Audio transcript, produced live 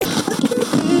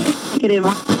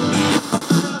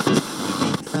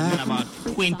About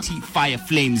 20 fire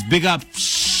flames. Big up.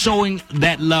 Showing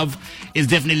that love is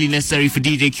definitely necessary for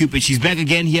DJ Cupid. She's back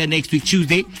again here next week,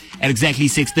 Tuesday at exactly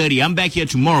 6:30. I'm back here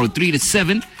tomorrow, 3 to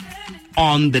 7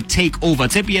 on the Takeover.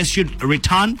 TPS should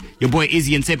return. Your boy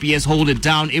Izzy and TPS hold it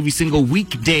down every single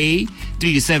weekday,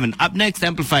 3 to 7. Up next,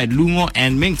 Amplified Lungo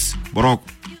and Minx. Borok.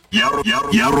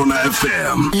 Yarona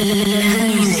FM.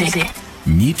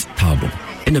 Meet Thabo.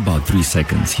 In about 3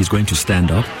 seconds, he's going to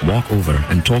stand up, walk over,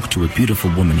 and talk to a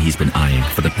beautiful woman he's been eyeing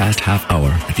for the past half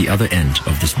hour at the other end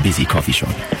of this busy coffee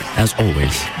shop. As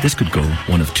always, this could go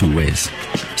one of 2 ways.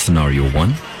 Scenario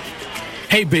 1.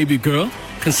 Hey, baby girl,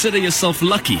 consider yourself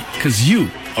lucky, because you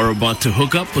are about to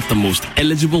hook up with the most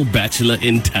eligible bachelor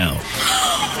in town.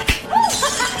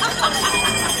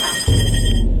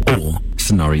 Or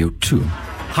Scenario 2.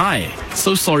 Hi,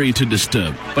 so sorry to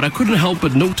disturb, but I couldn't help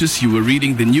but notice you were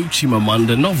reading the new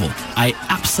Chimamanda novel. I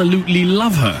absolutely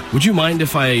love her. Would you mind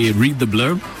if I read the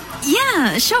blurb?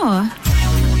 Yeah, sure.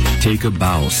 Take a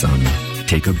bow, son.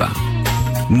 Take a bow.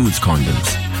 Moods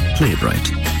Condoms. Play it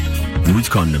right. Moods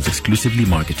Condoms exclusively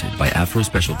marketed by Afro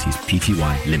Specialties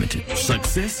Pty Limited.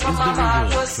 Success is the reward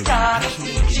for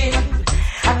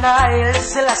and I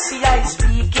Selassie I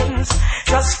speakings,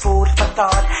 just food for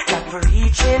thought, not for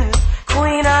reaching.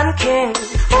 Queen and king,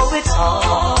 oh it's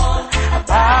all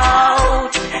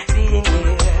about being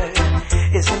here,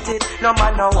 isn't it? No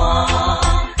man no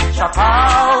one, jump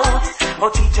out, oh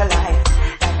treat your life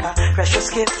like a precious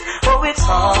gift. Oh it's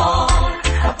all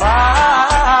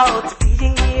about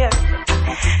being here,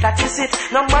 that is it.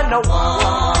 No man no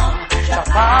one,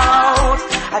 jump out,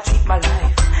 I treat my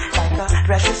life like a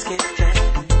precious gift. Yeah.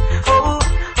 Oh,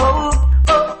 oh,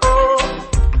 oh, oh,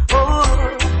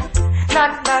 oh, na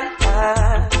na na,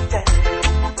 yeah.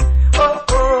 Oh,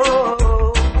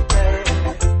 oh, yeah.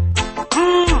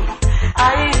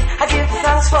 I give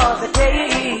thanks for the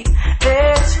day.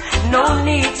 There's no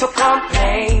need to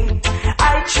complain.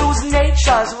 I choose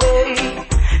nature's way.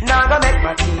 Now I make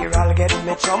material get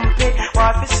me jumpy.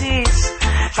 What we sees,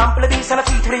 trample the beast on the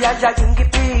feet with the eye in the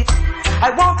beat. I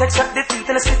won't accept defeat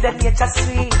and spit that nature's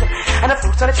sweet. And the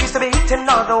fruits on the trees to be eaten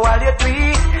all the while you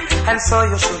breathe. And so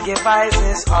you should give eyes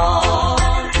this all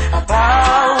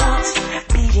about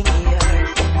being here,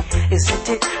 isn't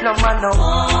it? No man no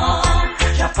one,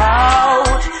 jump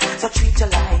out, so treat your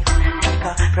life like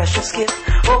a precious gift.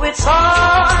 Oh, it's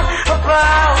all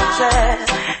about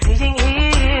being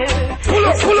here. Pull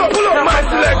up, my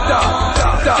selector.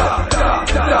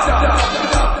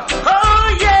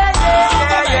 Oh yeah,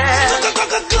 yeah, yeah.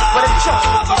 What a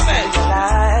chocolate is in your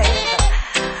life.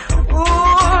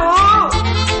 Ooh.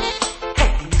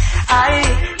 Hey, I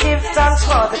give thanks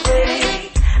for the day.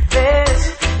 There's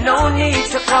no need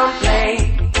to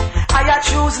complain. I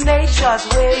choose nature's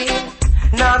way.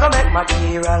 Now go make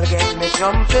material get me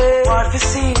jumpy. What we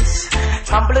sees,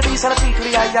 trample the beast on the feet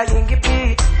with the eye in the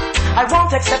beat. I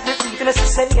won't accept defeat and it's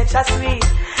just nature's sweet.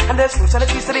 And there's fruits on the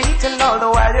trees to be eaten all the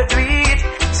while you breathe.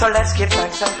 So let's give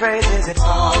thanks and praises. It's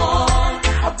all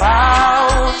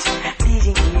about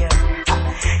being here,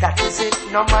 that is it.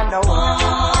 No man no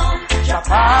one,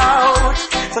 jump out,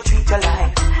 so treat your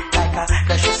life like a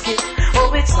precious gift.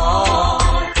 Oh, it's all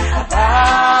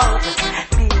about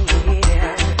being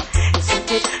here,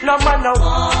 isn't it? No man no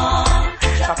one,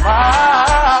 jump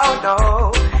out. No,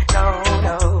 no,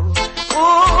 no.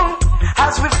 Ooh,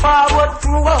 as we forward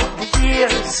throughout the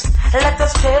years, let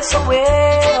us chase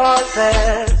away all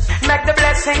fears. Make the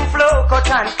blessing flow cut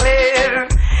and clear.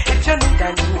 If you need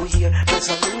a new year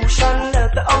resolution,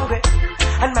 help the hungry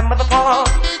and remember the poor.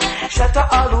 Shelter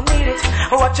all who need it.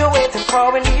 What you waiting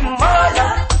for? We need more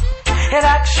love in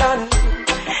action,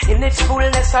 in its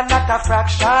fullness and not a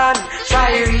fraction.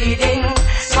 Try reading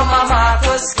some of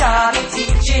Marcus Garvey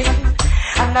teaching,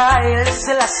 and I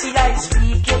Selassie I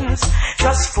speakings,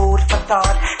 just food for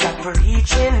thought, not for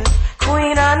reaching.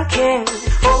 Queen and king,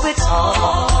 oh it's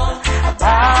all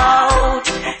about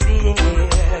being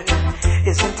here,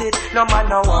 isn't it? No man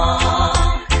no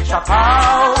one, jump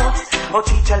out, oh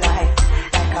treat your life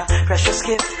like a precious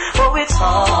gift. Oh it's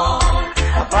all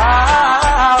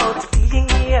about being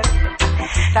here,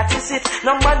 that is it.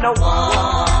 No man no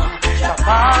one, jump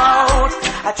out,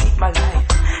 I treat my life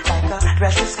like a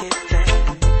precious gift. Yeah.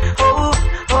 Oh,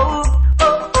 oh,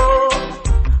 oh, oh,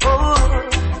 oh,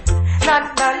 na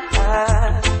na na.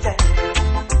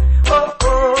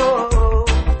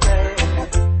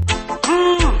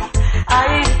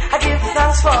 I give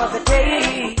thanks for the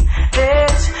day.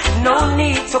 There's no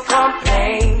need to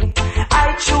complain.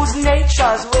 I choose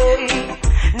nature's way.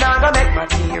 Now I make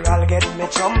material get me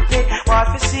jumpy. What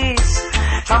we sees,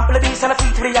 trample the beast on the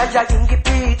feet with the eye in the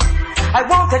beat. I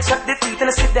won't accept defeat and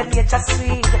I sit that nature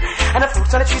sweet. And the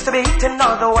fruits on the trees to be eaten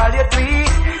all the while you breathe.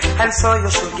 And so you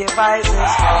should give prizes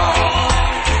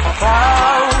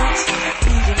about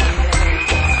being here.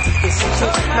 It's you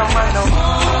no man no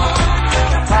more.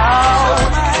 About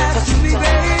the be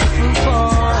grateful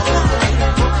for.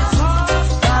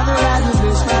 Father, I do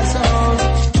bless my soul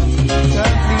completely.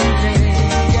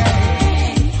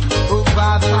 Oh,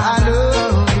 Father, I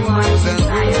love you more than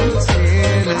words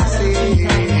can say.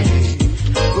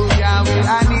 Oh, Yahweh,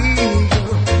 I need you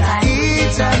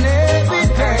each and every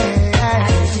day.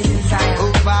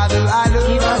 Oh, Father, I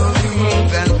love you more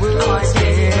than words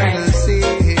can say.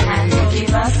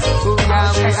 Oh,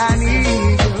 Yahweh, I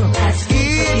need you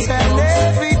each and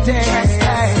every day.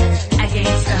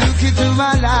 Look into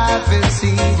my life and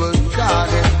see what God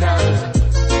has done.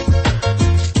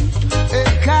 It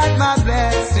cut my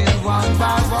blessings one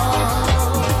by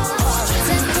one.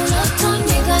 Zenkuloton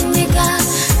nigga nigga,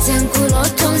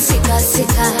 zenkuloton sika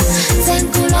sika,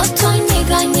 zenkuloton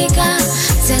nigga nigga,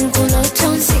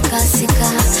 zenkuloton sika sika,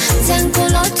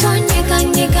 zenkuloton nigga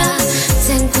nigga,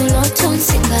 zenkuloton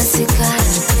sika sika,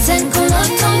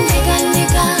 zenkuloton nigga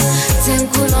nigga,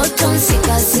 zenkuloton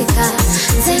sika sika,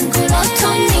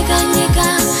 zenkuloton nigga nigga,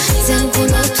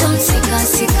 zenkuloton sika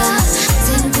sika,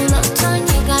 zenkuloton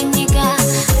nigga nigga,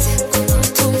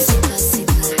 zenkuloton sika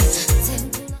sika.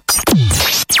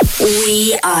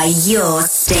 We are your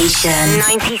station.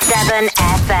 97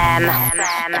 FM.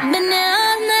 I've been there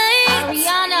all night,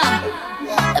 Rihanna.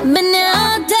 I've been there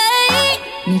all day,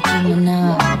 Nicki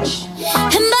Minaj.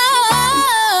 And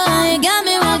boy, you got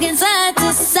me walking side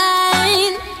to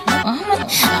side.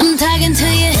 I'm talking to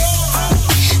you.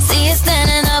 See you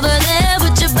standing over there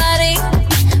with your body,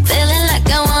 feeling like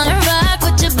I wanna rock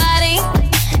with your body,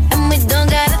 and we don't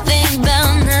gotta think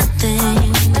about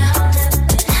nothing.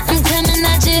 I'm coming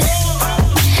at you,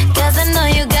 'cause I know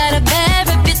you got a bad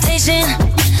reputation.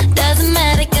 Doesn't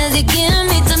matter 'cause you give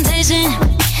me temptation,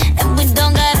 and we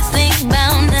don't gotta think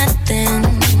about nothing.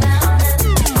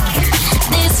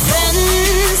 These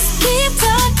friends keep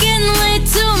talking way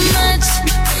too much.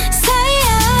 Say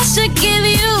I should give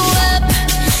you up.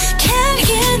 Can't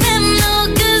hear them no,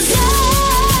 'cause I've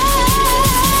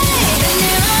been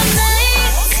there all night,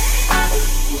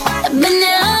 I've been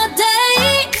there all day,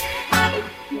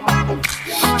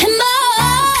 and boy,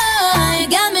 you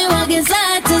got me walking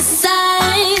side to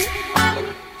side.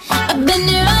 I've been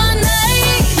there all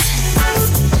night,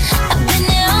 I've been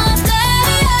there all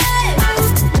day,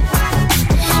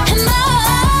 and boy,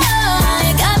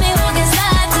 you got me walking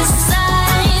side to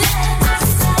side.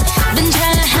 Been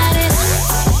trying to hide it,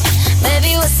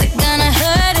 baby, what's it gonna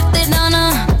hurt if they don't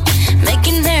know?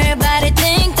 Making everybody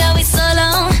think that we solo,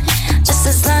 just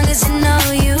as long as you know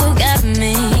you got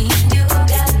me.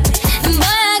 And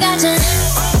boy, I got you,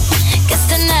 'cause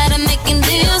tonight I'm making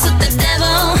deals with the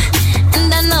devil,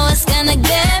 and I know it's gonna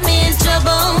get me in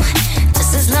trouble,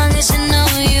 just as long as you know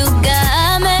you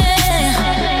got me.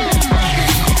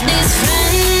 These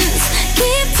friends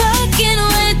keep talking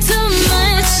way too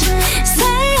much.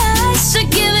 Say I should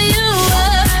give you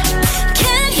up.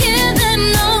 Can't hear them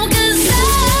no, 'cause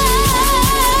I've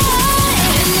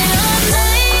been there all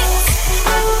night,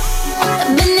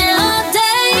 I've been there all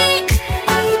day,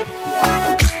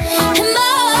 and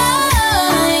boy,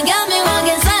 you got me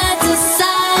walking side to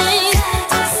side.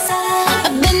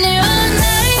 I've been there all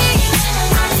night,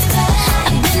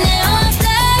 I've been there all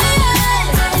day,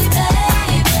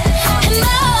 and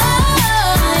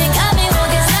boy, you got me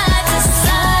walking side to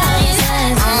side.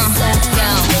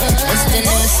 It's the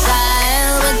new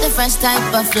style with the fresh type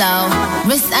of flow.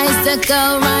 Wrist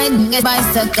icicle, riding a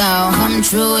bicycle. Come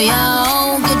true,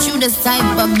 yo. Get you this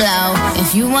type of blow.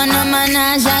 If you wanna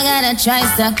manage, I got a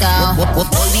tricycle.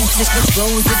 All these liquid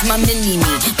bros is my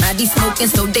mini-me. Body smoking,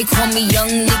 so they call me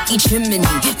Young Nicky Chimney.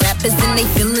 Rappers and they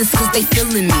feelings 'cause they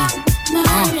feeling me.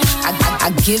 I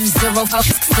give zero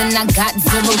fucks and I got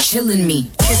zero chillin' me.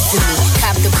 Kissing me,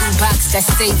 cop the blue box that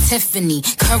say Tiffany.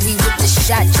 Curry with the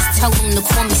shot, just tell them to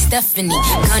call me Stephanie.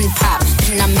 Gun pop,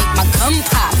 and I make my gun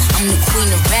pop. I'm the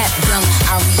queen of rap, young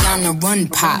Ariana Run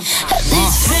Pop.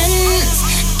 These friends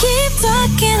keep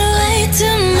talking way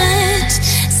too much.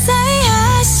 Say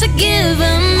I should give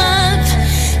them up.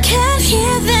 Can't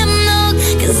hear them no,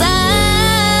 'cause I've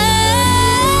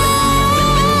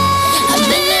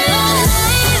been there all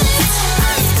night,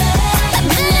 I've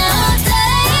been there all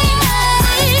day,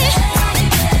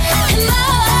 and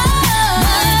boy,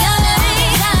 you got me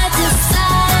side to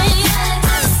side.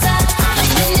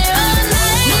 I've been there all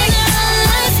night, I've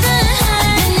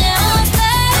been there all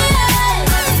day,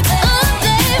 oh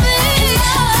baby,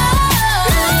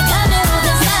 you got me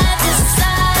moving side to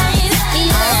side.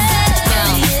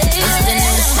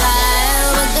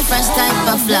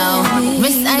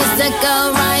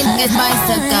 get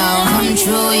bicycle. Come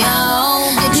true, yo.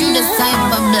 Get you this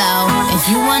type of blow. If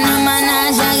you wanna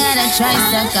manage, I got a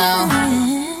tricycle.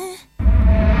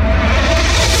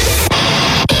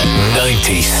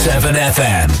 97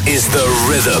 FM is the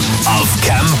rhythm of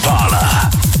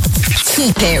Kampala.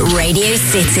 Keep it Radio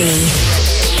City.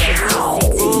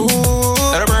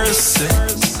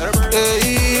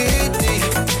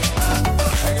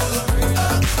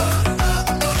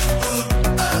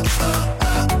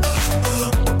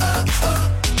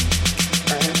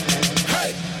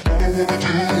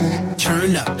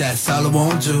 Turn up, that's all I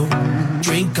want to.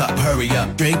 Drink up, hurry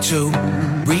up, drink two.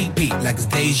 Repeat like it's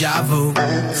deja vu.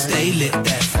 Stay lit,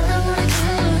 that's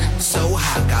so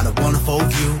hot, got a wonderful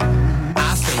view.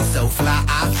 I stay so fly,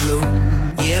 I flew.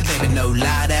 Yeah, baby, no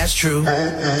lie, that's true.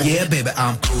 Yeah, baby,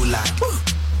 I'm cool like woo.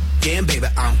 Yeah, baby,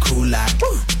 I'm cool like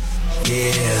woo.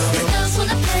 Yeah. The girls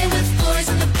wanna play with boys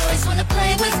and the boys wanna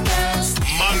play with girls. The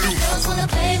girls wanna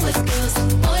play with girls,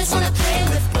 the boys wanna play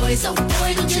with boys. Oh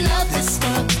boy, don't you love this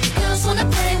world? The girls wanna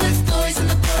play with boys and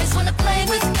the boys wanna play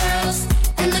with girls.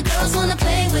 And the girls wanna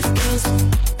play with girls.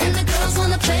 And the girls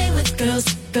wanna play with girls.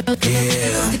 Yeah.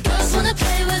 The girls wanna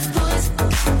play with boys.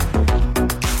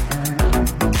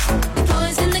 The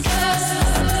boys and the girls.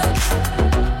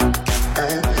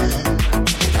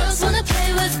 The girls wanna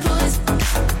play with boys.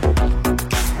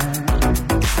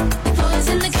 The boys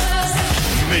and the girls.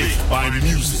 Made by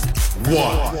music.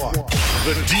 One.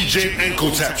 The DJ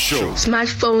Ankle Tap Show.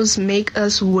 Smartphones make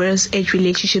us worse at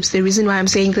relationships. The reason why I'm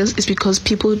saying this is because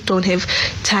people don't have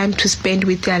time to spend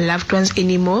with their loved ones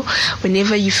anymore.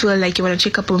 Whenever you feel like you want to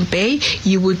check up on Bay,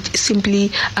 you would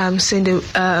simply send a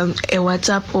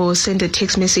WhatsApp or send a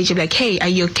text message like, hey, are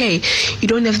you okay? You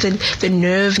don't have the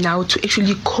nerve now to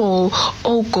actually call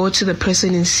or go to the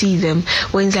person and see them.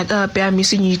 When it's like, oh, Bay, I'm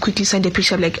missing you, you quickly send a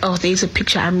picture like, oh, there's a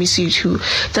picture, I miss you too.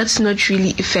 That's not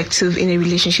really effective in a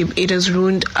relationship. It has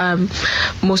ruined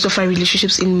most of our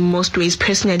relationships in most ways.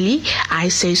 Personally, I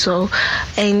say so.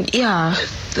 And yeah,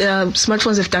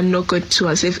 smartphones have done no good to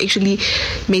us. They've actually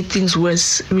made things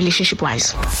worse relationship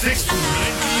wise. 6 to 9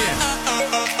 p.m.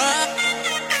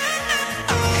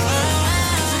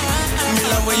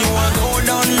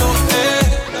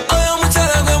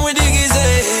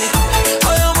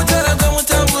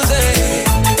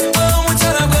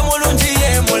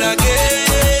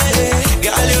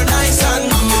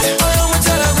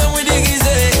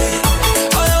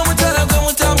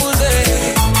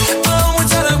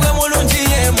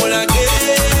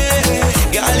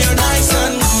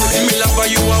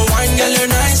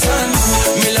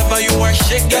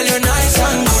 Girl, you're nice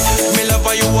and good. Me love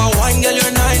how you are wine, girl,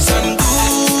 you're nice and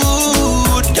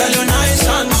good. Girl, you're nice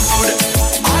and good.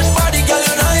 Hot body, girl,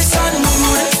 you're nice and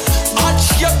good. Hot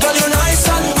shape, girl, you're nice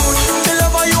and good. Me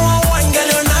love how you are wine, girl,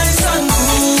 you're nice and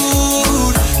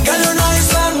good. Girl, you're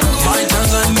nice and good. My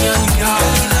Tanzanian girl,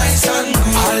 you're nice and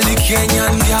good. All the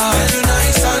Kenyan girl, you're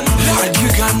nice and good. Lord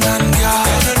Ugandan girl,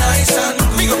 you're nice and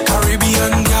good. Big up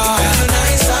Caribbean girl, you're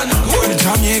nice and good.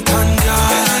 Jamaican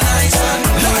girl, you're nice and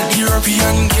good.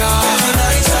 European girl,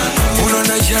 nice and good.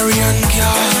 Nigerian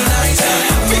girl, nice and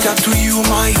good. Big up to you,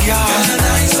 my girl,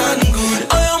 nice and good.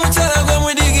 I am a telegram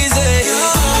with the gize.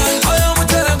 I am a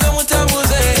telegram with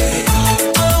Tabuze.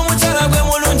 I am a telegram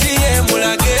with Lunchie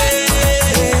Mulage.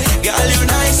 Girl, you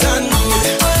nice and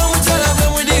good. I am a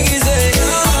telegram with the gize.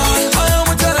 I am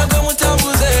a telegram with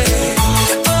Tabuze.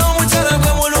 I am a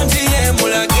telegram with Lunchie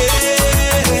Mulage.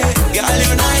 Girl,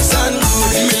 you nice and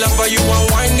good. Me love how you are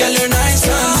wine, girl, you nice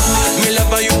and good. Me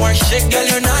love how you are shake, girl,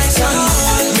 you're nice and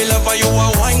good. Me love how you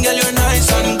are wine, girl, you're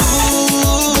nice and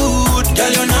good.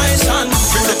 Girl, you're nice and good.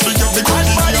 Hot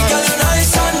body, girl, you're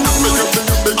nice and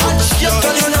good. Hot shape,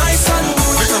 girl, you're nice and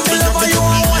good. Me love how you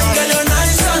are wine, girl, you're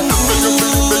nice and good.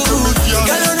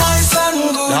 Girl, you're nice and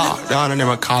good. Down and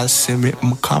never call see me,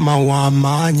 come on, one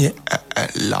man, yeah,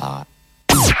 Lord.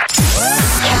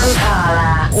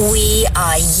 Kampala. We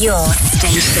are your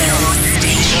station.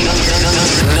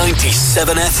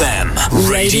 97 FM.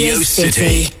 Radio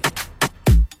City.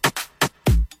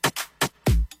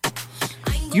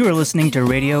 You are listening to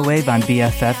Radio Wave on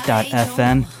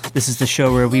BFF.FM. This is the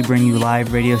show where we bring you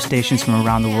live radio stations from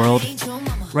around the world.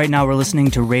 Right now we're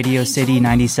listening to Radio City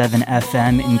 97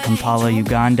 FM in Kampala,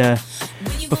 Uganda.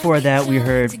 Before that we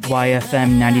heard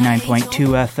YFM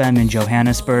 99.2 FM in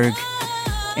Johannesburg.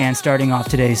 And starting off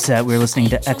today's set, we're listening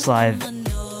to X Live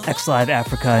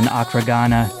Africa in Accra,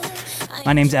 Ghana.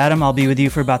 My name's Adam. I'll be with you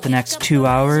for about the next 2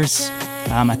 hours.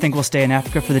 I think we'll stay in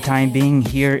Africa for the time being.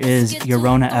 Here is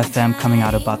Yorona FM coming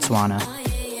out of Botswana.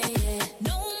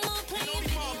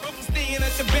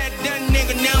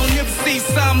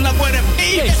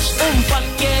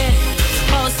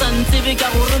 Pausantivi ka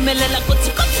urumelela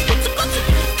kotsi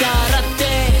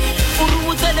Karate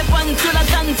Urumutele pantula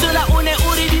tantula une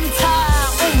uri dinta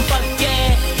Umpake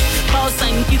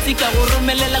Pausankiti ka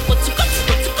urumelela kotsi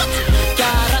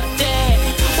Karate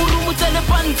Urumutele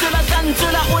pantula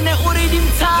tantula une uri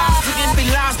dinta They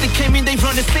lost, they came in, they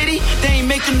run the city. They ain't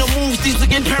making no moves, these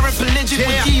again paraplegic.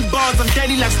 With keyboards, I'm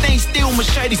deadly like staying still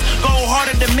machetes. Go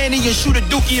harder than many and shoot a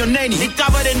dookie or nanny. They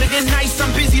covered in nigga nice, I'm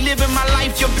busy living my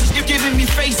life. Your bitch keep giving me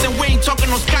face and we ain't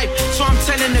talking on Skype. So I'm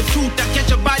telling the truth, I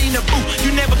catch a body in the boot. You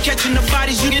never catching the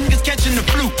bodies, you niggas catching the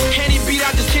flu. Henny beat,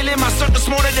 I just killing my circle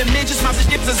smaller than midgets. My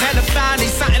skips is hella fine, they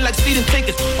something like speeding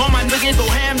tickets. All my niggas go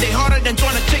ham, they harder than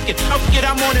trying to ticket. I forget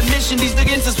I'm on a mission, these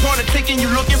niggas is part of taking. You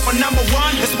looking for number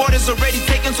one, the sport is already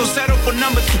taken, so settle for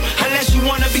number two, unless you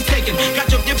wanna be taken.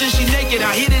 Got your gift and she naked,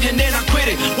 I hit it and then I quit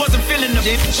it. Wasn't feeling the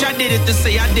bitch, I did it to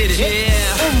say I did it,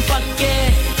 yeah. Umpake,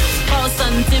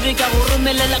 pausantivi ka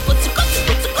urumelela kotsi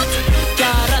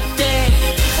Karate,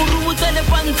 urumutele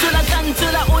pantula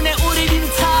tantula une uri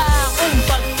dinta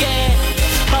Umpake,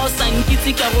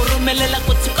 pausankiti ka urumelela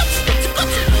kotsi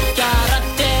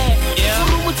Karate,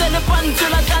 urumutele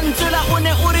pantula tantula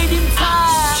une uri dinta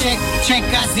Check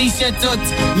us,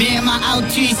 me and my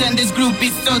outreach and this group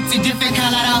is totally different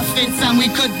color outfits and we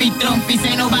could be drumpies.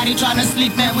 Ain't nobody tryna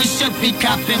sleep, man, we should be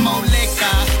copping more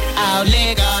liquor. Out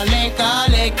liquor.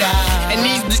 And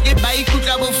these niggas buy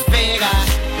kukabu fega.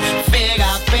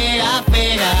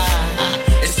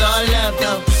 It's all love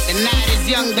though. The night is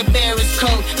young, the bear is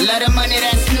cold. Lot of money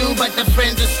that's new, but the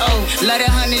friends is old. Lot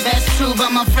of honey that's true,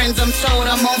 but my friends I'm told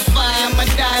I'm on fire. I'ma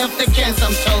die of the cancer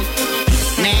I'm told.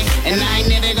 Man, and I ain't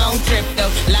never gon' trip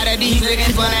though. Lot of these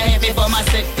niggas wanna hit me for my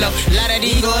sick flow. Lot of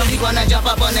these girls wanna jump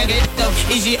up on the get though.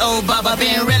 Easy old Baba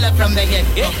been realer from the get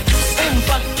go.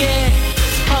 Umpake,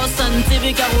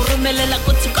 pausantivi ka urumelela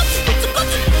kotsi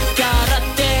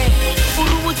Karate,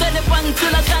 urumutele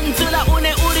pantula tantula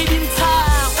une uri dinta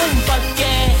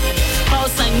Umpake,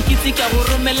 pausankiti ka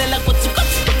urumelela kotsi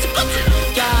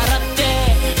Karate,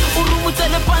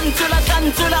 urumutele pantula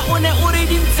tantula une uri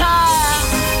dinta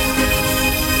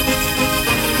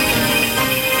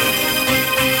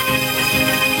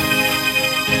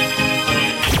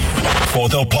For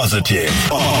the positive.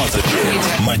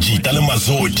 Majita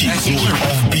Mazoti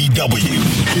of BW.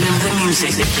 Love the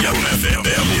music. Young FM.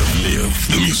 Live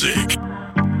the music.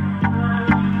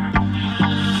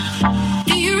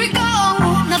 Do you recall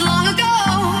not long ago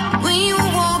when you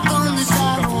walk on the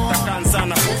sidewalk?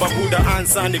 Sana kubabuda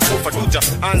anza ni kufa tuja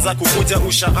anza kukuja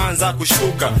usha anza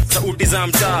kushuka sauti za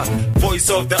mtaa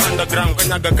voice of the underground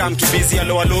kanyaga kam kibizi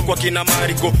alo kwa kina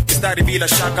Mariko mistari bila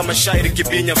shaka mashairi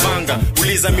kibinya vanga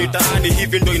uliza mitaani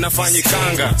hivi ndo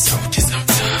inafanyikanga sauti za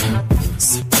mtaa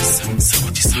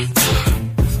sauti za mtaa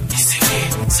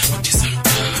isini sauti za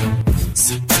mtaa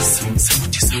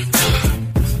sauti za mtaa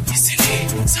isini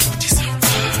sauti za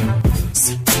mtaa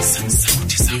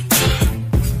sauti za mtaa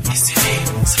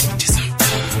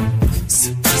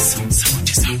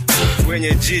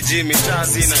kwenye jiji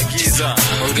mitazi na giza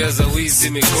ongeza wizi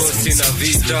mikosi na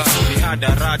vita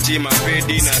mihadarati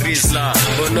mapedi na rizla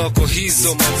bonoko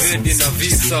hizo mavedi na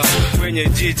visa kwenye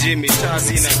jiji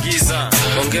mitazi na giza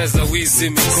ongeza wizi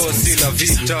mikosi na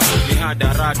vita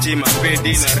mihadarati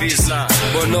mapedi na rizla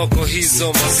bonoko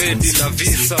hizo mavedi na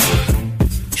visa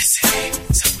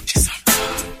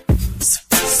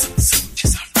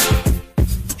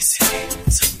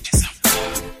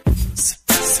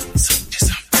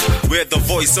We're the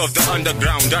voice of the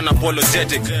underground,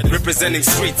 unapologetic, representing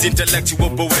streets, intellectual,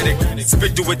 poetic.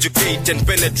 Spit to educate and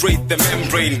penetrate the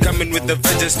membrane, coming with the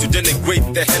vengeance to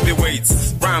denigrate the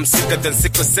heavyweights. Rhyme sicker than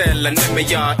sickle cell and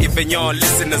MAR. Even your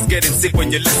listeners getting sick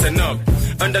when you listen up.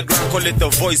 Underground call it the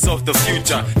voice of the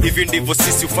future. Even ndivyo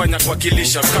sisi ufanya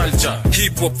kuwakilisha culture.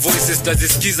 Hip hop voices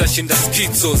tazisikiza shinda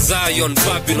schizo. Zion,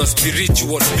 Babylon,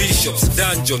 spiritual bishops,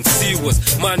 dungeons,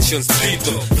 sewers, mansions,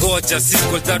 freedom. Ngoja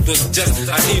sequel that was just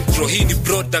an intro. Hii ni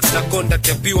product na conduct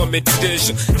ya pure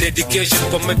meditation. Dedication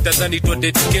commenta than it was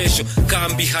dedication.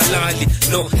 Kambi halali,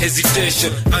 no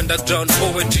hesitation. Underground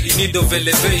poetry in need of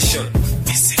elevation.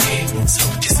 Isini,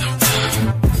 sauti za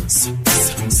mtaa.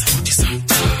 Sauti za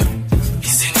mtaa.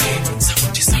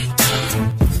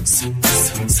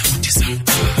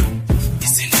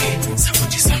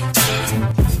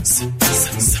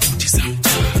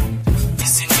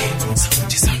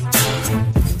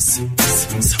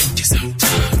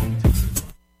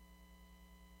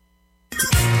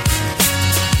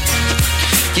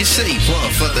 You say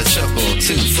one for the trouble,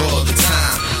 two for the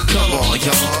time. Come on,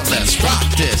 y'all, let's rock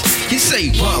this. You say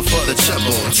one for the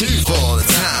trouble, two for the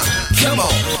time. Come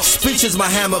on. Speech is my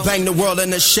hammer, bang the world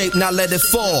into shape, now let it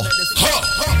fall.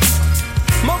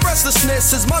 My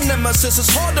Restlessness is my nemesis.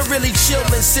 It's hard to really chill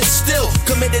and sit still.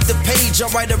 Committed to page, I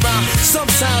write around.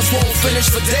 Sometimes won't finish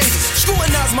for days.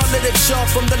 Scrutinize my literature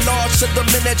from the large to the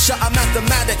miniature. I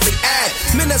mathematically add.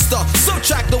 Minister,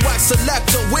 subtract the wax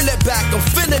selector. Will it back, I'm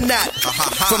feeling that.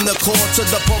 From the core to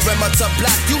the perimeter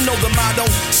black. You know the motto.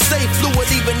 Stay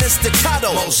fluid even in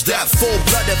staccato. Most deaf,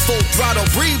 full-blooded, full throttle.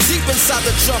 Breathe deep inside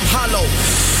the drum hollow.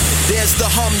 There's the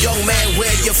hum, young man,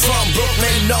 where you from?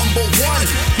 Brooklyn, number one.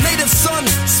 Native son,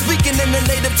 speaking in the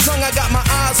native tongue. I got my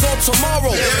eyes on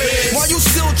tomorrow. While you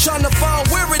still trying to find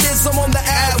where it is, I'm on the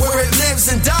ad where it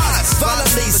lives and dies.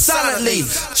 Violently, silently,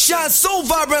 shine so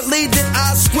vibrantly that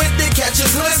I squint to catch a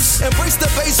glimpse. Embrace the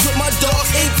bass with my dog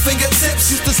ink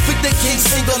fingertips. Used to speak the king's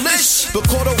English, but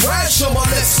caught a rash on my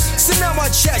lips. So now I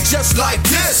chat just like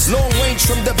this. Long range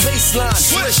from the baseline.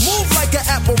 Swish. Move like an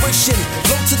apparition.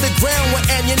 Low to the ground with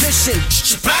ammunition.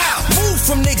 Move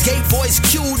from the gate, voice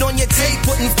cued on your tape,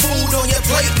 putting food on your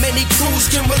plate. Many crews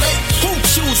can relate. Who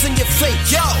choosing your fate?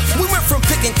 Yo, we went from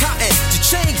picking cotton to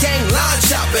chain gang line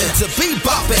chopping to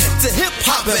bebopping to hip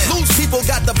hopping. Blues people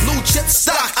got the blue chip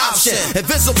stock option.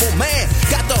 Invisible man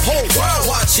got the whole world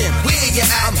watching. Where you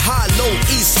at? I'm high, low,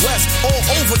 east, west, all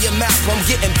over your map. I'm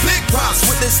getting big props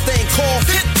with this thing called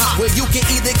hip hop, where you can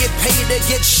either get paid or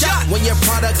get shot. When your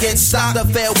product gets stopped, the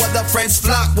fair weather friends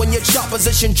flock. When your chop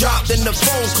position dropped in the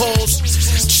phone calls.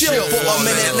 Chill for a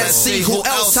minute, let's see who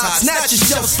else hot. Snatch your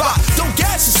shelf spot. Don't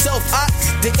gas yourself hot.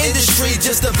 The industry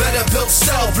just a better built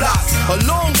cell block. A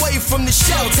long way from the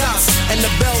shell tops and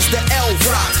the bells, the L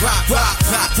rock, rock, rock,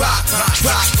 rock, rock,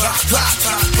 rock, rock, rock,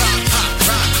 rock, rock,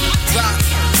 rock, rock.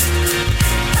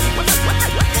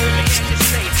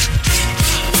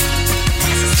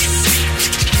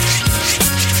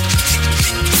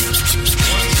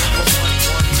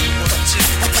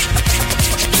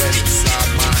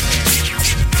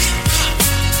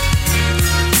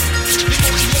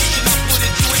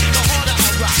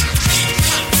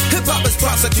 Hip-hop is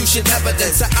prosecution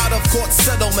evidence. An out-of-court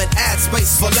settlement, add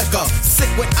space for liquor. Sick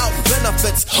without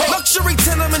benefits. Luxury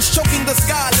tenements choking the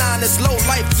skyline. It's low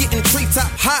life getting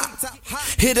treetop high.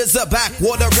 Hitters a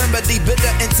backwater remedy.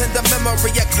 Bitter and tender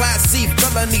memory. A class C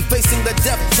felony facing the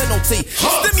death penalty.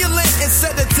 Stimulant and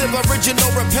sedative. Original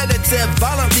repetitive.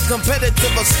 Violently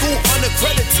competitive. A school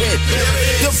unaccredited.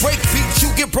 The break beat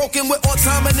you get broken with on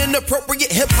time and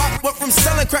inappropriate. Hip-hop went from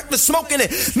selling crack to smoking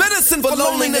it. Medicine for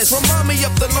loneliness. Remind me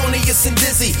of the loneliest and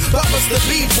dizzy. Boppers the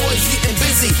B-boys getting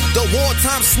busy. The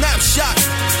wartime snapshot.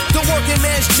 The working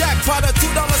man's jackpot. A $2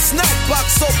 snack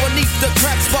box. So beneath the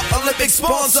crack spot. Olympic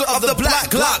sponsor of the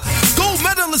Black Glock. Gold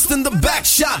medalist in the back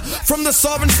shot. From the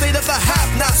sovereign state of the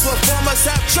have-nots, where farmers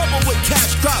have trouble with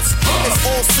cash crops. It's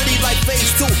all city like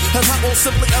phase 2. And I will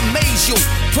simply amaze you,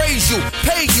 praise you,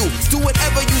 pay you, do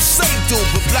whatever you say do.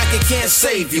 But black it can't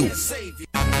save you.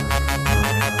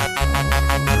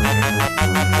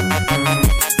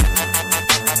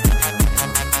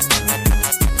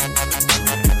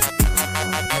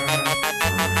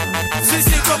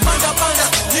 Sisi kwa panda panda,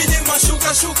 nyinyi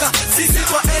mashuka shuka. Sisi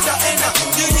kwa enda enda,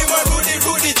 nyinyi mwa rudi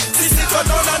rudi. Sisi kwa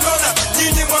nona nona,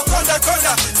 nyinyi mwa konda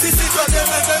konda. Sisi kwa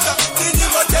dema dema, nyinyi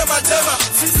mwa tema tema.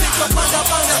 Sisi kwa panda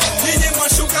panda, nyinyi mwa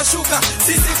shuka shuka.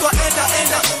 Sisi kwa enda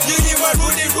enda, nyinyi mwa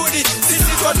rudi rudi.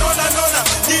 Sisi kwa nona nona,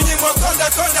 nyinyi mwa konda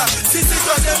konda. Sisi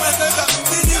kwa dema dema,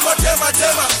 nyinyi mwa tema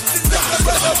tema.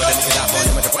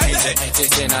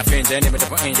 Not finge, name it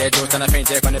for India, do to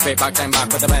finge, when they pay back time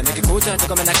back with the man, make it cool to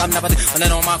come and I come now, but when I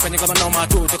know my when you come no more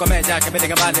to come and jack and make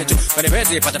a man to, but if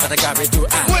ready, but I got it to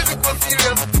act. Well, because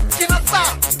serious, cannot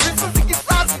stop, this is the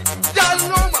start,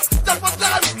 Jaloma, that was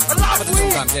that, a lot of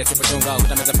things. I'm there to put on out,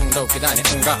 I'm at the Pundo, Kidani,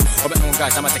 Unga, or Unga,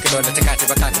 I'm at the Kilo, the Kati,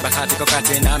 Bakati,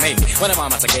 Kokati, and I made. When a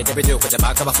mama get to do with the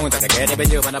back of a phone, I get it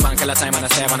with you, and a bank la time on a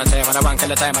 7 on a 7 on a bank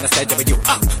la time on a stage with you.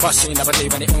 Ah, washing up a day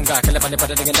when the Unga, Kalapani, but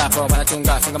again, that for a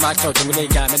Tunga, from a macho to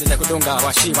Milika, and the Kudunga,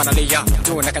 washi, Manalia,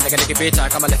 do like a negative beta,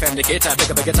 come on the family gator, pick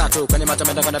up a tattoo, when the matter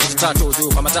going to be tattoo, do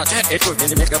from a tattoo, it would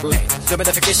really make a blade. The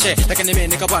metafication, like an enemy,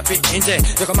 Nico, what big in there,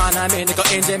 the command I mean, Nico,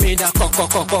 in the media, Coco,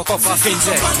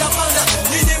 Finze.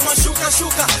 Nini mwa shuka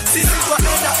shuka, sisi kwa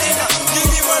enda enda.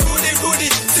 Nini mwa rudi rudi,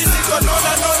 sisi kwa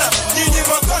nona nona. Nini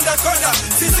mwa konda konda,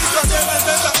 sisi kwa tema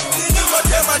tema. Nini mwa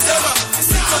tema tema,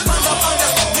 sisi kwa panda panda.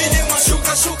 Nini mwa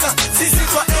shuka shuka, sisi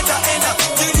kwa enda enda.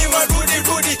 Nini mwa rudi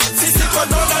rudi, sisi kwa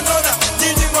nona nona.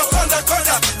 Nini mwa konda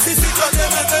konda, sisi kwa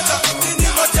tema tema. Nini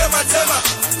mwa tema tema.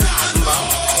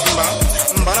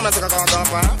 Mbana mataka kwa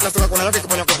choka natoka kuna lote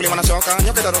kuponyoka kulima na shoka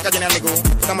nyoka daroka jina miguu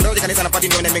kama ndio kanisa na padi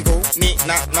ndio mbingu ni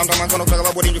na mtama kono kutoka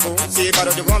babu ndinjuku si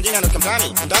bado jogo mjinga na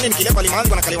kamtani ndani nikile pale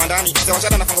manzi na kaliwa ndani sawa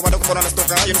shada na fango bado kupona na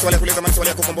stoka hiyo ni swali kuuliza mani swali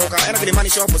ya kukumbuka ena kilimani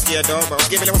shop sikia doba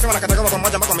usikie vile wasema nakataka kwa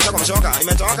pamoja mpaka wameshoka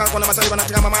nimetoka kuna maswali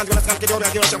wanataka mamanzi wanataka kidogo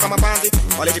ya shoka mapanzi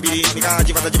wale tibiri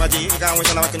nikajivaza jivaji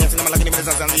nikaanza na wakenya sinema lakini mbele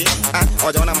za zanzi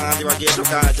wajaona maanzi wagetu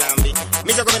kajambi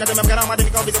mimi kwa nataka mkara madi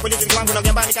nikaobiza polisi wangu na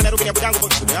vyambani kana rubi ya budangu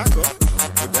bodu yako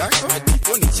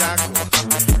ni chako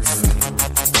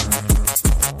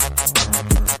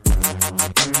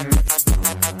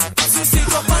sisi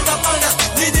kwa panda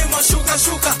nini mashuka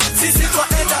sisi kwa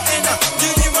enda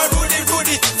nini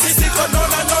marudi sisi kwa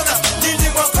nona nini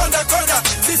makonda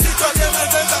sisi kwa dema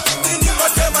nini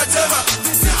matema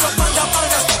sisi kwa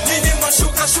panda nini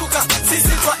mashuka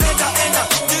sisi kwa enda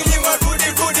nini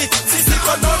marudi sisi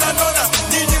kwa nona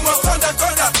nini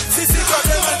makonda sisi kwa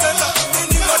dema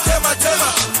nini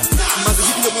matema mazi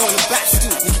hivi ndio mwana best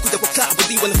tu nikikuja kwa club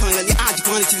hadi wanafanya ni aje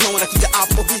kwani tino wanakuja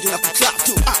hapo video na kuclap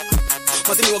tu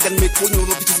madeni wagan mekonyo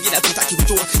vitu vingine hatunataki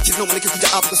kutoa tino mwanake kuja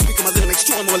hapo kwa speaker madeni make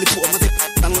sure mwalipoa madeni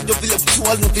ndio vile vitu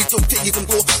wale ndio vitu tegi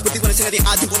kumbo but when I say the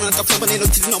aje bona natafuta maneno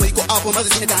tino mwanako hapo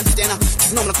madeni sina dance tena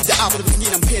tino mnakuja hapo na vitu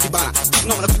vingine mpedi bana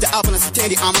tino mnakuja hapo na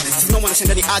sitendi ama tino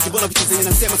mwanashinda ni aje bona vitu vingine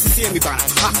nasema sisemi bana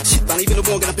shit bana even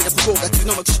though napenda kuboga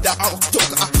tino mnakuja au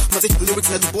kutoka madeni lyrics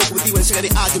na duboka with you when I say the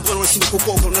aje bona unashinda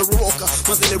kuboga na roka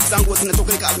madeni zangu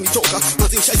zinatoka nikamitoka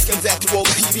madeni shasikia mzee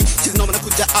kuboga hivi tino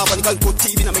mnakuja hapo nikanko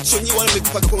TV na make sure you want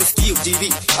kupaka kwa skill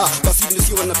TV basi hivi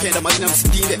ndio wanapenda madina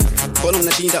msipinde mbona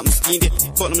mnadinda msipinde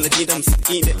mbona mnadinda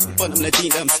msipinde mbona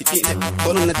mnadinda msipinde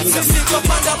mbona mnadinda sisi kwa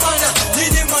panda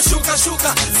nini mashuka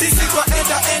sisi kwa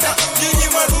enda nini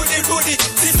marudi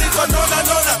sisi kwa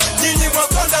nona nini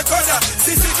makonda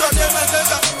sisi kwa dema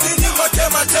nini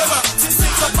matema sisi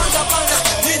kwa panda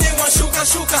nini mashuka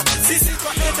sisi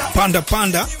kwa enda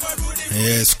panda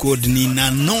squad ni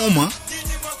na noma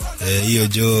hiyo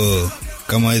jo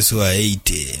kama Yesu wa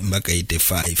 80 mpaka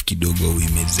 85 kidogo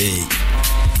uimezei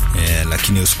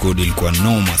lakini squad ilikuwa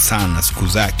noma sana siku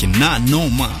zake na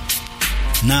noma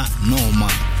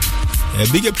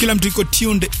big up kila mtu iko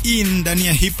tuned in ndani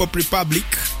ya Hip Hop Republic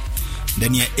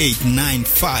ndani ya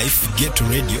 895 Get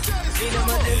Radio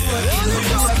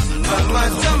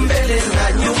mbele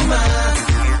na nyuma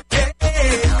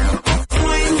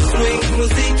swing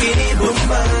muziki ni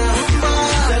bomba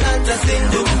talanta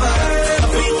sindumba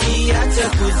acha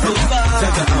kuzuba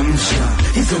tata amsha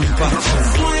hizo mpacha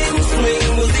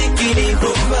swing muziki ni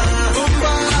bomba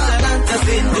talanta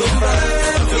sindumba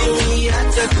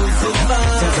acha kuzuba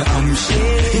tata amsha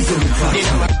hizo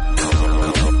mpacha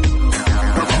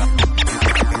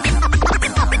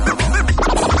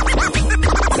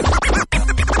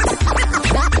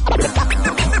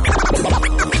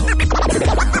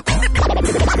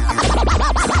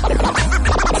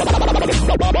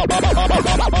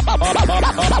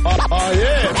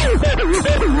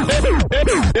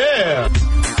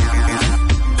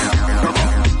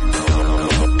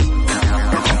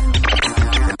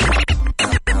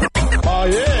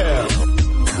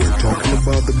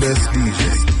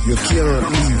You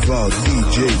cannot leave out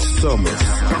DJ Summers,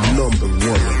 number 1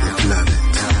 on the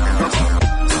planet.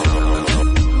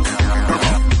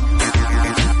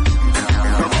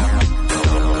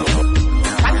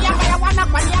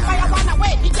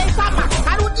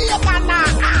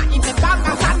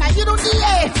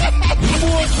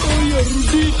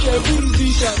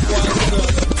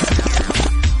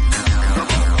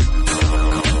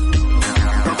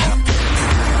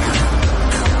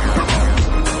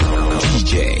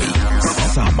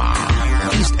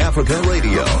 Africa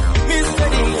Radio. Mr.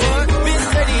 DJ.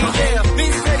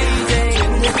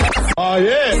 Oh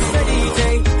yeah. Mr. DJ.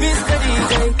 Mr.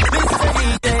 DJ. Mr.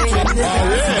 DJ.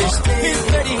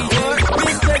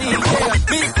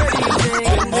 Mr. DJ.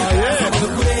 Oh yeah.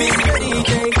 Mr.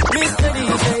 DJ. Mr.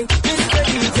 DJ.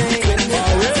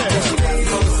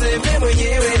 Mseme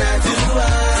mwenyewe najua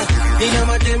nina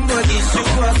mademu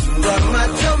akishua sura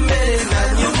macho mbele na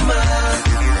nyuma.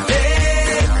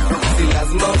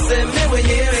 Lazima useme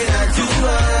mwenyewe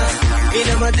najua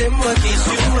ina mademu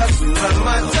akishua sura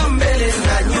macho mbele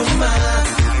na nyuma.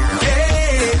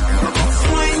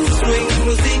 Swing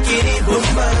muziki ni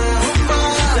bomba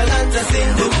talanta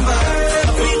sindumba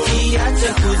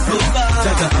acha kuzuba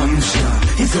tata amsha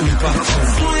hizo mpacha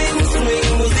swing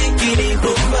muziki ni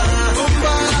bomba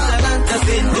talanta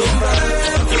sindumba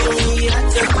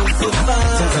acha kuzuba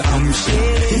tata amsha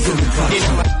hizo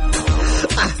mpacha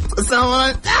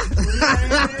sawa.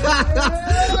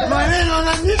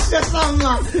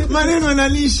 Maneno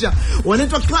yananisha.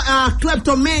 Wanaitwa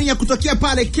Kleptomania kutokea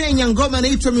pale Kenya, ngoma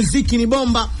inaitwa Muziki ni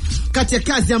Bomba. kati ya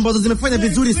kazi ambazo zimefanya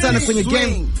vizuri sana kwenye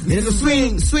game. Inaitwa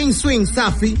swing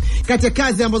safi. Kati ya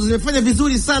kazi ambazo zimefanya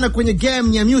vizuri sana kwenye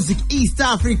game ya music East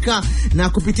Africa, na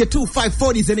kupitia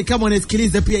 2540 ni kama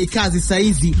unasikiliza pia ikazi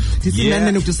saizi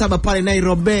 94.7 pale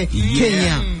Nairobi,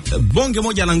 Kenya. Bonge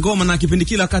moja la ngoma, na kipindi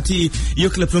kile wakati hiyo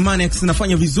Kleptomaniacs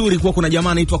inafanya vizuri, kwa kuna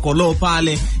jamaa anaitwa Kolo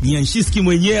pale, Nyanshiski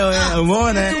mwenyewe,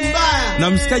 umeona? Na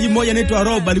mshikaji mmoja anaitwa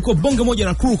Rob, alikuwa bonge moja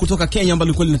na crew kutoka Kenya ambalo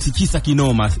lilikuwa linatikisa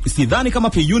kinoma. Sidhani kama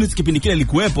P Unit kipindi kile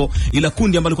likuwepo, ila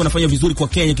kundi ambalo lilikuwa linafanya vizuri kwa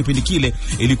Kenya kipindi kile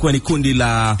ilikuwa ni kundi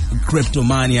la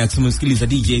Kleptomaniacs. Msikiliza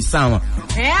DJ Sama.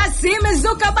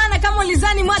 Simezuka bana, kama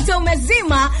ulizani moto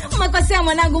umezima, umekosea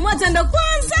mwanangu, moto ndo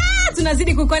kwanza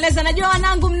tunazidi kukoleza. Najua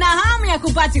wanangu mna hamu ya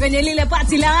kupati kwenye lile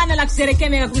party la ana la kusherehekea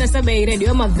miaka 17 ya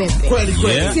radio ama vipi? Kweli.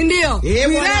 Si ndio?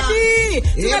 Ready?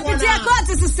 Tunapitia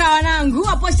kote sasa wanangu.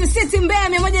 Apostle City Mbeya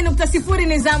 100.0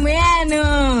 ni zamu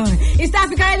yenu. East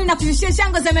Africa Radio na kushishia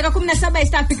shango za miaka 17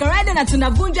 East Africa Radio, na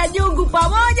tunavunja jungu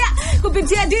pamoja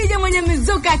kupitia DJ mwenye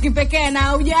mizuka ya kipekee na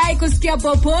hujai kusikia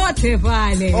popote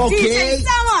pale. Okay.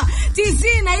 Sama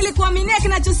TC, na ili kuaminia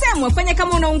kinachosemwa, fanya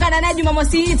kama unaungana na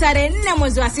Jumamosi hii tarehe 4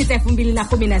 mwezi wa 6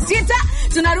 2016.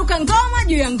 Tunaruka ngoma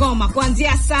juu ya ngoma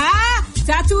kuanzia saa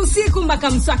 3 usiku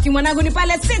mpaka mswaki mwanangu, ni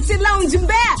pale City Lounge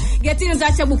Mbeya. Getini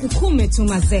utaacha buku 10 tu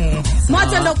mazee.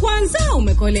 Moto ndo kwanza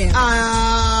umekolea.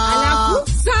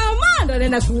 Alafu Sama ndo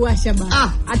anaenda kuwasha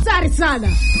bana. Hatari sana.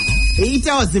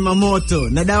 Ita wazima moto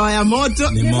na dawa ya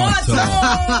moto ni moto.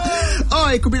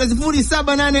 Oi, kupita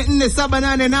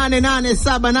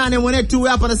 0784788878 mwenetu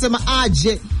hapa anasema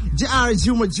aje.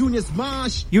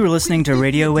 You were listening to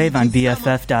Radio Wave on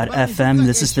BFF.FM.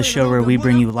 This is the show where we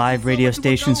bring you live radio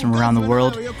stations from around the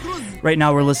world. Right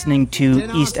now we're listening to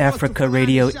East Africa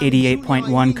Radio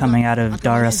 88.1 coming out of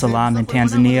Dar es Salaam in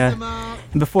Tanzania.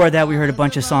 And before that we heard a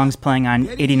bunch of songs playing on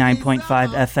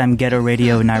 89.5 FM Ghetto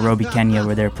Radio in Nairobi, Kenya,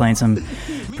 where they're playing some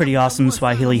pretty awesome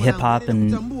Swahili hip-hop,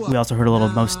 and we also heard a little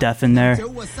Mos Def in there.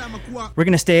 We're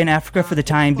going to stay in Africa for the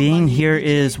time being. Here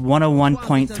is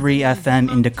 101.3 FM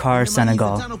in Dakar,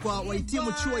 Senegal.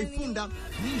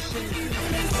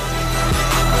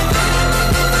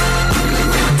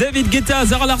 David Guetta,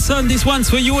 Zara Larsson, this one's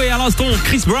for you. Et à l'instant,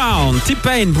 Chris Brown,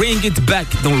 T-Pain, Bring It Back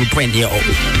dans le radio.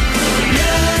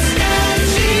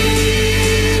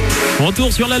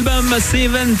 Retour sur l'album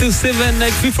 7 to 7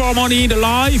 avec Free for Money de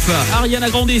Life.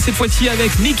 Ariana Grande cette fois-ci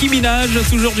avec Nicki Minaj,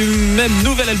 toujours du même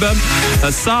nouvel album,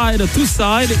 Side to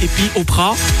Side. Et puis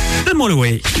Oprah, donne-moi le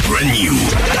way. Brand new.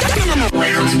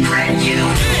 Welcome to Brand New.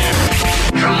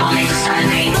 From Monday to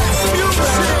Sunday.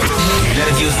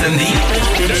 Radio Sunday.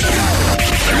 Le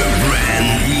Brand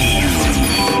New.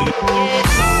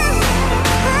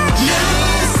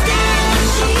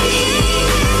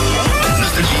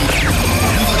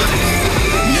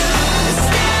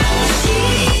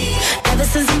 Ever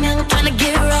since I'm young, I'm trying to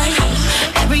get right.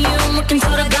 Every year I'm working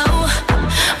toward a goal. I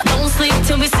don't sleep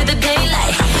till we see the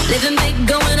daylight. Living big,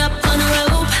 going up on the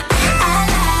rope. I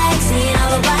like seeing all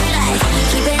the white lights.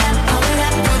 Keep it up, hold it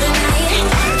up for the night.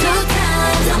 2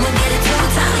 times, I'ma get it 2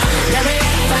 times. Grab it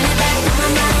up, run it back on my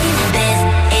mind. This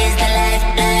is the life,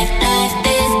 life, life.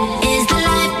 This is the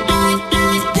life, life,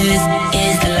 life. This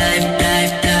is the life,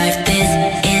 life, life. This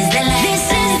is the life. This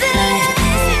is the life.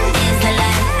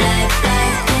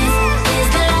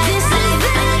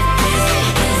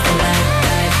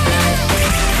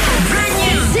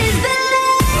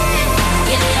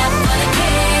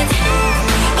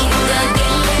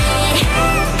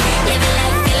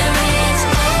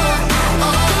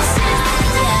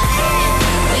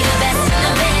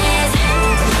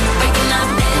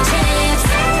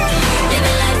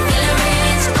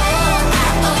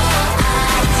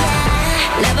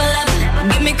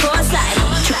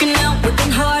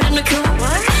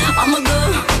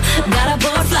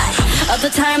 The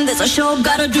time there's a show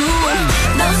gotta do.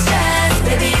 No stress,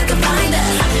 baby, you can find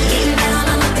us getting down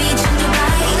on the beach in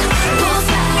Dubai.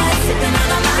 Poolside, sipping on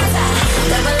a Mazda.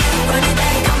 Double up, run it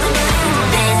back on my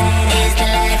mind. This is the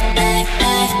life, life,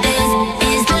 life. This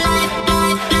is the life,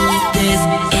 life, life. This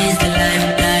is the life,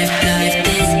 life, life.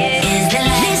 This is the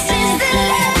life. This is the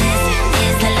life. This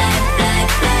is the life,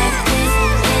 life, life. This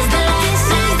is the life.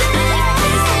 This is the life.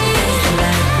 This is the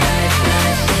life, life,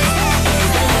 life.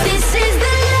 This is the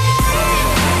life.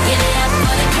 Give it up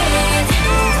for the kids.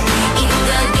 Even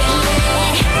though get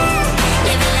lit.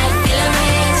 Live it like feel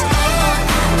rich.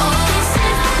 Oh, oh, this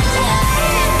is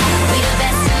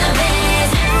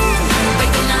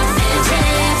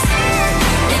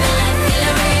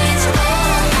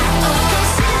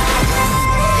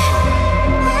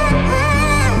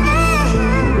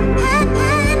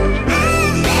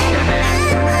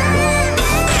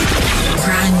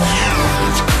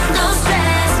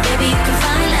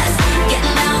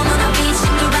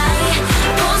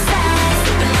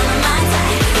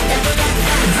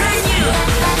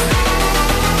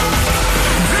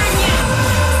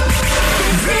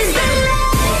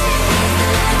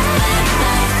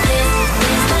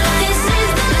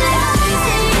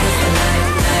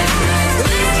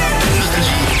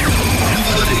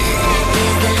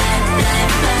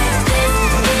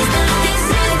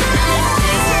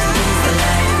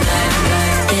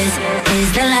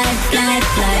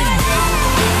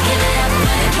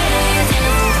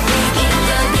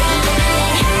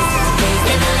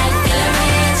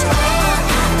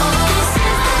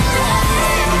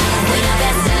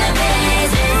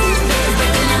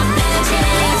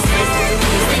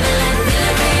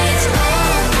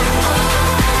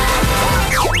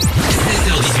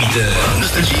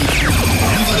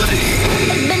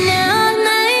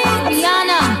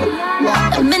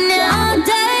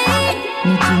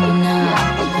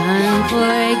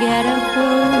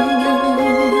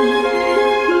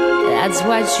That's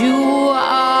what you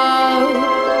are.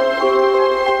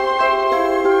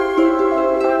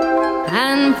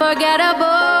 Unforgettable,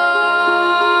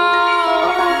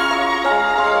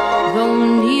 though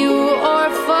near or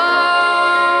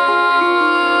far,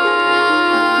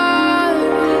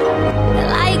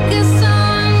 like a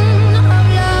sun of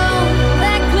love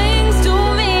that clings to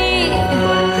me.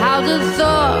 How the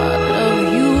thought of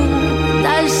you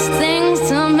does things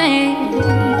to me.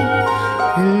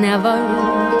 Never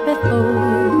before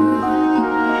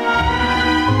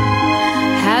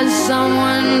has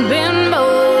someone been more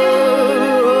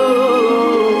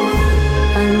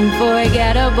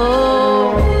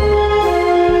unforgettable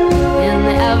in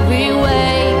every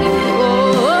way.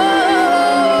 Oh,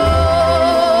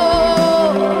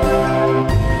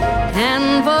 and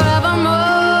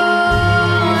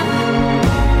forevermore,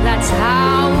 that's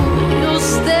how you'll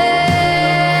stay.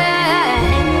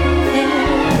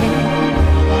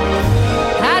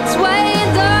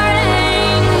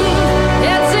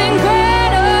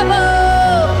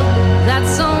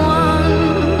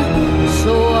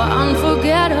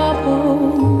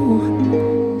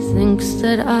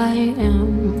 That I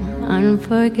am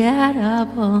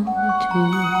unforgettable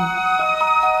too.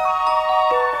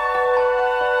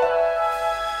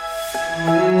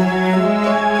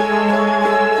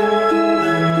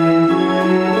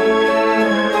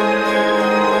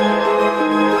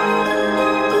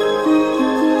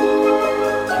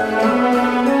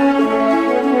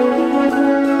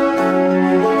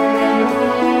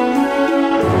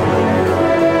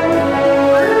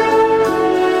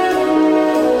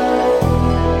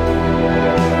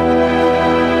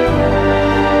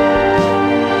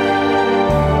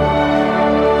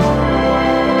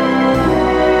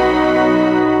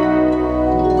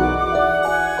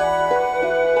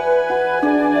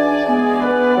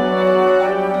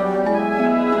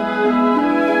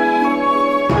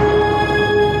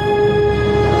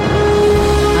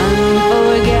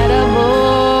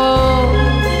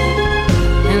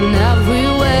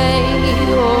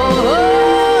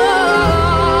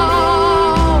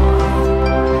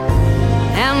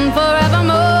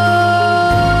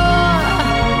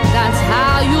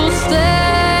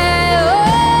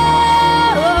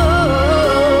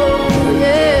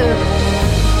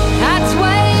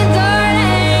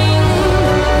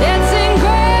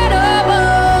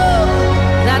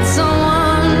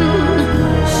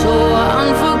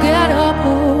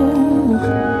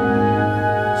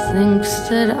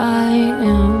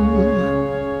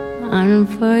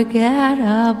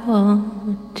 Unforgettable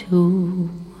too.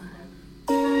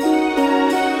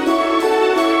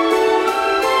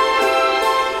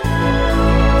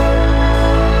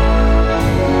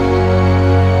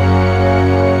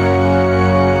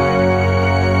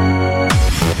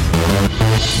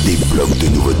 Des blocs de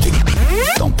nouveautés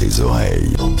dans tes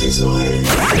oreilles. Dans tes oreilles.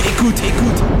 Écoute,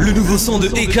 le nouveau son de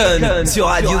Econ sur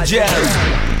Radio.wav.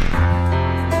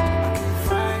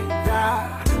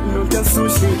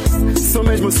 Sushi, sou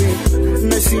mesmo assim,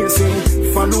 nasci assim,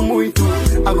 falo muito.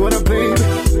 Agora, baby,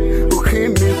 o que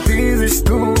me dizes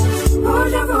tu?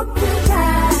 Hoje eu vou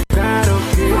pegar, claro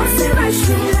que você vai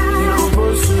chorar. Não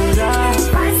vou chorar,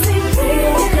 vai sentir,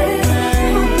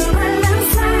 vai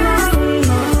lançar.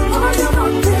 Hoje eu vou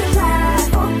pegar,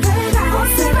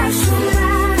 você vai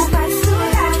chorar, vai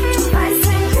sentir, vai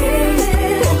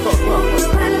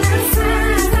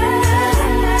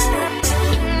lançar.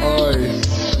 Oi.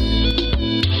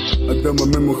 A dama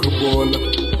mesmo rebola,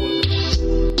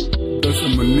 dança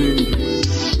maninho,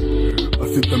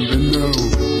 assim também não.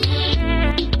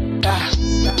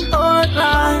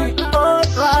 Alright,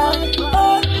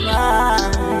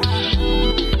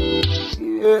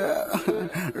 yeah,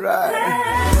 right.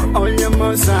 Olha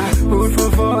moça, por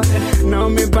favor, não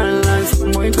me balance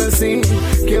muito assim,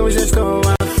 que eu já estou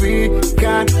a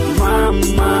ficar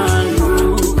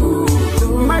mamando.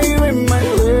 My way,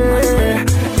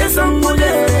 essa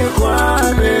mulher é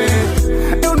quase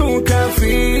eu nunca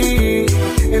vi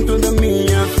em toda a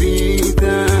minha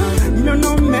vida. Meu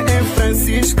nome é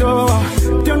Francisco,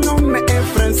 teu nome é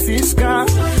Francisca.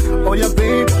 Olha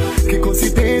bem, que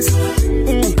coincidência,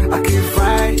 aqui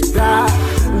vai dar.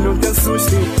 Não te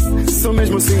assustes, sou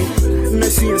mesmo assim,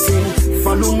 nasci assim,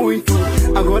 falo muito.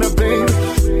 Agora bem,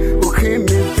 o que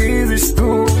me dizes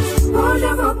tu? Hoje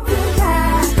eu vou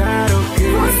pegar, claro que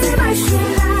você vai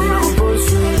chorar. Não vou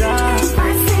chorar,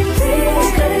 vai sentir,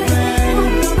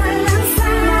 vai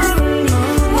lançar.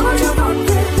 Hoje eu vou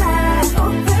pegar,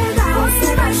 você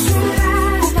vai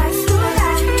chorar,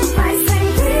 vai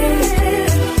sentir,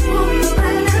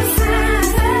 vai lançar.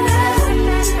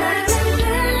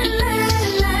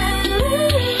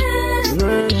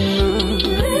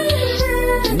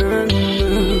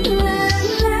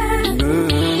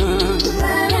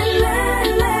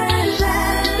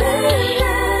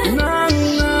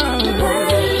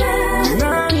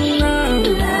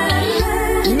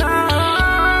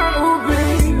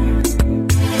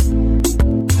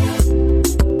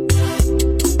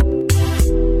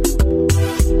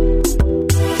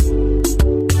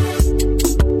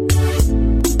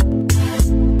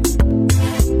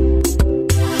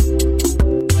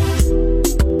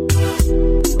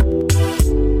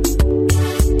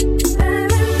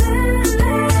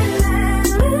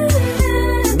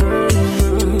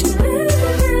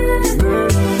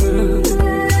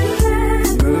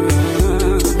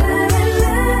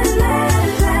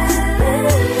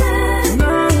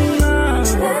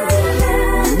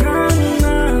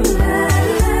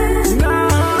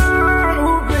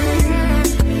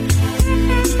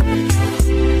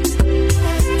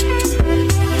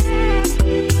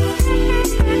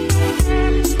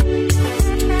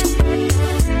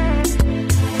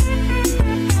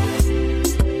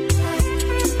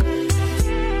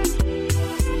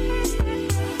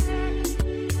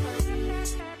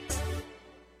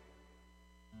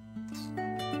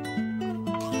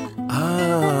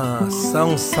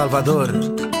 São Salvador.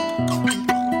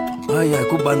 Ai, ai,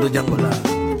 cubando de Angola.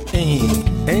 Ai,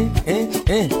 ai,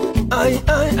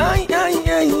 ai, ai,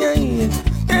 ai, ai.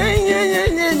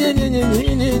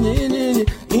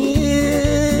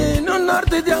 No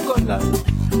norte de Angola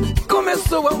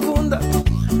começou a funda,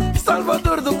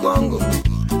 Salvador do Congo,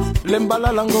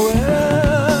 Lembala Langoé.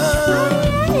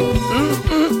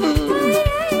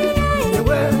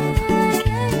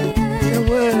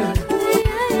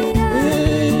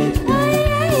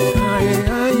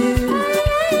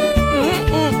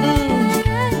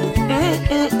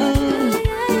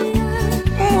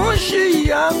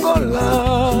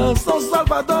 Angola, São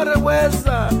Salvador e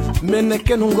Weza,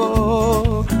 Meneque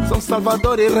Nungo, São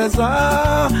Salvador e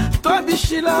Reza, Tua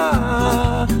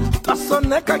bichila, Tua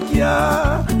soneca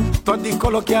kia, Tua di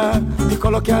coloquia,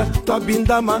 Tua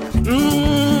bindama.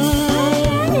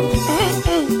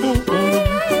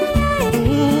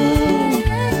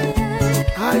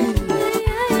 Ai,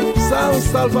 São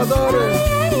Salvador,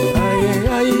 ai, ai,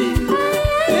 ai,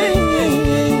 ai, ai.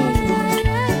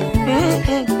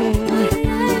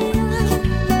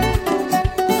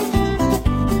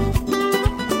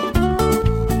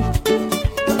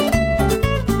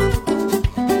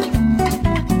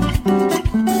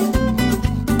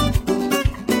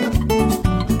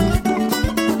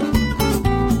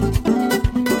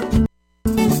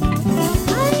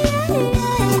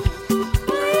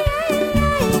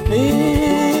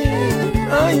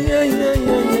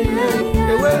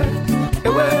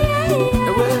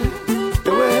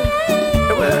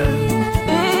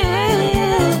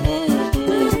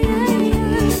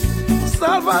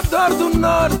 Salvador do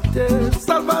Norte,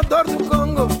 Salvador do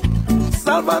Congo,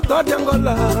 Salvador de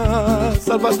Angola,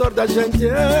 Salvador da gente,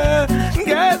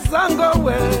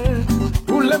 Ngezangowe,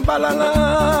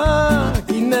 Ulembalala,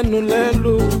 Guinenu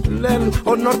Lelu, Lelu,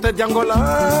 o norte de Angola.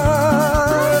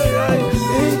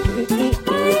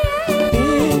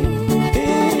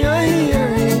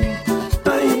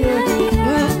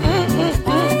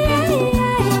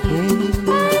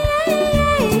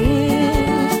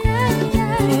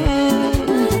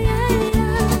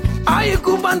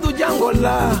 Kubando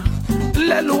jangola,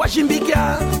 lelu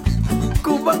washimbikia,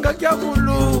 kubanga kia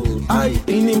bulu, ai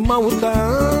ini mauta.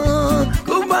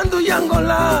 Kubando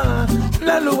jangola,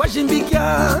 lelu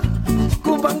washimbikia,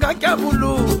 kubanga kia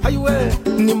bulu, ai we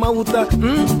ni mauta.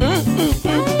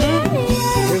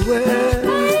 Ewe,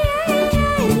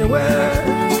 ewe.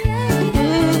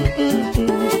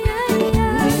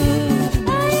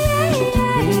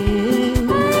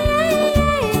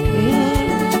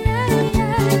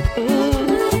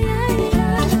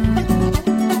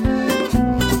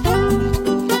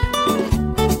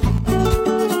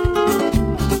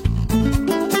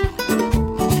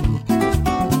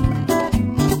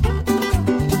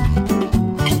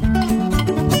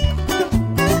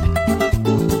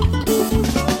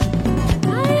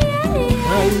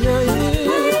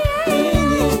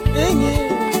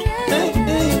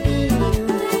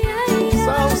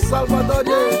 Salvador,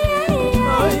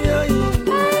 ai, ai.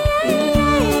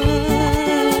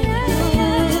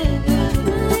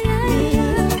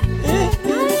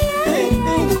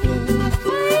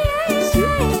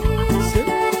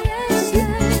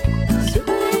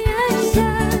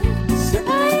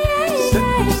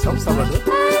 São Salvador.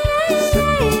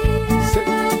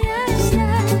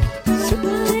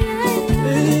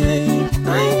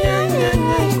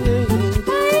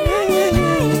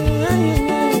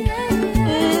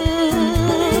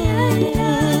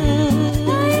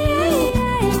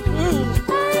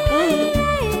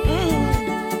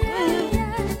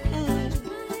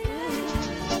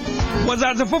 Was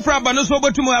for Fraba, no so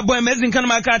but to my boy, amazing can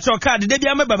my catch or card, they be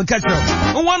a member catch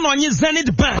up. One on your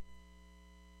Zenit Bank.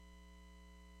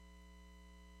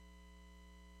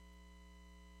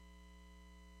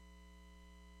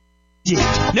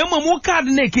 No more card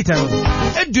naked.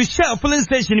 At the Shell filling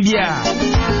station, yeah.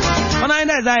 When I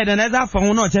died and as I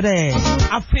found not today,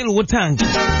 I feel what tank.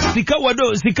 Sika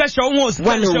Wado, Sika almost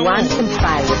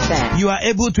 101.5%. You are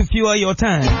able to fuel your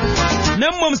tank. No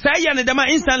mom say and dama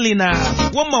instantly now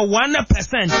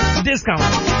 1% discount.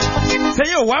 Say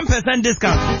your 1%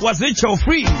 discount was rich or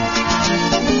free.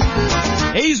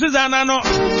 Hey Susanna no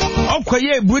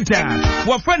Okoye Buta.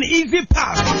 What friend Easy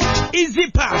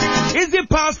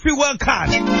Pass fuel card.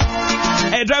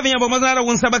 Hey driving about Mazara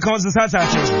won't saba cause the Sasa.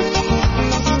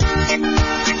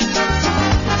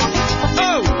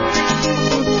 Oh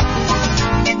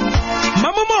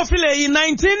Mama Mofile in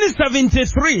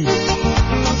 1973.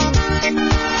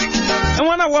 And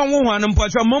when I want one and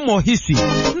put your momo history.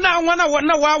 Now, when I want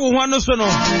no one so no.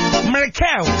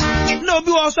 Merkel. No,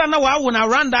 be also no one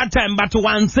around that time, but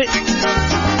once it.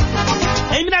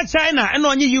 Ain't that China and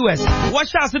on US. What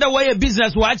shots the way a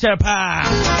business watcher pa.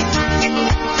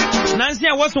 Nancy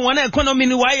was one economy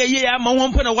in why a year I'm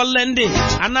on point of lending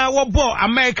and our boy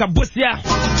America Busia.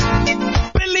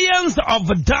 Billions of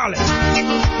dollars.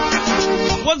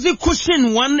 Was it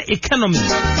cushion one economy?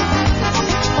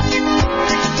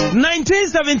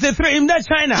 1973 in that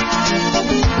China.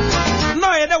 No,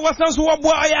 that was also what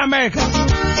boy America.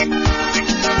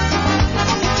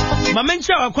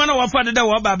 Mamencha wakwana wafada da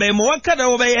wababe mwakada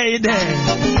wabaye ide.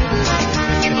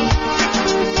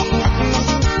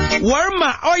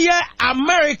 Warma oye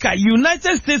America,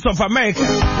 United States of America.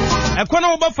 Akwana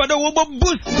wabafada waba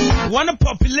boost one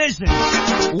population.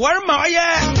 Warma oye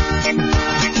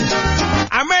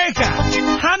America,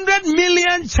 100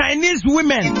 million Chinese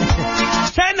women.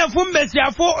 China fumbesi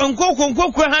afo unko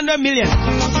 100 million.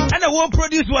 And the world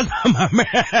produce was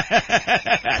America.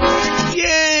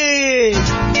 Yay!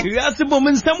 You have to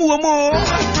moment some more.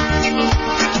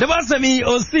 The boss of me,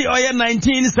 OC,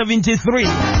 1973.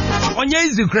 On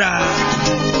Yazukra.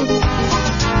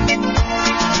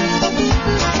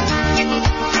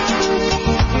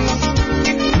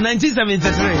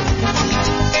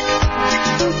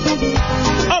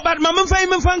 1973. Oh, but Mamma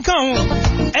Fame Fan Kong.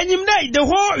 And you know, the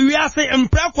whole we are saying,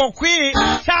 Praco Queen,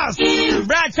 Charles,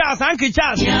 Brad Charles, Uncle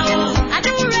Charles.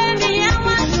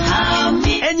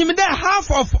 And you know,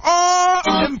 half of all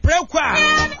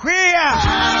Praco Queer.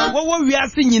 What we are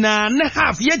singing, and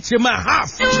half yet,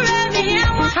 half.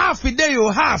 Half a day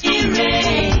or half.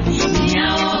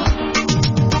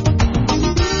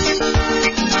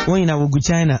 When I will go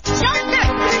China.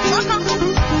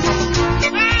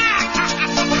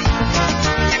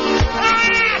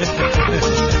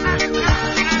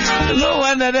 No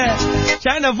wonder that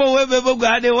China for where people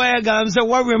got the way I'm so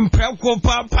worrying Preko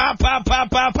pa.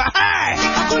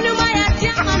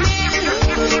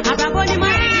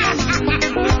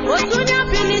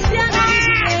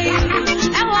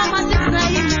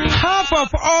 Half of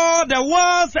all the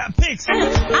world's pigs.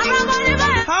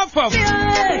 Half of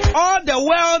all the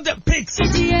world pigs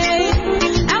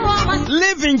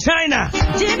live in China.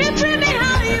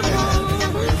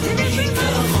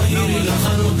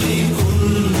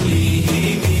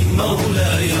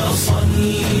 مولاي صل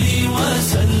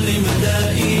وسلم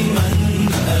دائما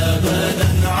أبدا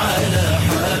على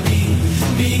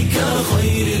حبيبك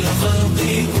خير الخلق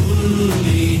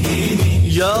كلهم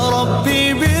يا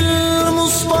ربي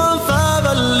بالمصطفى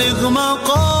بلغ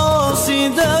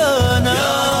مقاصدنا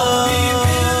يا ربي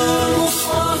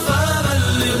بالمصطفى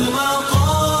بلغ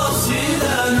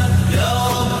مقاصدنا يا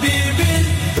ربي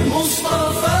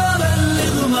بالمصطفى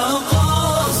بلغ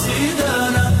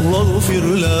مقاصدنا واغفر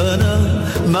لنا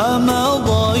ما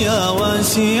مضى يا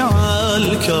واسع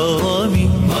الكرم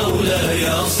مولاي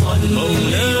صل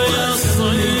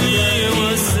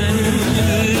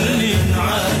وسلم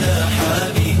على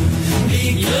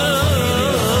حبيبك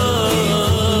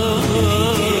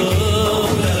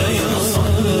مولاي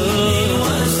صل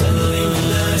وسلم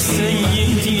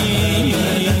سيدي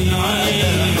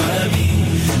على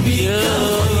حبيبك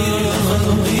خير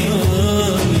الخلق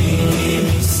كلهم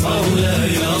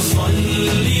مولاي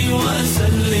صل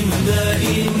وسلم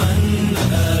دائما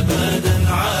أبدا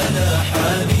على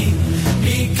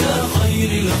حبيبك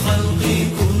خير الخلق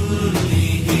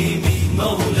كلهم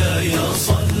مولاي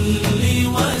صل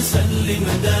وسلم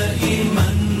دائما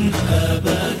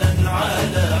أبدا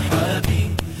على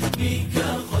حبيبك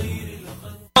خير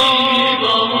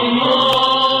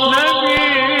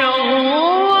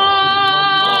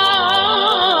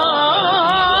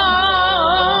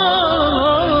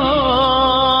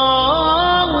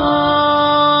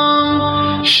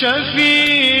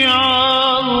شفيع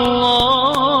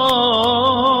الله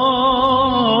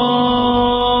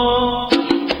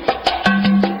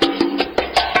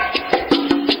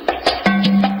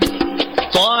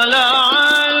طلع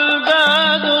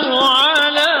البدر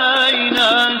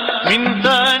علينا من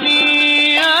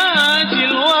ثنيات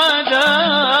الوداع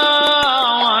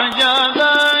وجب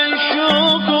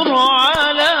الشكر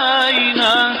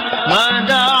علينا ما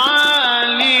دعا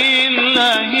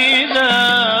لله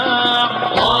داع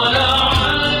طلع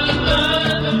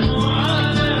البدر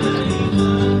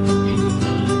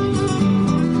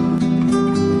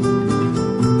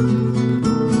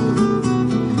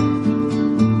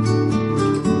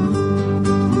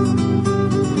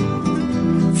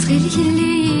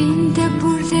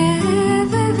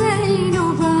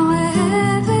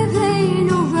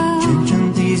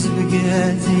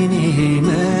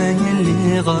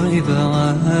غريبة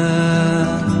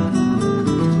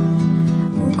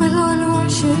وكل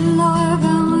الوحش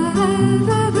اللعبة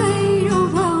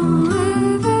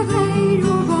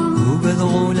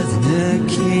وبذغولة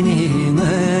ذكيني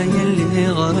ما يلي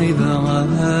غريبة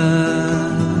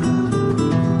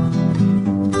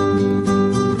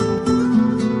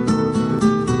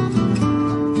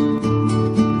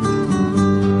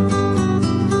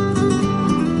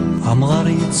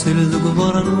ذوق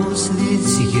برنوس دي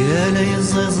سيالة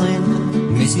يزيزين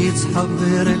ميسي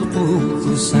تحبر القوت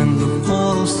والصندوق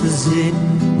قاروس الزين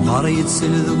غاري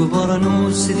يتسل ذوق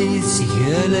برنوس دي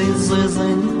سيالة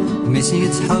يزيزين ميسي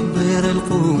تحبر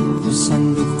القوت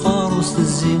والصندوق قاروس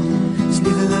الزين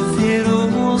سليت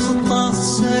ذفيروز الطاس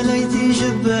سلايتي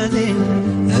جبالين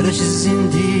هرش الزين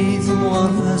دي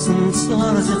ثمغاس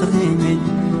نتصغر تقديمين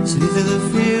سليت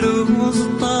ذفيروز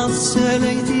الطاس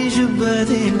سلايتي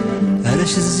جبالين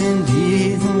هرش الزين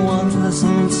دي ثمغاس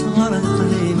نتصغر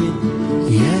تقديمين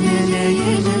يا لا لا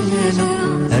يا لا لا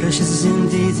لا هرش الزين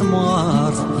دي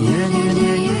ثمغاس يا لا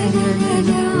لا يا لا لا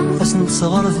لا أسن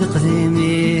تصغر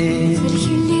تقديمين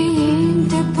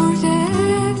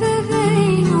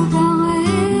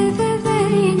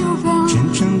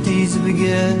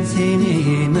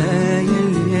بقاتيني ما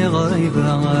يلي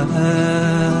غريبة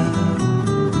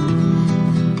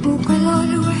وكل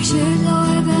الوحش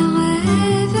الغابة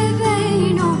غابة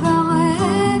بين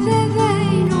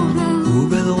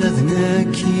وبذل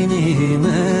ذناكيني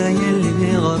ما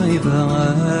يلي غريبة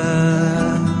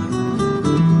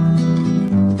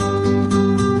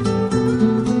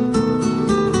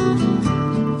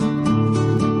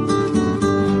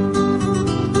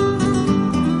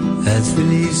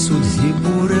سود ذي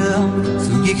بورا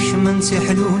ثقيك شمن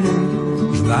سيحلولا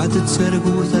جمعت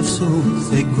تسرقو تفسود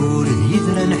ثقور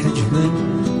يدرا نحجبا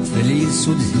فلي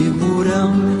سود ذي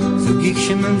بورا ثقيك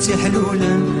شمن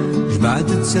سيحلولا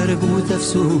جمعت تسرقو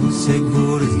تفسود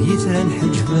ثقور يدرا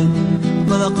نحجبا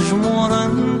ملق جمورا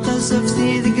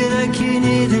تسفتي ذكرا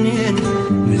كيني دنيان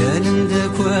ملال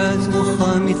داكوات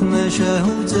وخامي تماشاه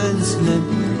وتلسلم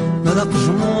ملق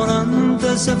جمورا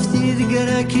تسفتي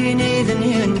ذكرا كيني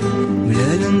دنيان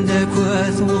ملال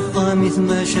داكوات وخامي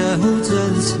تماشاه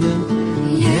وتلسلم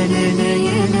يا لا لا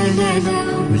يا لا لا لا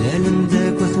ملال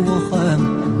داكوات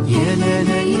وخام يا لا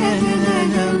لا يا لا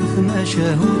لا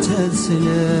تماشاه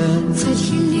وتلسلم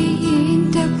فاللي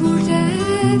انت بودا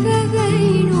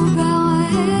بين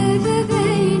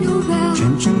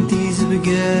شنشنتي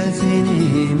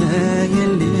زبقاتني ما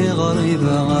يلي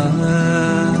غريبة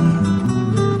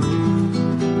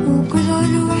وكل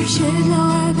الوحش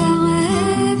الغابة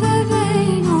غابة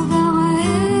بين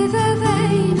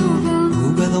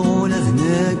وبذغول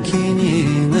ذناكيني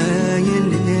ما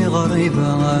يلي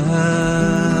غريبة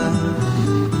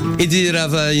إدي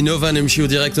رافا إنوفا نمشيو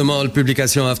ديريكتومون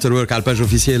البوبليكاسيون افتر ورك على الباج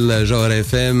اوفيسيال جوهر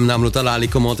اف ام نعملوا طلع على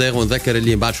كومنتير ونذكر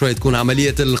اللي بعد شويه تكون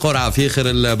عمليه القرعه في اخر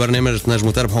البرنامج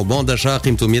تنجموا تربحوا بون داشا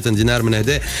قيمته 100 دينار من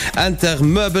هدايا انتر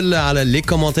موبل على لي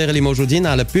كومنتير اللي موجودين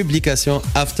على بوبليكاسيون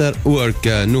افتر ورك.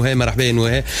 نوهي مرحبا يا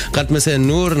نوهي قالت مساء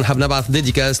النور نحب نبعث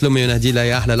ديديكاس لامي ونهدي لها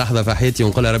يا احلى لحظه في حياتي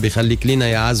ونقول لها ربي يخليك لينا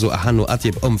يا عز واحن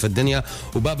واطيب في الدنيا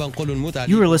وبابا نقولوا نموت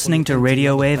عليك. You are listening to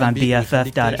Radio.wav on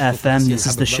BFF.FM. This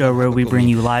is the show where we bring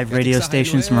you live radio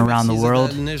stations from around the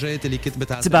world.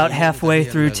 It's about halfway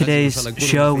through today's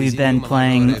show. We've been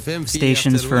playing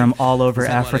stations from all over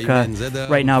Africa.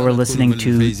 Right now we're listening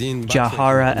to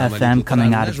Jahara FM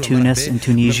coming out of Tunis in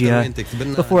Tunisia.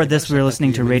 Before this we were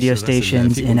listening to radio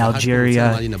stations in Algeria,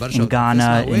 in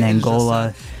Ghana, in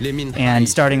Angola. And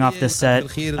starting off this set,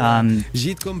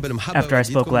 after I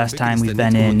spoke last time, we've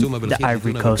been in the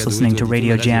Ivory Coast listening to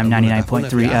Radio Jam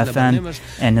 99.3 FM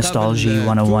and Nostalgie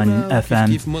 101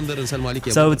 FM.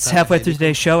 So it's halfway through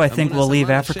today's show. I think we'll leave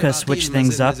Africa, switch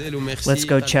things up. Let's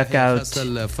go check out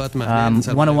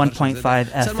 101.5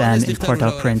 FM in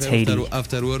Port-au-Prince, Haiti.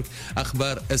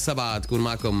 أخبار السبعة تكون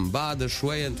معكم بعد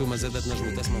شوية. أنتم زادت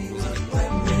نجموا تسمعوا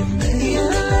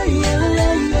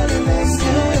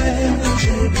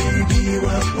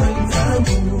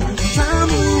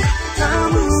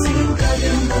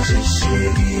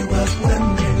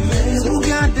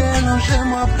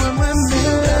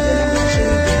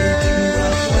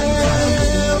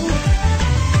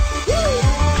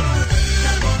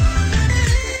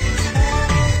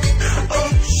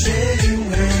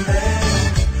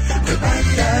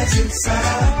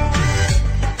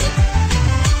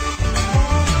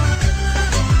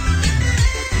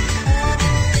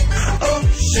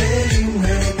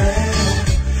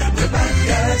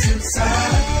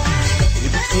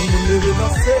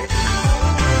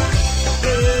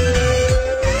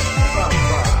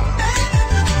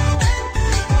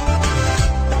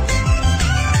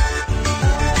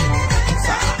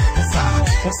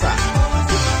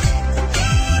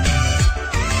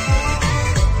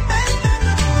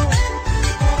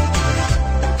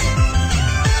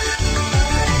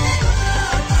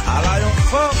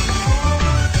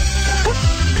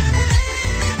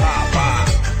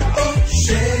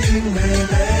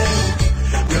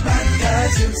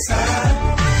Inside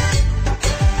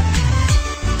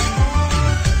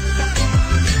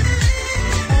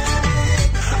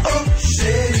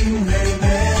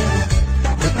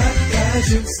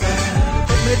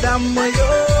Mesdames, moi yo,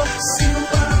 si ou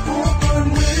pas comprendre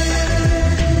moi,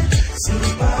 si ou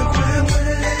pas croire moi,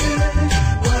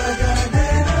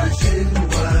 regarder la jeune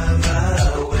ouais.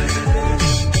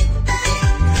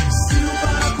 Si ou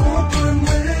pas comprendre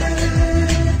moi,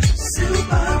 si ou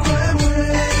pas croire moi,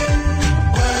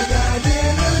 regarder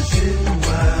la jeune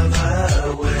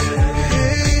ouais.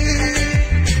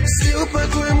 Si ou pas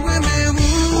croire moi, mais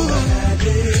vous,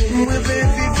 moi vais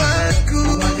vivre à coup.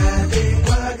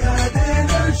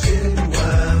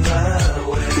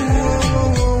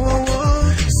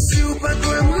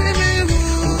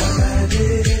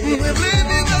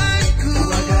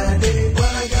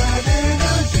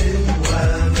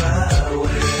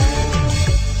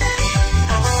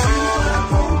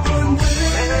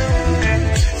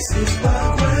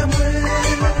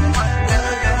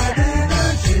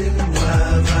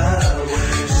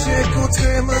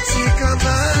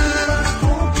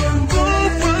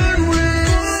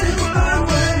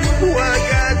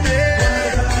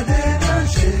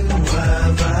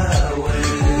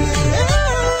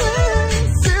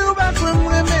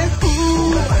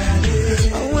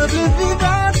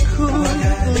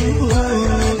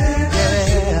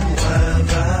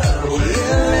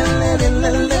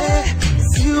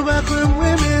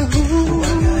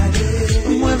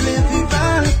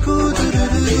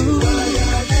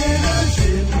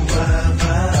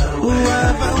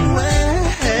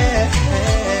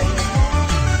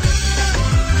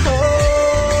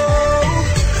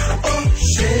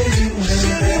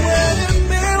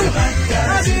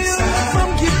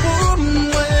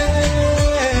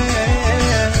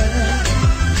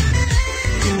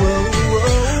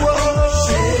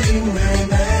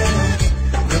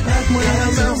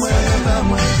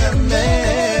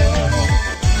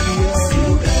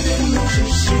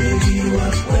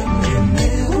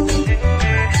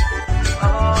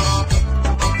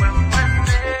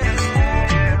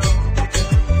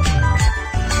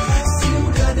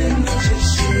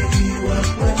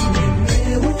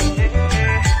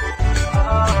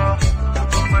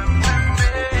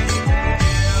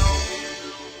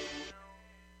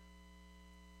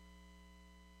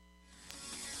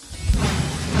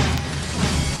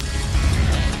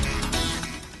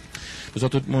 Bonsoir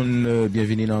tout le monde,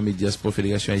 bienvenue dans Mediasport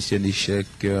Fédération Haïtienne d'échecs,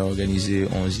 organisé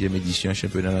 11e édition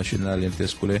championnat national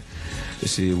interscolaire.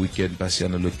 C'est week-end passé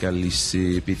dans le local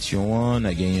lycée Pétion. On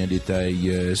a gagné un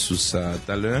détail sur ça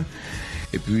tout à l'heure.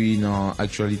 Et puis dans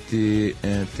l'actualité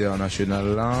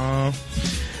internationale là,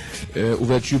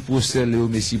 ouverture procès Léo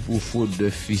Messi pour fraude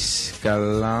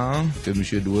fiscale là, que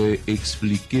monsieur doit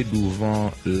expliquer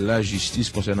devant la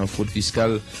justice concernant fraude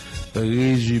fiscale.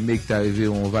 Résumé qui est arrivé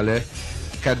en valeur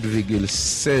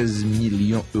 4,16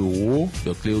 millions d'euros.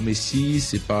 Donc Léo Messi,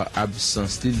 c'est pas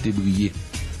absence de briller.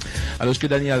 Alors que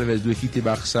Dani Alves doit quitter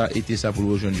Barça, était ça pour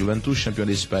rejoindre Juventus, champion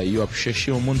d'Espagne. Il a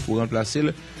cherché un monde pour remplacer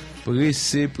le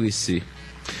pressé.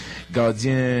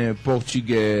 Gardien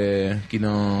portugais qui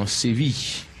dans Séville,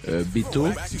 Beto,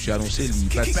 j'ai annoncé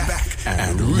l'Impact.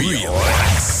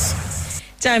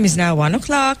 Time is now 1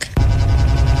 o'clock.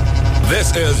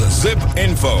 This is Zip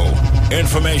Info.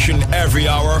 Information every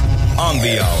hour, on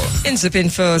the hour. In Zip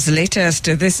Info's latest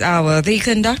this hour, the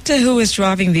conductor who was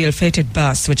driving the ill-fated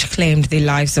bus which claimed the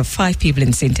lives of 5 people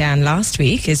in St. Anne last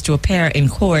week is to appear in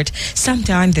court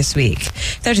sometime this week.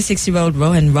 36-year-old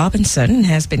Rowan Robinson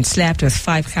has been slapped with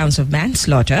 5 counts of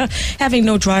manslaughter, having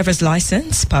no driver's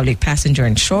license, public passenger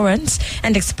insurance,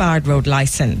 and expired road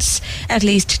license. At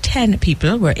least 10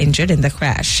 people were injured in the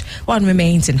crash. 1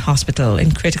 remains in hospital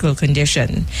in critical condition.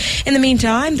 In the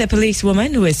meantime, the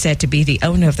policewoman who is said to be the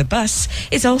owner of the bus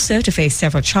is also to face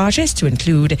several charges to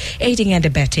include aiding and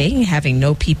abetting, having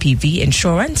no PPV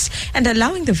insurance, and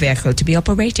allowing the vehicle to be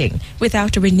operating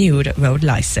without a renewed road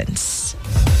license.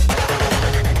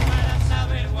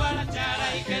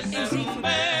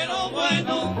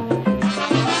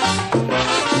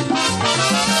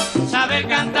 Saber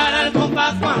cantar al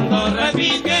compás cuando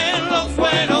repiquen los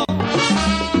cueros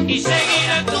y seguir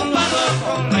el tumbador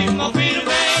con ritmo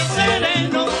firme y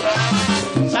sereno.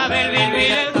 Saber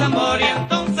vivir el tambor y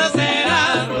entonces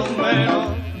será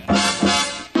rumbero.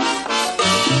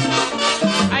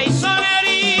 Ay,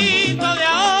 sonerito de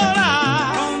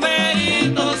ahora,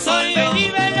 rumberito soy yo. Vení,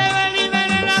 vení,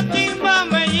 la timba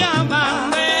me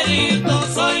llama. Rumberito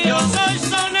soy yo, soy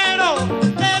sonero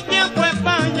de tiempo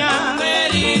España.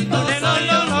 Rumberito soy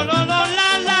yo, lo, la,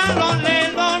 lo, le,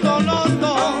 lo,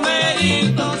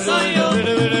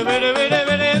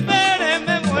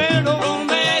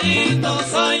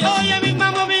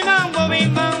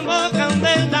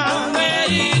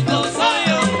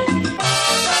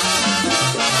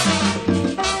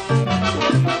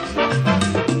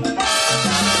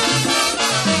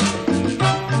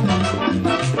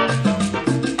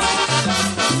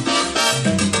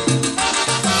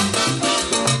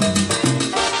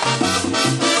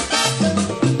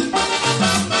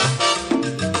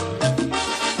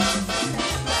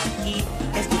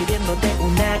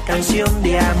 canción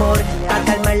de amor para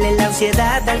calmarle la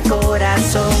ansiedad al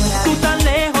corazón. Tú tan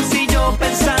lejos y yo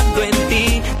pensando en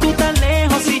ti, tú tan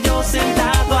lejos y yo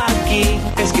sentado aquí,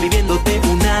 escribiéndote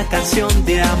una canción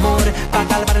de amor para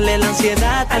calmarle la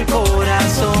ansiedad al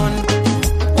corazón.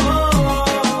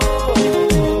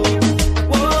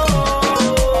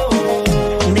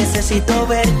 Necesito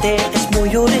verte, es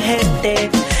muy urgente,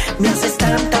 me haces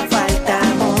tanta falta,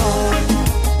 amor.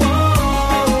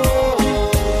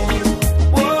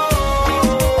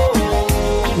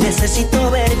 Necesito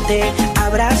verte,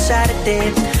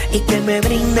 abrazarte y que me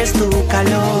brindes tu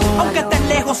calor. Aunque estés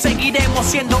lejos seguiremos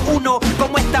siendo uno,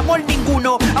 como este amor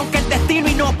ninguno. Aunque el destino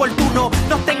inoportuno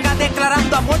nos tenga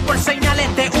declarando amor por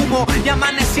señales de humo y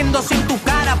amaneciendo sin tu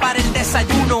cara para el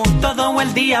desayuno. Todo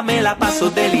el día me la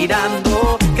paso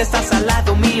delirando, que estás al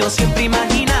lado mío siempre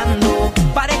imaginando.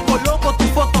 Parezco loco, tu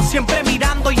foto siempre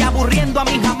mirando y aburriendo a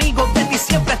mis amigos, de ti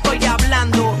siempre estoy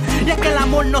hablando. Y es que el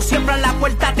amor no siempre a la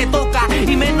puerta te toca,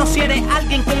 y menos si eres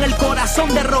alguien con el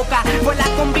corazón de roca. Fue la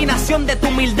combinación de tu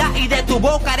humildad y de tu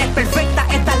boca. Eres perfecta,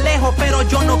 estás lejos, pero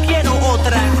yo no quiero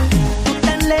otra. Tú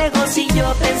tan lejos y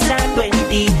yo pensando en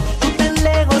ti, tú tan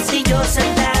lejos y yo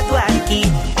sentado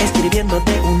aquí,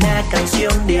 escribiéndote una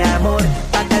canción de amor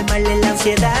para calmarle la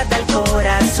ansiedad al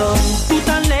corazón. Tú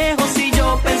tan lejos y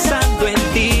yo pensando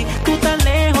en ti, tú tan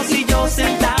lejos y yo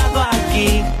sentado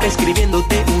aquí,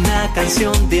 escribiéndote una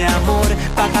canción de amor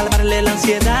para calmarle la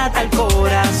ansiedad al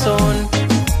corazón.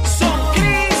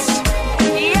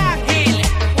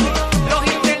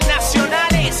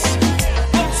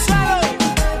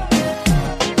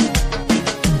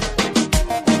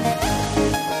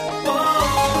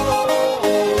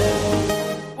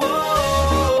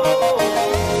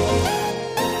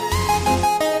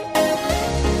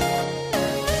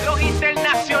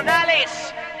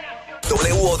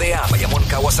 WODA, Bayamón,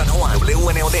 Cagua, San Juan.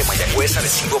 WNOD, Mayagüez,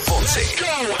 Arecibo, Ponce.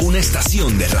 Una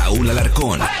estación de Raúl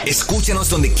Alarcón. Escúchanos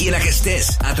donde quiera que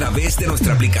estés a través de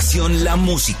nuestra aplicación La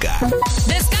Música.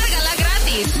 Descárgala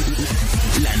gratis.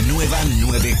 La nueva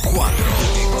 94.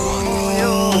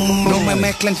 No me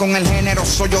mezclen con el género,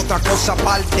 soy otra cosa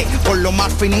aparte. Por lo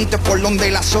más finito es por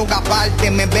donde la soga parte.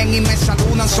 Me ven y me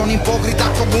saludan, son hipócritas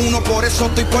como uno. Por eso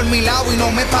estoy por mi lado y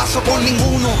no me paso por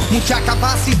ninguno. Mucha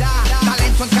capacidad,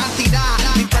 talento en cantidad.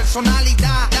 Mi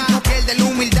personalidad no pierde la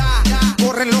humildad.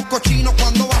 Corren los cochinos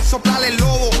cuando va a soplar el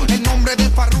lobo. El nombre de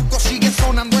Farruko sigue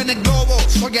sonando en el globo.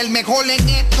 Soy el mejor en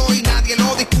esto y nadie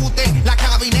lo discute. La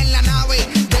cabina en la nave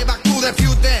de Back to the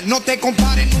Future. No te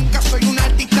compares nunca, soy un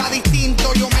artista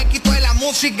distinto. Yo me quito de la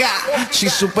música si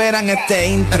superan este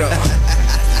intro.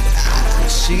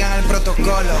 Sigan el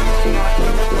protocolo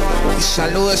y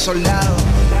salude soldado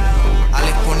al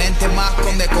exponente más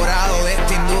condecorado de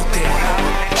esta industria.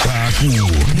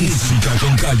 Música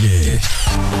con calle.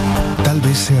 Tal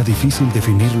vez sea difícil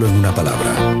definirlo en una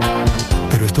palabra,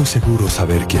 pero estoy seguro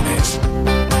saber quién es.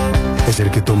 Es el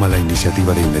que toma la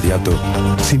iniciativa de inmediato,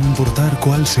 sin importar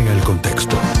cuál sea el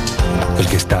contexto. El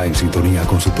que está en sintonía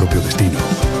con su propio destino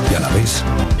y a la vez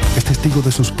es testigo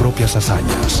de sus propias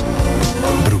hazañas.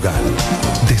 Brugal,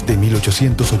 desde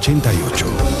 1888,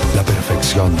 la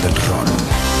perfección del ron.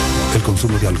 El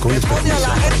consumo de alcohol es pone a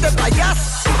la gente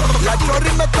payasa. La chorri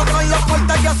me toca en la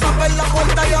puerta, ya saben la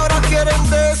puerta y ahora quieren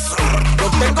de eso. Yo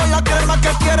tengo la crema que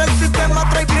quiere el sistema,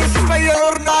 trae príncipe y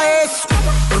horna eso.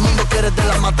 Todo el mundo quiere de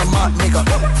la mata más, nigga.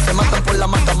 Se matan por la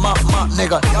mata más,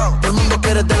 nigga. Todo el mundo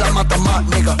quiere de la mata más,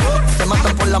 nigga. Se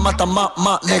matan por la mata más,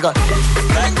 nigga.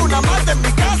 Tengo una mata en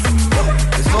mi casa,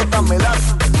 eso me das.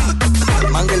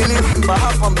 Manguelín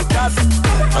baja pa' mi casa,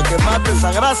 pa' que mate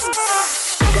esa grasa.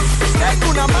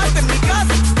 Tengo una mata en mi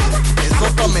casa,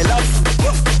 eso me das.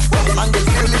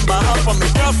 Manguelín baja pa' mi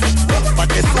casa, pa'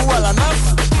 que suba la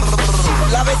NASA.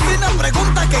 La vecina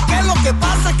pregunta que qué es lo que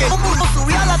pasa, que cómo no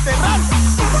subí a la terraza.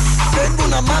 Tengo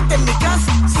una mata en mi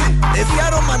casa, ese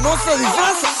aroma no se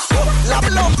disfraza. La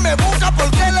blog me busca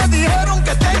porque le dijeron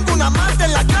que tengo una mata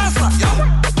en la casa.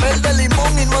 Verde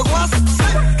limón y no es guasa,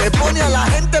 que pone a la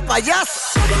gente payasa.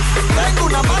 Tengo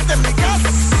una mata en mi casa,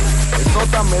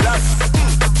 eso me das.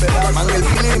 Mangel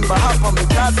feeling baja pa' mi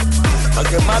casa, pa'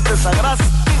 que mate esa grasa.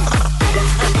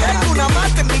 Tengo una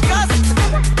mata en mi casa,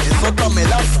 eso me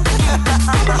das.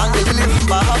 Mangel feeling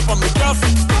baja pa' mi casa,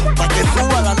 pa' que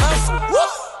suba la NASA.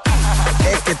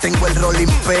 Es que tengo el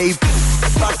rolling paper,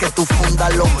 pa' que tú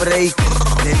fundas los break.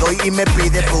 Le doy y me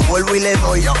pide, pues vuelvo y le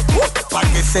doy, pa'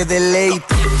 que se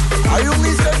deleite. Hay un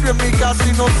incendio en mi casa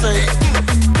y no sé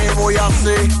qué voy a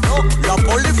hacer. La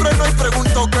poli frenó y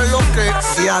preguntó qué es lo que.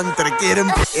 Si entre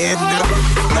quieren pierda.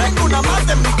 Tengo una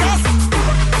mata en mi casa,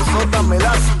 eso me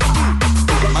das.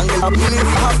 Mangel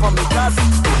feeling baja pa' mi casa,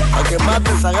 pa' que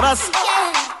mate esa grasa.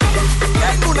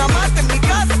 Tengo una una mata en mi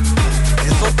casa.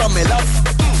 Eso está melaza.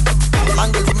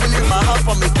 Manga el familia y baja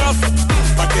pa' mi casa,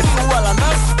 pa' que suba la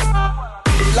NASA.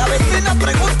 La vecina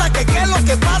pregunta que qué es lo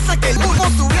que pasa, que el humo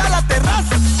subió a la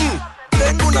terraza.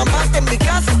 Tengo una mata en mi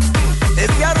casa,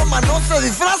 ese aroma no se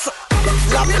disfraza.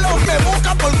 La milo me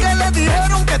busca porque le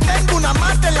dijeron que tengo una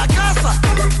mata en la casa.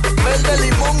 Verde,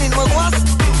 limón y no es guasa,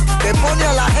 que pone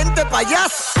a la gente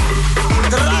payasa.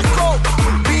 Draco,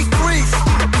 Big Chris,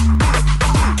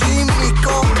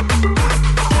 Químico,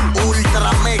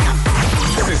 Ultra Mega.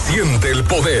 Se siente el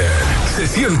poder, se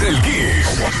siente el Kiss.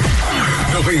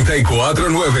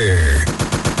 94.9.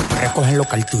 Recogen los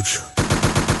cartuchos.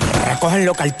 Recogen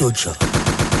los cartuchos.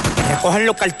 Recogen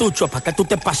los cartuchos para que tú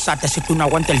te pasaste si tú no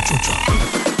aguantas el chucho.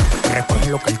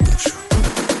 Recogen los cartuchos.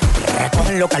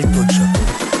 Recogen los cartuchos.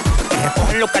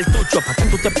 Recogen los cartuchos para que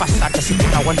tú te pasaste si tú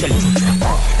no aguantas el chucho.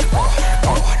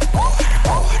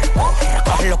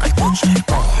 Recogen los cartuchos.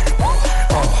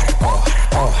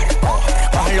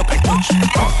 Recogen los cartuchos.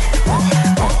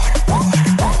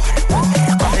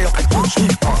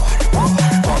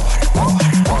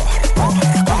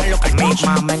 Mi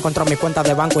mamá encontró mi cuenta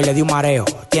de banco y le di un mareo.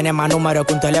 Tiene más números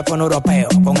que un teléfono europeo.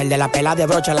 Con el de la pela de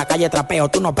brocha en la calle trapeo.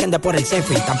 Tú no prendes por el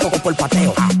selfie, tampoco por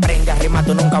pateo. Aprende a rimar,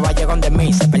 tú nunca vas a llegar de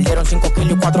mí. Se perdieron 5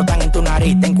 kilos y 4 están en tu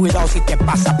nariz. Ten cuidado si te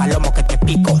pasa, palomo que te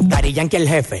pico. Daddy Yankee el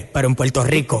jefe, pero en Puerto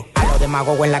Rico. A los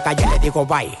demagogos en la calle les digo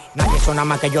bye. Nadie suena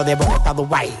más que yo de Bogotá a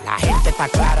Dubai. La gente está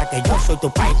clara que yo soy tu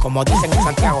país. Como dicen en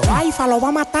Santiago, Aifa lo va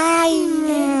a matar.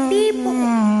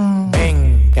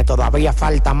 Ven, que todavía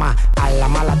falta más. A la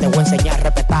mala te voy a enseñar a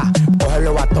respetar.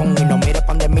 Cógelo batón y no mires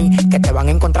pan de mí, que te van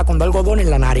a encontrar con 2 algodones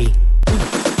en la nariz.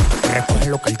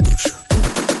 Recogen los cartuchos.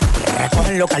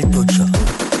 Recogen los cartuchos.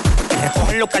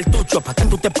 Recogen los cartuchos para que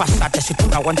tú te pasaste si tú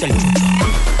no aguantas el chucho.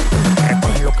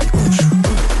 Recogen los cartuchos.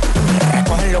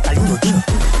 Recogen los cartuchos.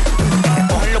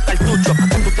 Recogen los cartuchos para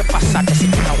que tú te pasaste si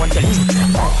tú no aguantas el chucho.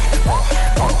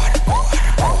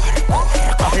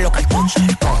 Recogen los cartuchos.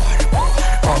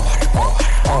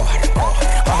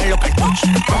 Recogen los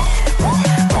cartuchos.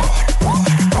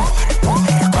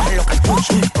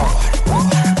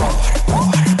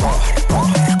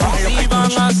 Si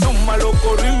van a sumarlo,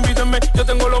 coro, invítame. Yo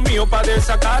tengo lo mío pa'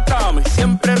 desacatarme.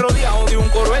 Siempre rodeado de un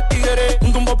coro de tigre,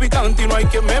 un tumbo picante y no hay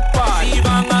que me pare. Si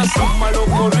van a sumarlo,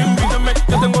 coro, invítame.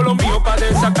 Yo tengo lo mío pa'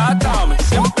 desacatarme.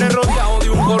 Siempre rodeado de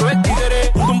un coro de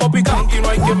tigre, un tumbo picante y no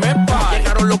hay que me pare.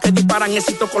 Llegaron los que disparan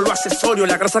éxito con los accesorios.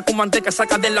 La grasa con manteca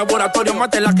saca del laboratorio.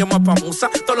 Mate la que más famosa,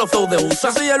 todos los flows de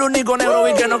USA. Soy el único negro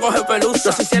y que no coge pelusa.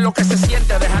 Yo sí sé lo que se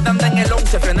siente, deja de andar en el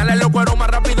 11. Frenarle los cueros más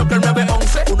rápido que el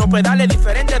 911. Unos pedales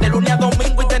diferentes de lunes a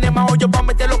domingo. Y tenemos hoyo pa'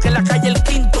 meter lo que en la calle el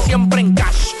quinto. Siempre en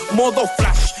cash, modo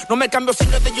flash. No me cambio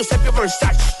sin el de Giuseppe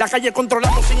Versace. La calle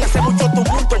controlamos sin hacer mucho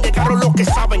tumulto. Llegaron los que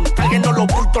saben, alguien no lo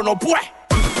oculto, no puede.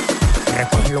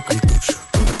 Recogen los cartuchos.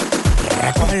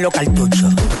 Recogen los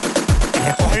cartuchos.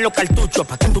 Recogen los cartuchos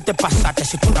para que tú te pasaste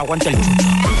si tú no aguantas el chucho.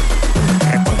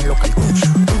 Recogen los cartuchos.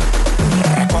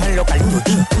 Recogen los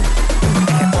cartuchos.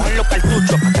 Recogen los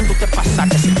cartuchos para que tú te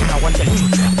pasaste si tú no aguantas el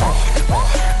chucho.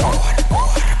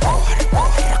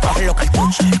 Recogen los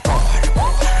cartuchos.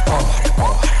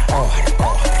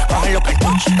 Recogen los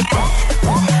cartuchos.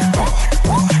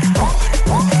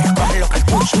 Recogen los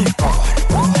cartuchos.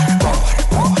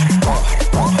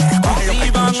 Si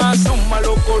van a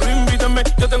sumarlo, coro, invítame.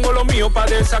 Yo tengo lo mío pa'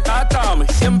 desacatarme.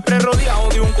 Siempre rodeado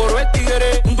de un coro de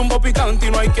tigre, un tumbo picante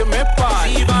y no hay que me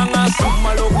pare. Si van a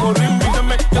sumarlo, coro,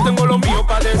 invítame. Yo tengo lo mío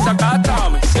pa'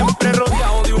 desacatarme. Siempre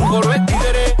rodeado de un coro de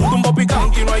tigre, un tumbo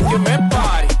picante y no hay que me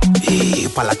pare. Y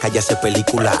pa' la calle hace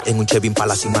película, en un Chevy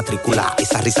Impala sin matrícula.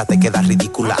 Esa risa te queda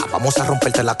ridícula. Vamos a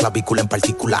romperte la clavícula en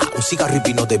particular. Un cigarro y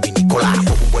vino de vinícola.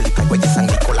 Con un vuelo y caigo de San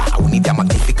Nicolás. Una idea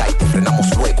magnífica y te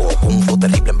frenamos luego. Con un flow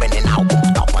terrible envenenado,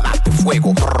 computado para darte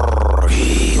fuego.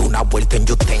 Y una vuelta en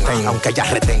Yuten, aunque haya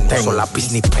retén. No son la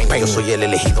business pen. Yo soy el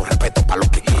elegido, respeto pa' los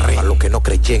que creen. Pa' los que no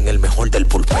creyen, el mejor del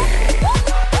bullpen.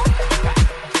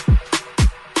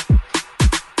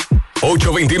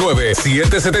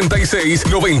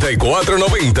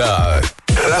 829-776-9490.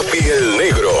 Rapi el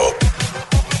Negro.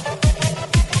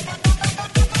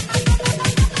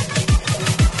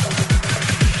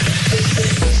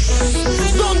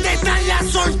 ¿Dónde están las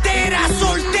solteras,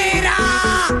 solteras?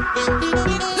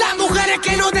 Las mujeres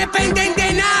que no dependen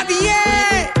de nadie.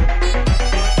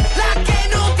 Las que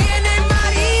no tienen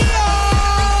marido.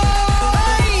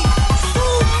 ¡Ay!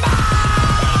 ¡Zumba!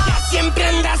 Ella siempre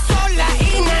anda sola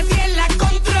y nadie la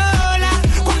controla.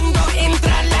 Cuando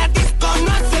entra a la disco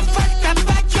no hace falta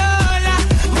payola.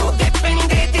 No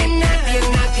depende de nadie,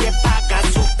 nadie paga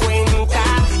su cuenta.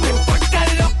 No importa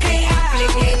lo que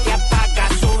hablen, ella paga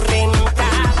su renta.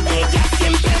 Ella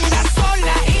siempre anda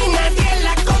sola y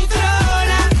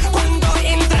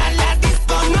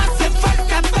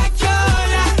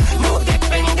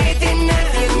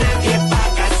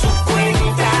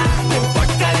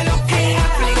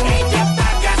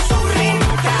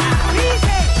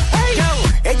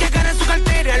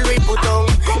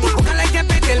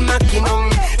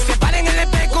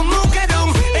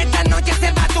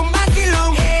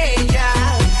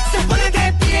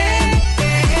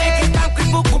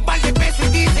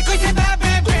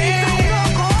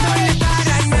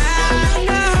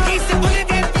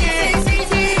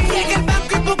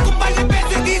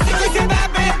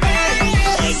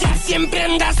siempre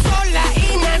anda sola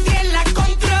y nadie la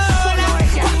controla.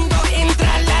 Cuando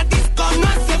entra a la disco no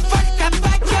hace falta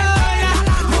payola.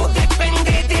 No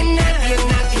depende de nadie,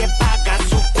 nadie paga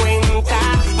su cuenta.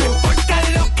 No importa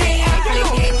lo que hablen,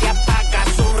 ella paga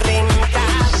su renta.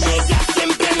 Ella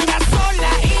siempre anda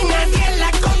sola y nadie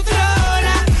la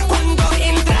controla. Cuando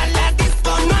entra a la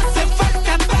disco no hace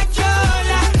falta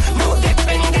payola. No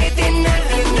depende de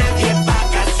nadie, nadie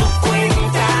paga su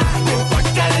cuenta. No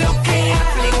importa lo que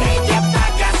hablen, ella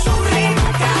paga su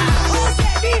renta.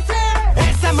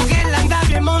 Esa mujer la anda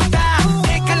bien montada,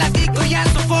 es que la disco ya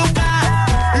sofoca.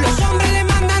 Los hombres le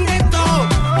mandan de todo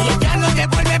y ella lo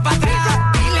devuelve para atrás.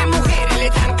 Y las mujeres le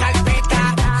dan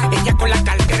carpeta, ella con la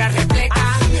cartera repleta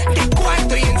de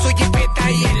cuarto y en su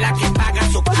jipeta, y es la que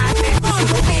paga su parte.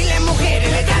 Y las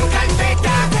mujeres le dan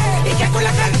carpeta, ella con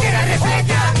la cartera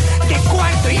repleta de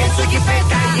cuarto y en su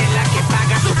jipeta, y es la que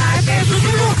paga su parte.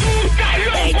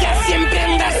 Ella siempre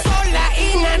anda sola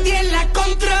y nadie la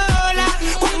controla.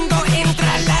 Cuando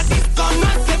entra a la disco no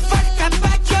hace falta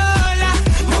payola.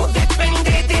 No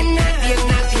depende de nadie,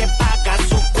 nadie paga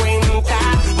su cuenta.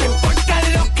 No importa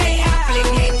lo que hablen,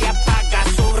 ella paga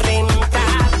su renta.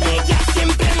 Ella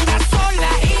siempre anda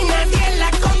sola y nadie la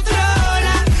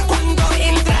controla. Cuando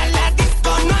entra a la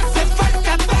disco no hace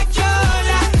falta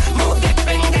payola. No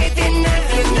depende de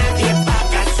nadie, nadie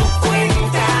paga su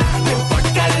cuenta. No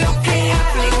importa lo que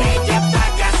hablen, ella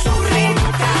paga su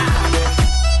renta.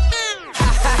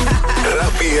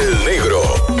 Rapi el Negro.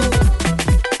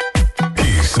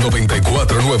 Kiss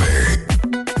 94.9.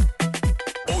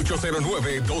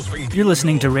 809-220. You're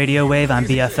listening to Radio Wave on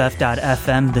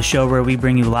BFF.FM, the show where we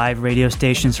bring you live radio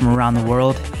stations from around the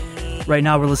world. Right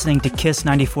now we're listening to Kiss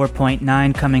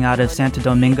 94.9 coming out of Santo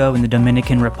Domingo in the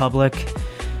Dominican Republic.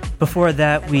 Before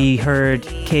that we heard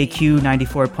KQ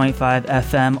 94.5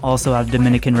 FM, also out of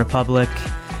Dominican Republic,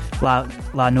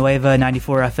 La Nueva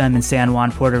 94 FM in San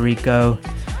Juan, Puerto Rico,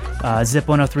 Zip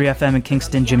 103 FM in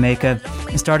Kingston, Jamaica.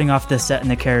 And starting off the set in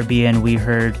the Caribbean, we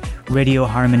heard Radio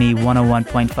Harmony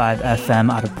 101.5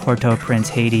 FM out of Port-au-Prince,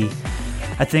 Haiti.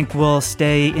 I think we'll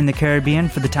stay in the Caribbean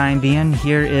for the time being.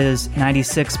 Here is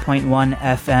 96.1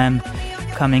 FM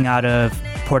coming out of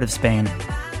Port of Spain.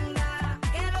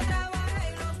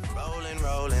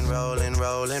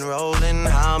 Rolling,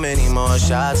 how many more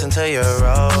shots until you're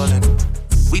rolling?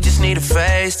 We just need a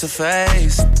face to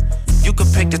face. You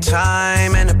could pick the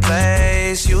time and the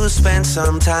place. You'll spend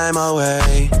some time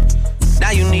away. Now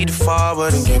you need to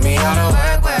forward and give me all the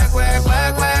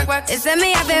work. It's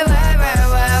me up there,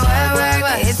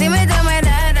 work. You see me do my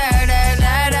da.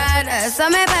 So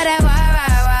me better work.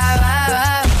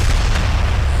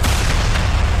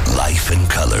 Life in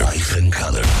color.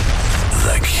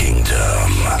 The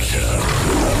Kingdom.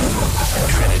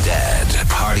 Trinidad,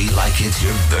 party like it's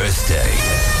your birthday.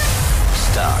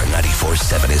 Star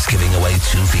 94.7 is giving away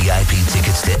 2 VIP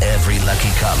tickets to every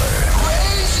lucky caller.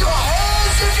 Raise your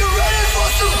hands if you're ready for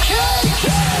some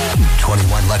cake.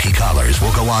 21 lucky callers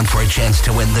will go on for a chance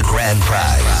to win the grand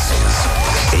prize.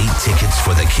 8 tickets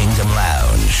for the Kingdom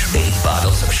Lounge. 8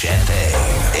 bottles of champagne.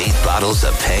 8 bottles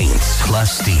of paint.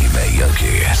 Plus Steve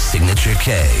Aoki. Signature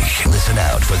cake. Listen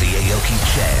out for the Aoki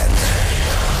chant.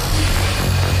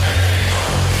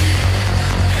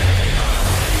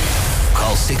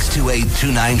 Call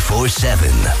 628-2947.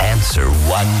 Answer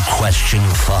one question.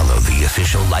 Follow the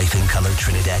official Life in Color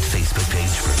Trinidad Facebook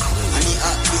page for clues.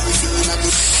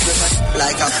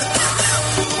 Like a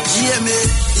Jamie,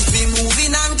 if we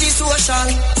moving anti-social,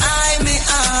 and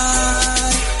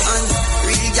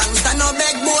real gangsta no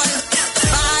beg boy.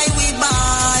 Buy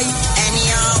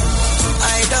anyhow.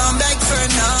 I don't beg for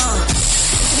now.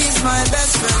 He's my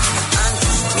best friend, and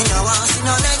me no want see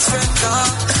no next friend. No.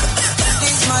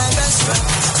 He's my best friend.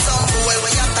 Some boy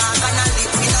when you talk and I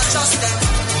live, me not trust them.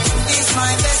 He's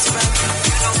my best friend.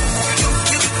 You know.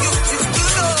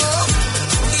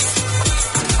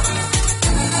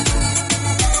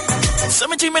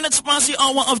 17 minutes past the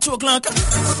hour of 2 o'clock.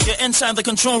 You're inside the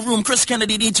control room. Chris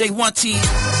Kennedy, DJ Wati.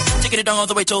 Taking it down all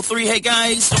the way till 3. Hey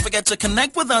guys, don't forget to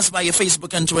connect with us via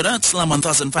Facebook and Twitter at Slam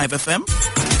 1005 FM.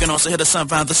 You can also hit us up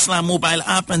via the Slam mobile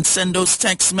app and send those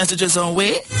text messages our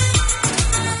way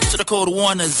to the code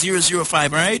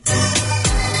 1005, right?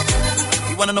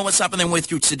 We want to know what's happening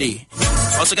with you today.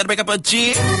 Also got to pick up a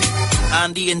G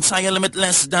and the entire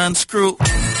Limitless Dance crew.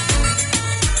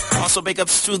 Also big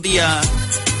ups to the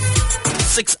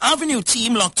 6th Avenue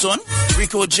team locked on.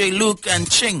 Rico, J, Luke, and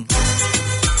Ching.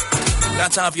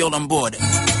 Glad to have you all on board.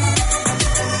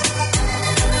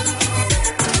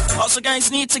 Also,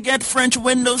 guys, need to get French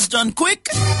windows done quick.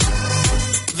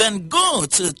 then go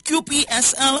to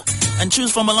QPSL and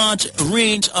choose from a large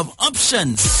range of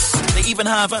options. They even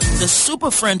have the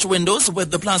super French windows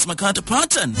with the plasma cut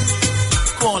pattern.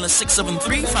 Call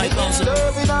 673-5000.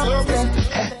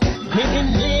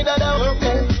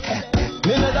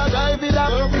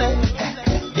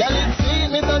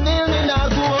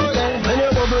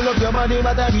 Your body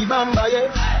but I be bamba,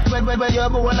 yeah. When you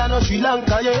go on no Sri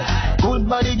Lanka, yeah. Good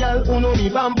body girl, who know me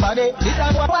bamba, de. This a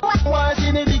one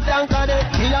in the big tanker, de.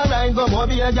 Me a ride go more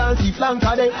be a girl see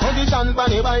flanker, de. Position pan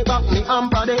the bike back me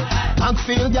amper, de.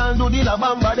 Maxfield girl do the la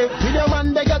bamba, de. With your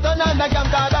man they get on and they can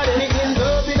call that, de. Me in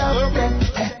love with a work,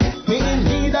 me in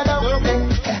need of a work,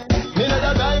 me not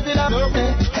a drive with a work,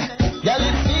 girl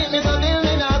it see me so deal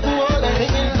me not go on, me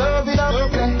in love with a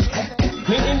work,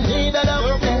 me in need of a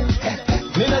work.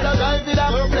 Me not a guy with a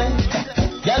problem.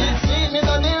 Girl, it's sweet, me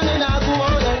no deal, me not go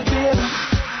out and play.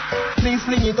 Please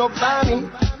fling it up for me.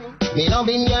 Me no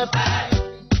been yet.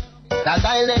 That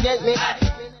style they get me.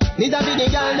 Need a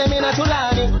big girl, them in a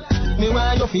tulani. Me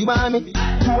want you feel by me.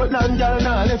 Portland girl,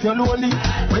 now left you lonely.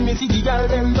 When me see the girl,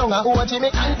 them down a watch me.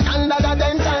 And like a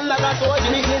dance, and like a sword.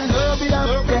 Me in love with a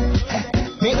problem.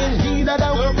 Me in need of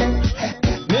a problem.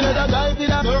 Me not a guy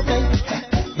with a problem.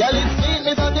 Girl, it's sweet,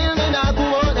 me so deal, me not go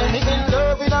out and me in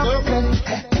love with a workplace.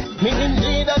 Me in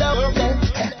need of a workplace.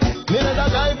 Me not a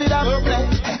guy with a workplace.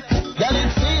 Girl,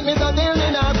 it's sweet, me so deal, me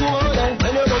not go out and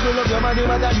when you go to love your body,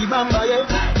 but I be bamba, yeah.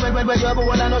 When you go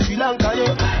on no Sri Lanka,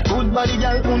 yeah. Good body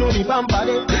girl, who know me bamba,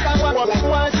 yeah. Because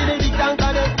what see the big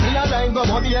tanker, yeah. Me a ride go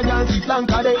more be a girl see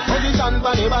flanker, yeah. Position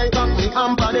for the bike back me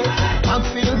amper, yeah.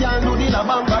 Maxfield girl do the la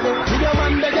bamba, yeah. With your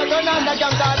man they get on and they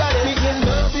can call that, yeah. Me in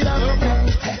love with a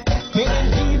workplace. Me in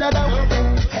need of a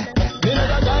workplace. Me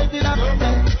not a guy with a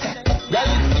workplace. Girl,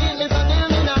 it's sweet, me so deal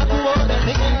me not go out.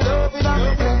 Me in love with a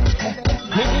workplace.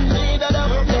 Me in need of a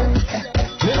workplace.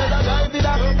 Me not a guy with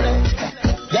a workplace.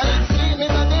 Girl, it's sweet, me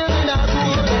so deal me not go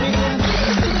out.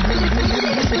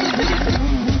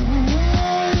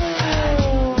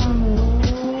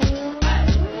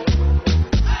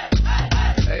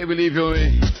 Hey, believe you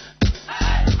me,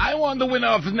 I want the winner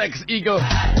of the next Eagle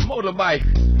motorbike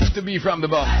to be from the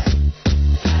box.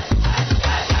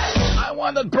 I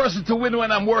want that person to win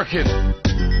when I'm working.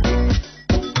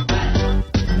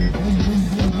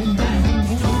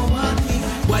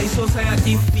 Why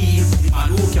society feed the man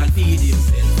who can feed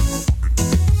himself?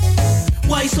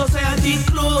 Why society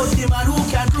clothe the man who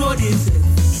can clothe himself?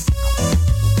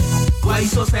 Why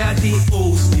society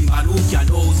host the man who can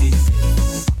host himself?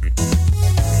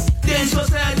 Then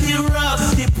society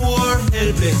robs the poor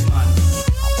helpless man.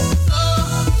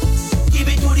 Give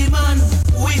it to the man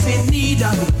who is in need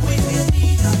of it.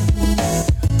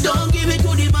 Don't give it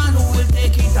to the man who will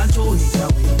take it and throw it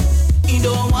away. He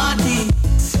don't want it.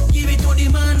 Give it to the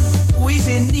man who is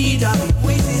in need of it.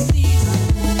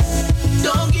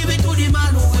 Don't give it to the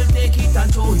man who will take it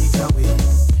and throw it away.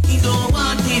 He don't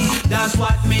want it. That's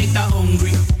what makes the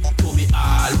hungry to be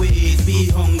always be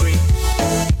hungry.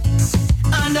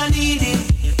 And I need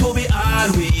it to be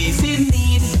always in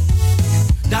need.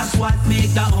 That's what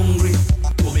makes the hungry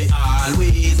to be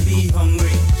always be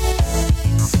hungry.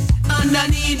 And I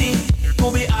need it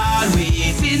to be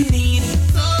always in need.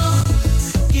 So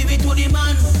give it to the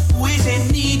man who is in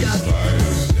need of it.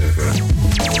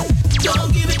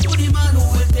 Don't give it to the man who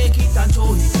will take it and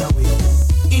throw it away.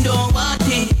 He don't want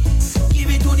it. Give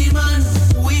it to the man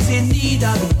who is in need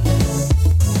of it.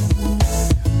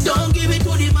 Don't give it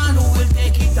to the man who will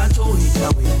take it and throw it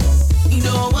away. He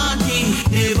don't want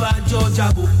it. Never judge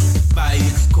a book by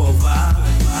its cover.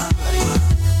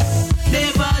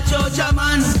 Never judge a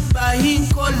man by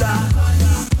his color.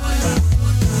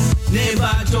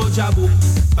 Never judge a book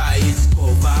by its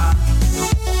cover.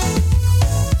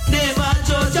 Never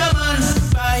judge a man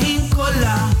by his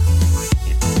color.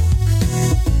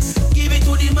 Give it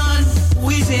to the man who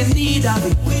is in need of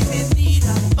it.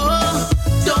 Oh,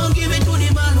 don't give it to the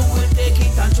man who will take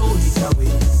it and throw it away.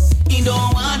 He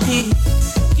don't want it.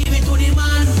 Give it to the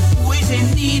man who is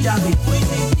in need of it.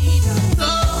 So,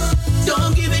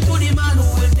 don't give it to the man who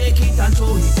will take it and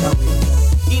throw it away.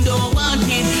 He don't want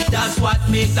it. That's what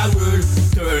makes the world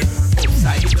turn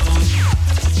upside down.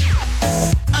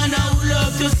 And I would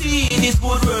love to see this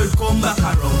good world come back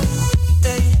around.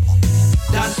 Hey,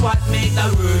 that's what makes the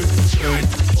world turn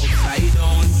upside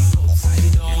down.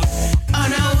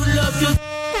 And I would love to.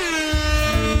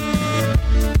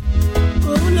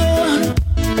 Oh Lord,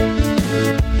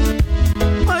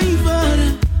 my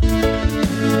Father.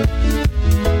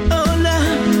 Oh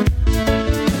Lord,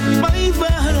 my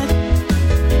Father.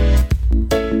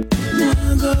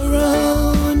 Now go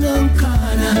round and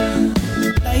corner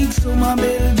like some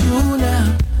Bell Junior.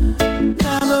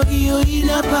 Now go give you in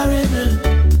a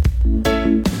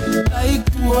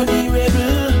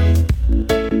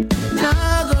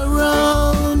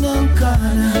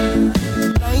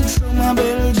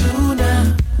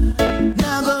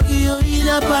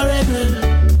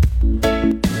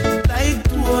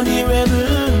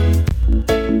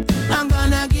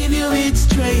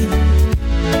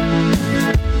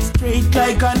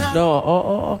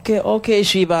No, okay,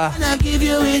 Sheba. I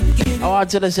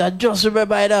want you to say, just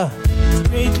remember it. I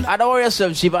don't worry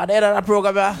yourself, Sheba. At the end of the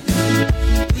program,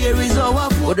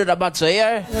 we'll do the matter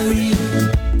here.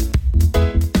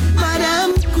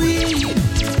 Madam Queen,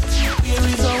 here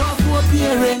is our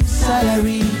forbearance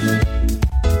salary.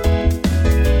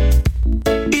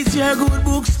 It's your good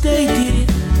book stated,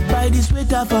 by the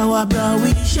sweat of our brow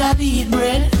we shall eat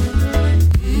bread.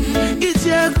 It's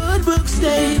your good book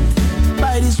stated,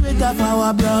 by the sweat of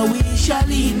our brow we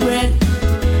shall eat bread.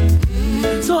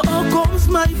 So how comes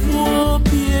my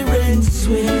forbearance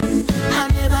sweat? I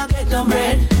never get no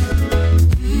bread.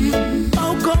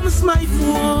 How comes my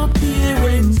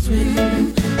forbearance sweat?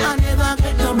 I never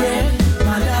get no bread.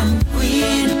 Madam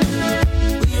Queen,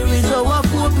 where is our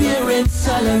forbearance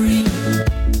salary?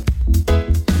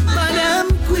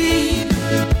 Madam Queen,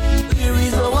 where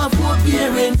is our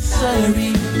forbearance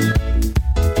salary?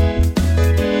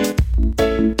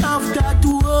 After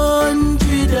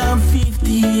 250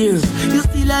 years, you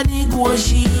still a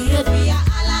negotiate.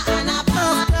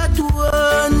 After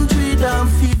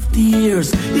 250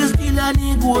 years, you still a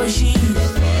negotiate.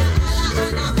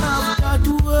 After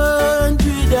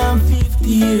 250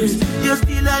 years, you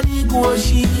still a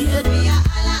negotiate.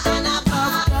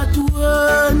 After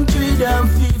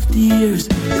 250 years,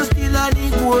 you still a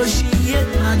negotiate.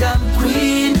 Madam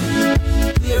Queen,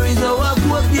 where is our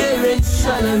forbearance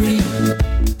salary?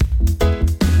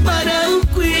 Madam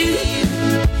Queen,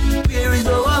 where is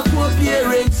our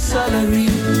forbearance salary?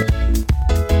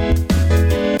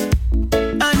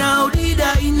 And how did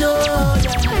I know that?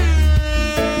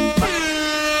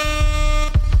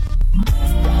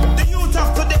 The youth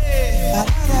of today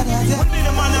will be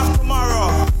the man of tomorrow.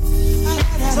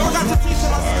 So we got to teach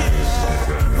them a skill,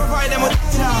 provide them with a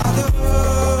job.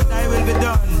 I will be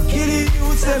done. Give the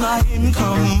youth them a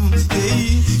income,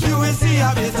 yeah. You will see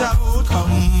a better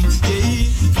outcome, yeah.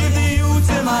 Give the youth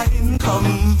them a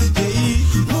income,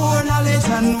 yeah. More knowledge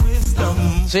and wisdom.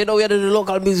 So you know we are doing the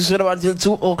local music show until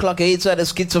 2 o'clock inside the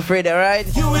Schizophrenia, right?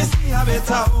 You will see a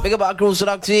better. Big about Cruise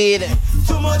Selected.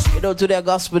 You know to their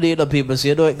gospel, you know people, so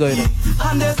you know it going on.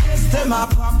 And the system a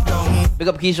pop down. Big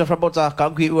up Keisha from Butter,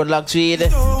 Concrete Road, Lockseed.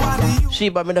 She,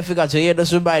 but me the figure, so you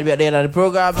just remind me at the end of the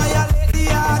program.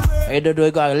 I don't know, I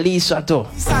got Lisa too.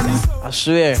 I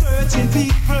swear. Searching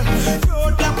people,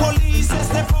 road the police,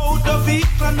 step out the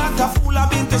vehicle, not a fool. I've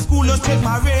been to school, just check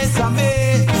my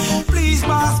resume. Please,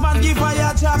 boss man, give her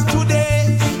a job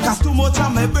today. Cause too much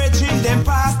of my brethren, them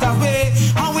passed away.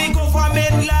 And we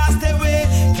government last away.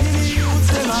 Give the youth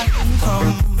them a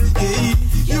income, yeah.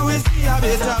 You will see a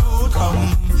better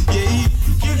outcome, yeah.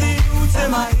 Give the youth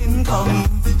them a income,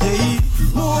 yeah.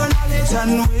 More knowledge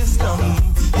and wisdom,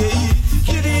 yeah.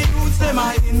 Give the youth them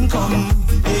a income,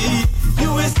 yeah. You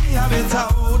will see a better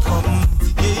outcome,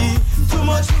 yeah. Too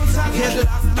much youth a get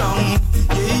locked down,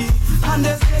 yeah. And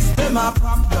the system a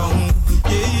prop down,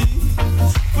 yeah.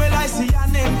 Well, I see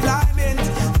unemployment,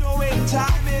 no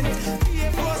enjoyment,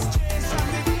 peer frustration.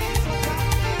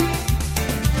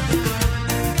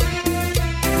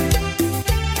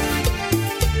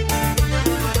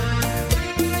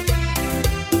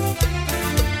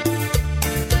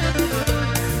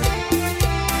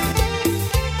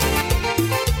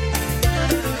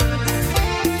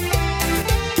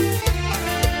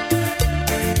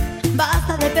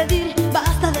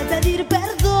 Basta de pedir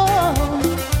perdón.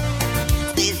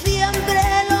 Si siempre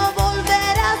lo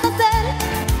volverás a hacer.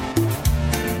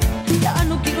 Ya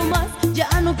no quiero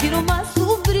más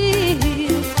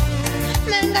sufrir.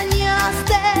 Me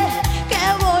engañaste, ¿qué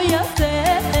voy a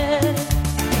hacer?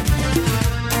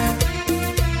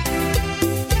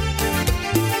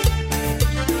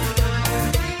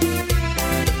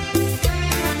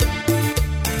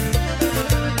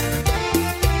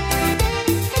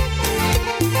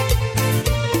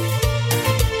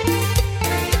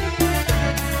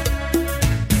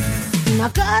 Una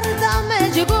carta me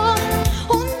llegó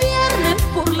un viernes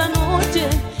por la noche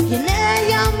y en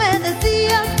ella me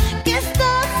decía que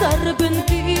estás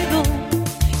arrepentido,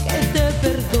 que te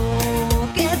perdone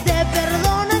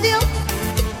Dios,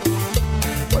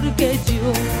 porque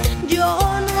yo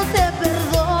no te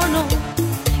perdono,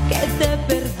 que te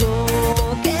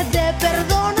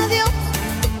perdone Dios,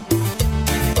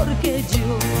 porque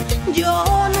yo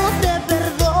no te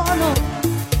perdono.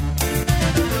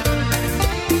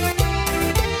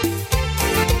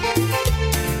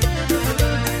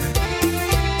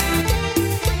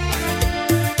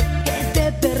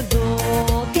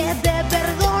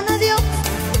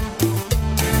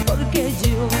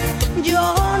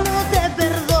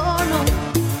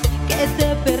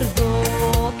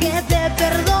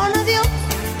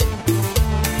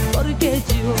 que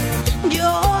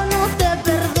yo no te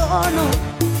perdono.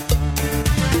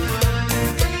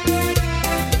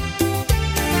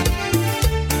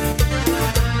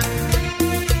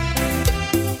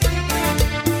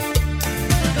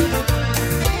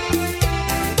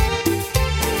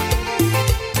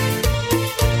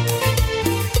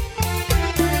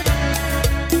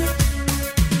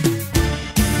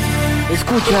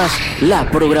 Escuchas la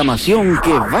programación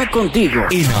que va contigo.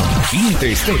 En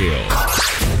Ambiente Estéreo.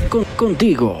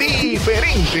 Contigo.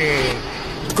 Diferente.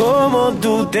 ¿Cómo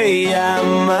tú te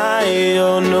llamas?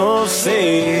 Yo no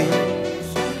sé.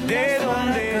 ¿De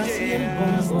dónde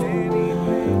llegaste?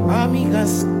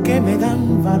 Amigas que me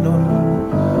dan valor.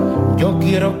 Yo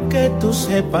quiero que tú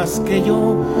sepas que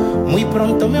yo muy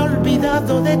pronto me he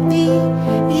olvidado de ti.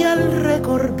 Y al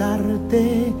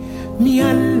recordarte, mi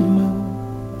alma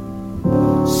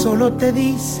solo te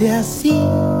dice así: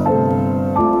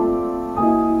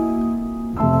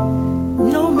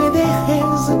 no me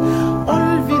dejes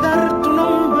olvidar tu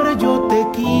nombre, yo te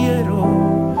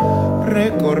quiero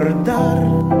recordar.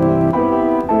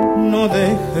 No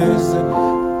dejes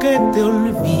que te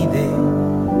olvide,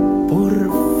 por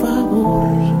favor.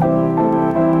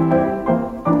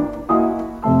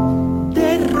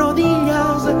 De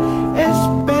rodillas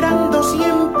esperando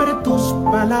siempre tus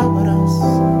palabras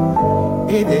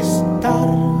he de estar.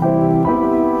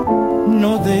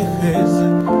 No dejes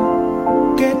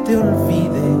que te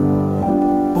olvide,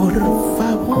 por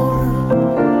favor.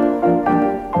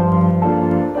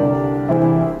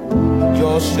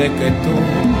 Yo sé que tú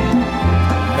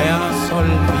me has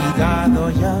olvidado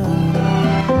ya,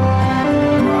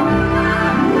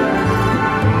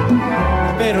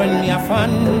 pero en mi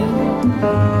afán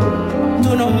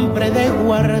tu nombre de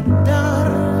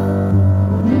guardar,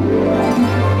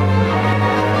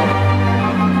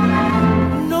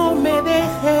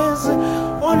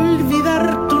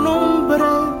 olvidar tu nombre,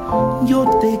 yo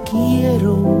te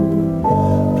quiero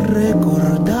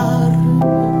recordar.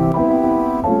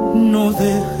 No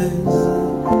dejes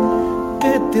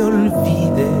que te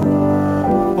olvide,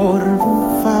 por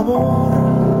favor.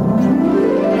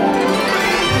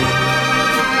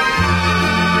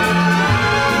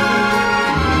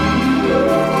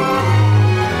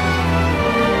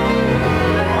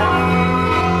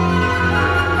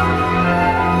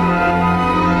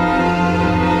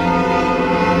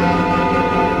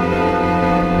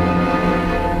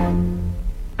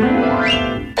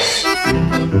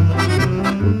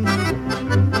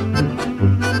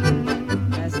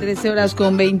 Las 13 horas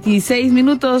con 26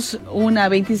 minutos,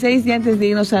 1:26, y antes de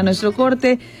irnos a nuestro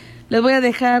corte, les voy a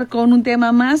dejar con un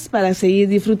tema más para seguir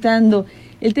disfrutando.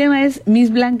 El tema es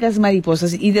Mis Blancas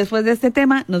Mariposas, y después de este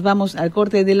tema nos vamos al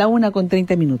corte de la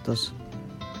 1:30.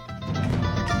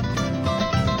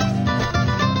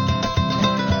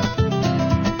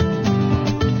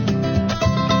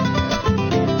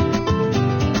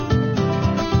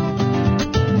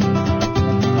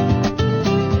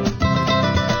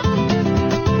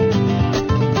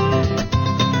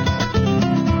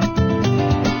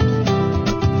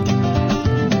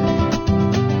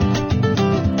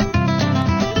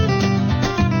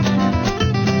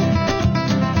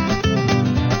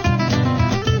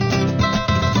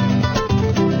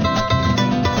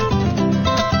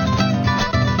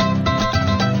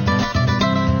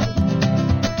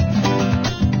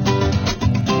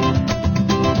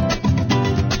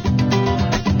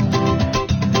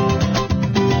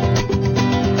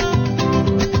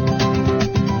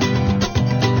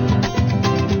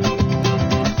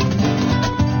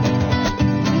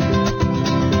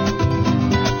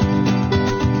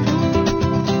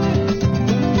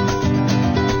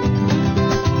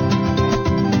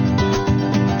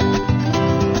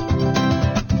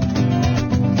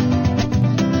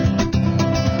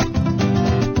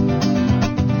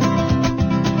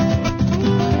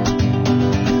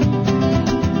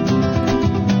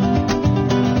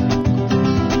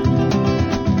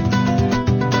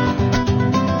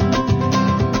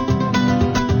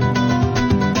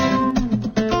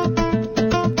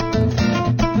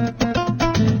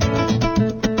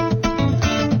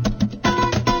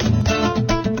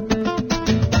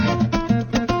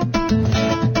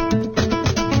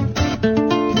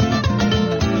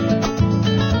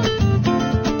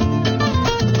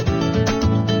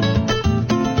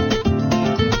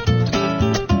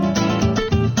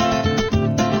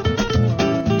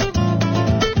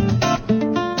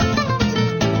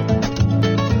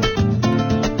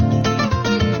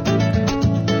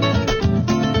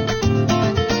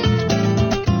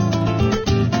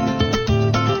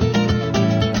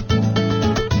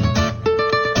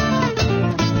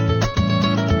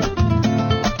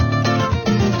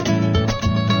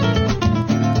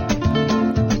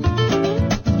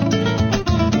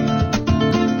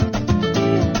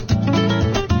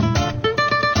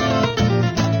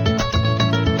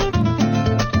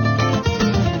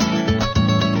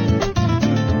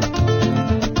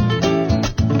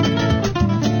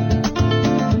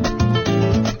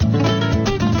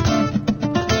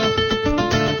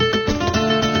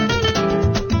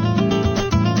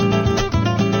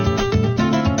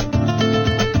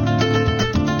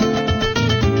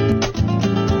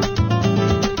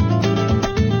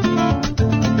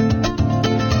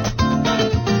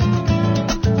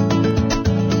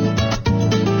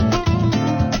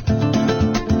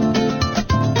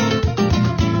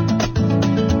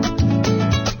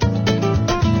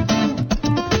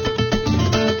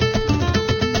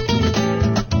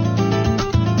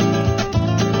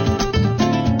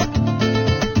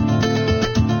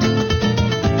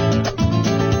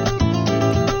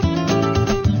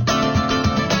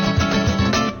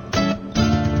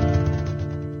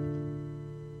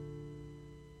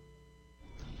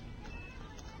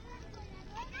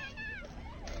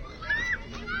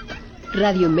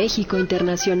 Radio México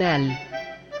Internacional.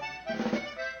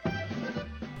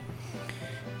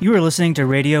 You are listening to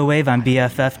Radio Wave on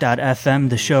BFF.FM,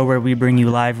 the show where we bring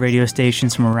you live radio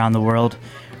stations from around the world.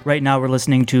 Right now we're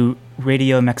listening to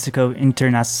Radio Mexico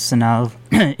Internacional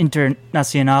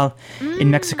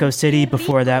in Mexico City.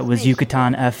 Before that was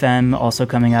Yucatan FM, also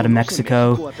coming out of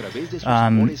Mexico.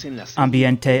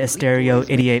 Ambiente Estéreo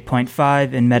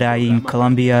 88.5 in Medellin,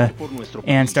 Colombia.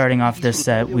 And starting off this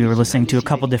set, we were listening to a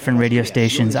couple different radio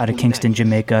stations out of Kingston,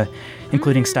 Jamaica,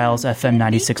 including Styles FM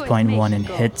 96.1 and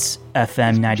Hits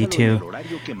FM 92.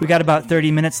 We got about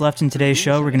 30 minutes left in today's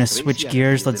show. We're going to switch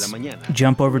gears. Let's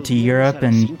jump over to Europe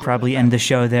and probably end the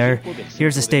show there.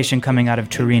 Here's a station coming out of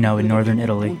Torino in northern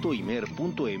Italy.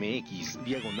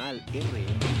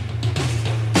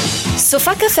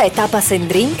 Sofà Caffè Tapas &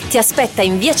 Drink ti aspetta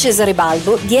in via Cesare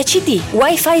Balbo 10D.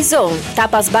 Wi-Fi Zone,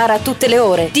 tapas bar a tutte le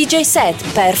ore, DJ set,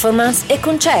 performance e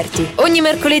concerti. Ogni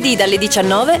mercoledì dalle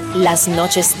 19, Las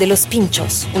Noches de los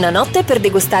Pinchos. Una notte per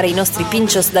degustare i nostri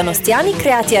pinchos danostiani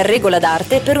creati a regola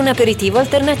d'arte per un aperitivo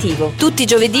alternativo. Tutti i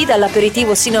giovedì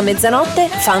dall'aperitivo sino a mezzanotte,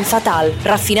 Fan Fatal,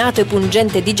 raffinato e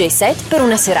pungente DJ set per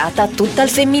una serata tutta al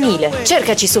femminile.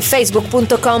 Cercaci su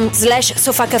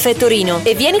facebook.com/Sofà Caffè Torino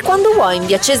e vieni quando vuoi in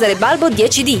via Cesare Balbo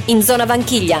 10D, in zona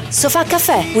Vanchiglia. Sofà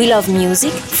Caffè, we love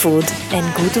music, food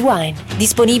and good wine.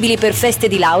 Disponibili per feste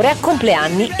di laurea,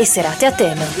 compleanni e serate a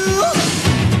tema.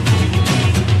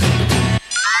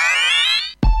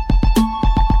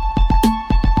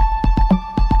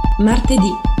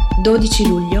 Martedì 12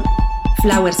 luglio,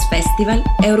 Flowers Festival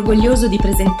è orgoglioso di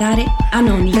presentare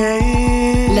Anoni,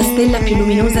 la stella più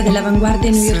luminosa dell'avanguardia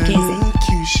newyorkese.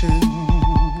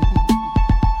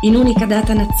 In unica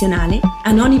data nazionale,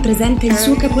 Anoni presenta il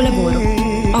suo capolavoro,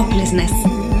 Hopelessness.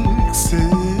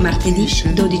 Martedì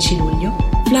 12 luglio,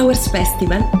 Flowers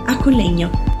Festival a Collegno.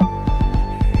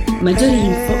 Maggiori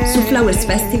info su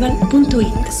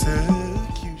flowersfestival.it.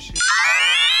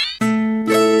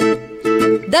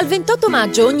 Dal 28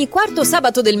 maggio ogni quarto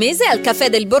sabato del mese al Caffè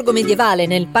del Borgo Medievale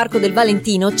nel Parco del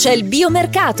Valentino c'è il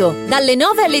Biomercato. Dalle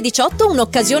 9 alle 18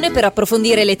 un'occasione per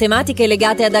approfondire le tematiche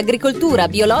legate ad agricoltura,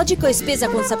 biologico e spesa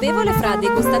consapevole fra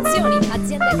degustazioni,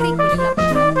 aziende agricole.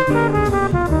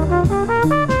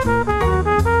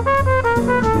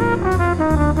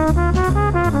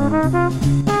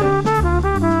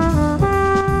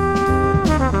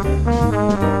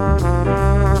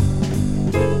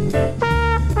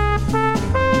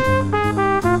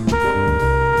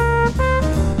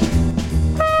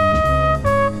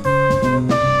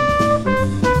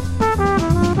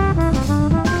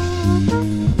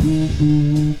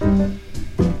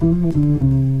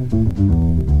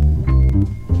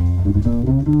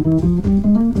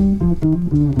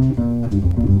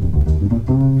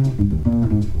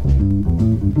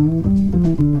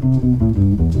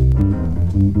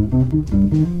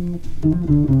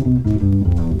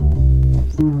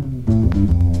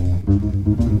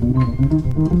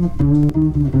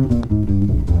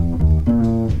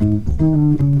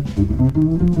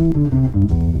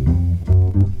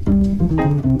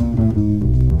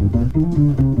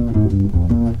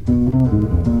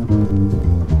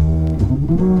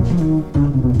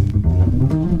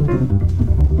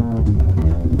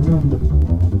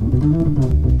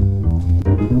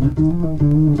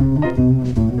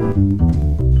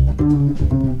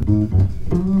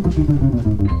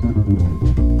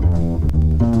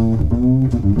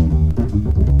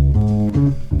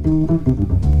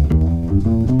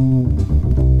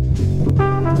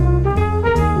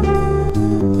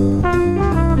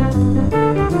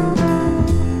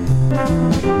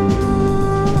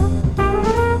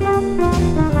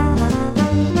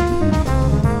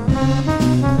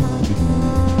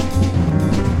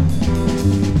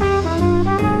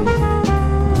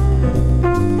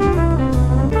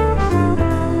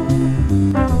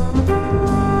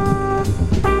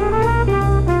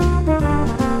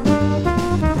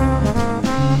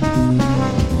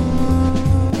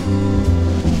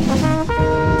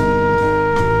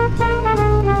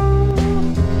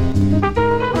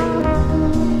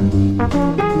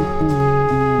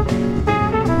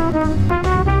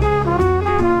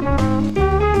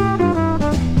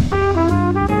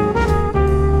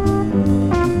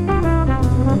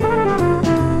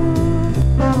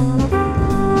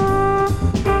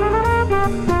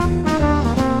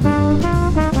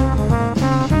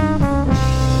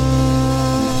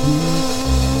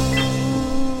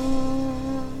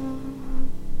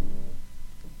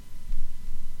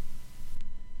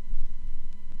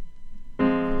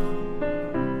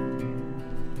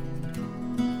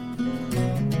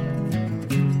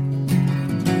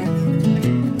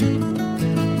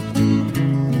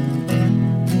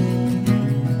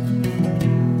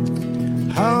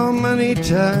 many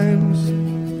times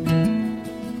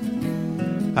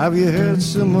have you heard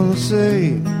someone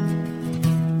say,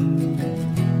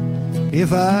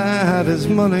 if I had his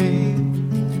money,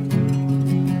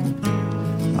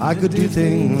 I could do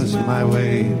things my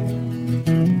way.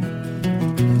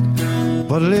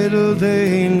 But little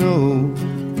they know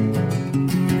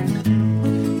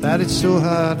that it's so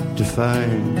hard to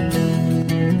find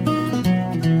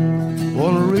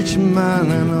one rich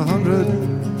man in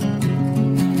 100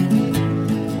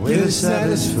 with a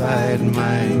satisfied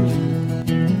mind.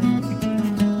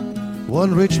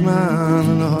 One rich man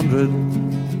in 100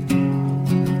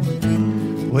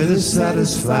 with a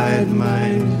satisfied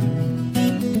mind.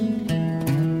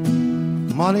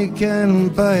 Money can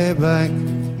buy back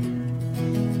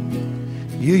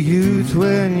your youth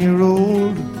when you're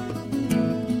old,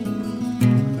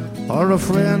 or a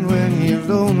friend when you're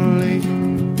lonely,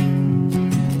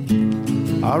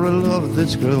 or a love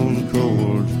that's grown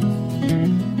cold.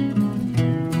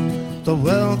 The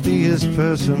wealthiest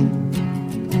person,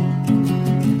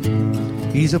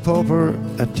 he's a pauper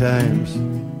at times,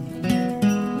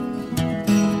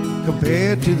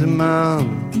 compared to the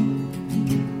man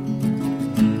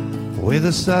with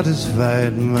a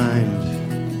satisfied mind.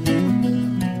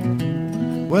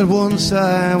 Well, once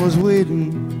I was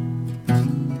waiting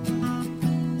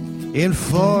in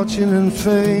fortune and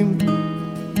fame,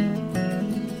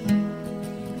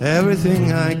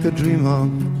 everything I could dream of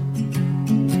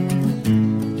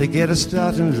to get a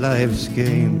start in life's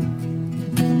game.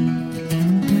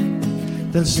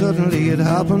 Then suddenly it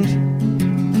happened,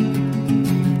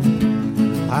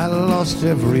 I lost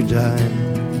every dime,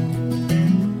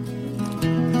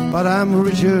 but I'm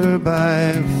richer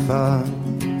by far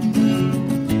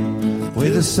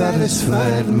with a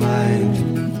satisfied mind.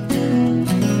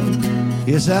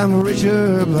 Yes, I'm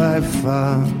richer by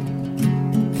far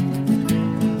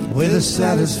with a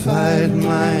satisfied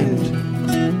mind.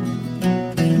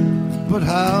 But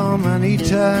how many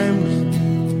times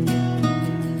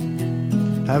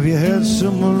have you heard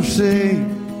someone say,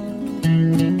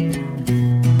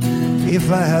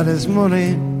 if I had his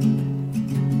money,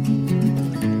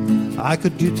 I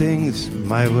could do things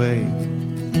my way.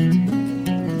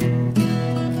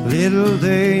 Little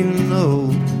they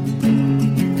know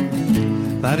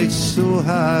that it's so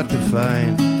hard to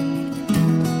find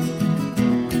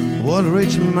one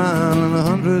rich man in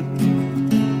 100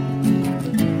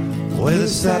 with a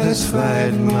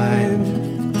satisfied mind.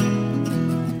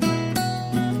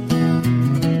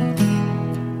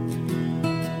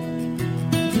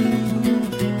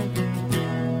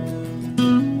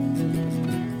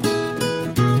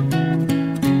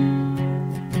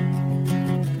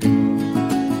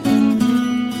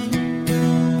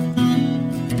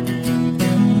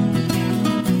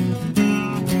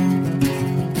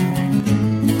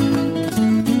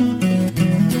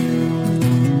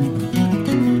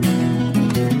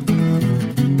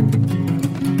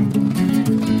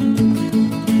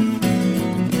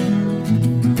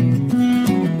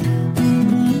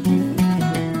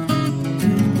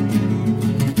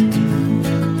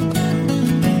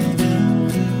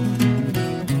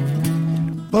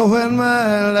 But when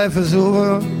my life is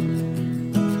over,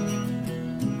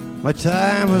 my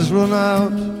time has run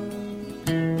out,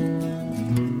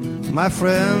 my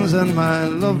friends and my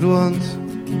loved ones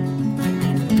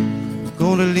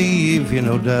gonna leave, you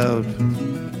no doubt.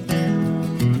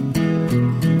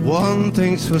 One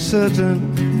thing's for certain,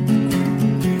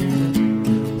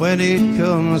 when it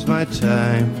comes my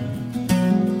time,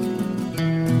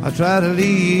 I try to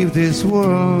leave this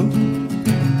world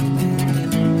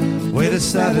with a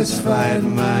satisfied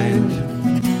mind.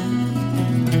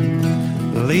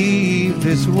 Leave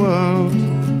this world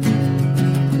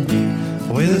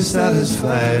with a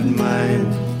satisfied mind.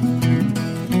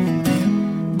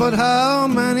 But how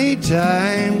many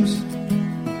times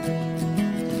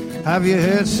have you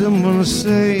heard someone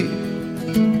say,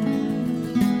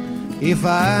 if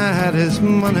I had his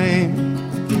money,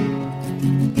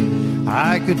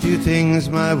 I could do things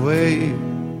my way?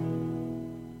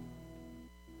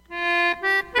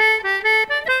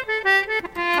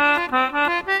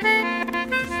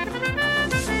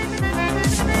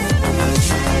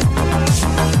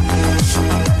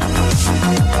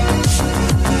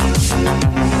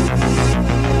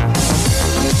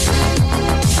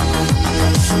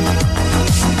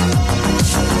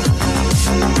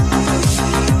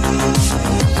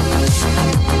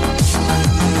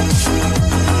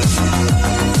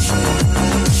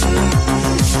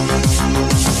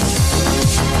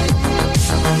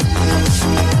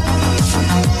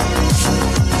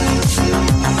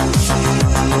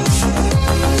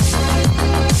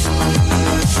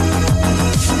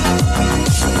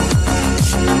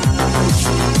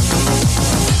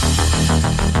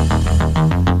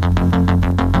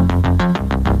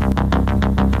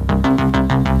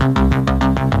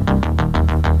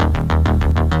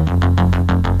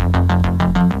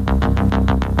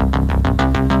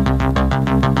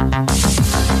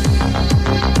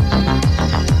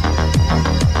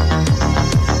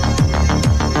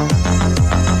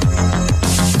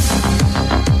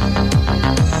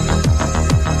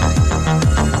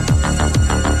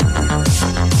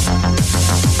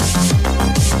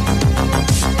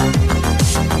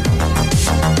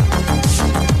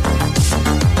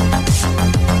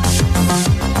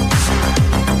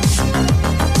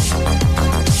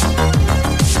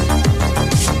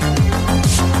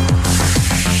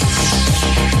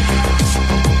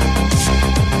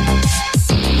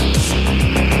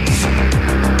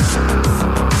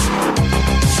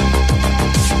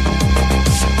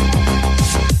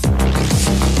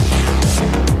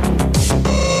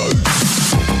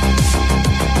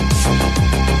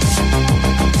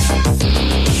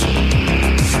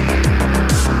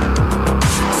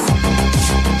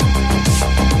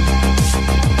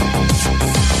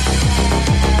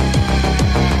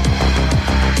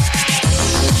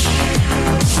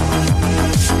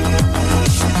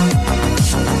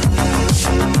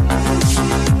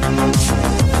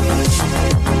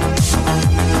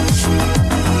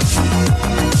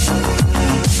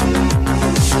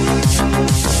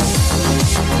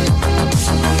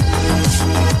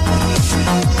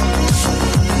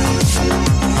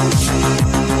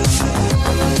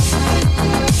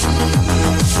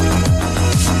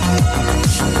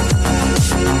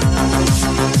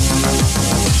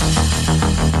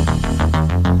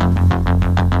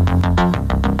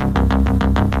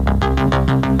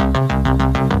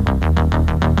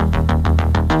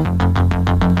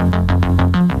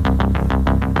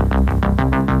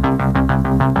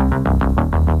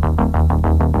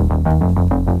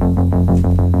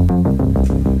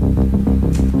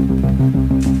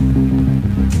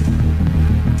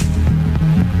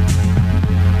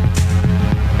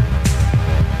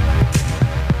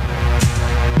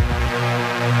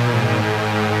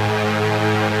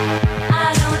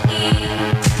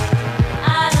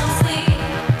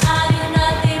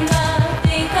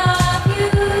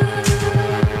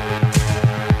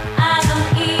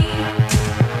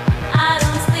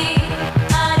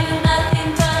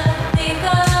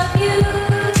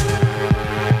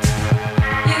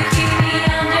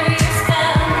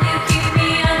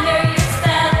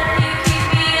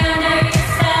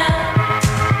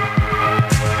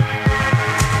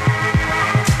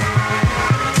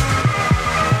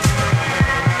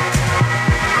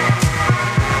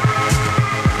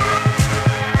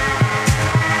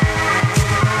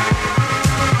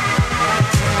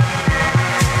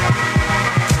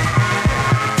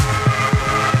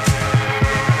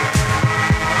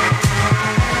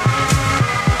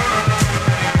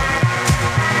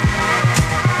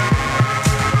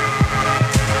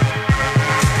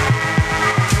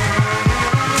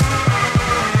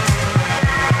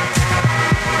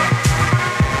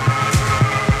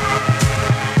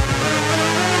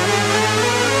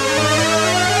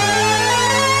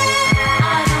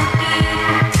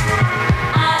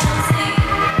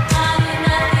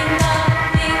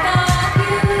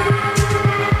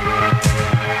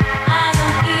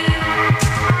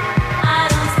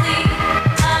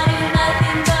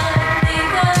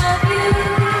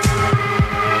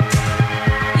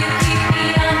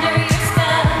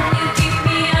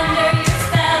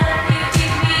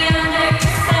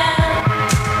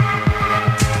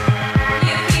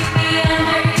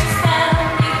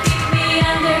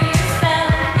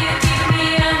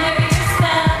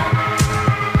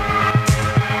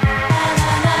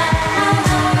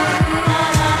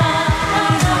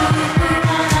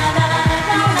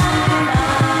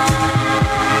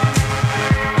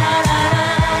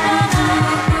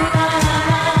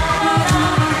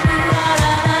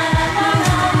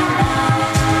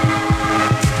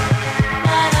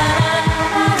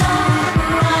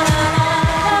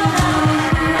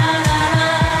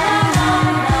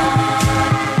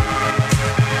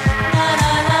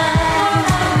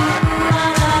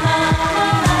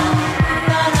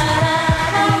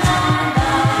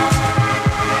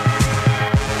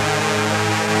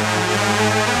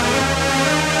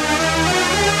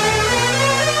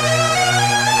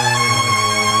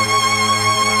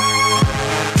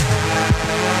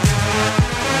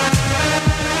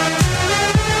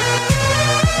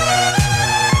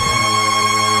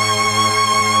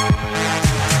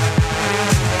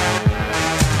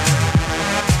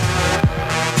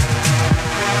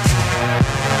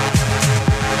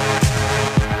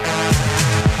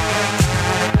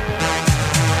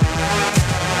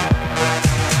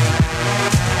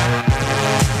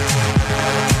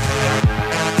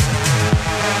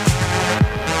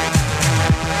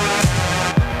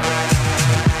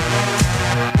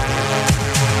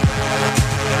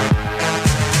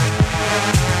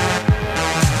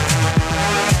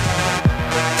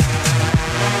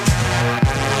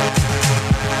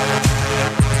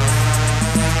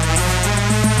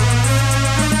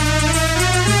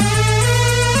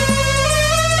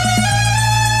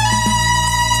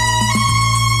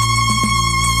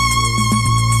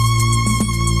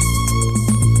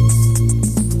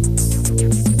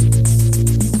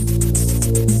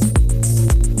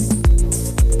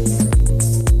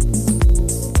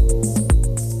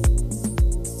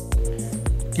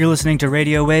 You're listening to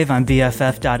Radio Wave on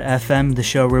BFF.FM, the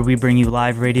show where we bring you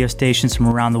live radio stations from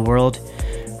around the world.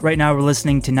 Right now we're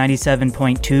listening to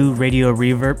 97.2 Radio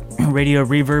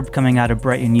Reverb coming out of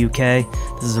Brighton, UK.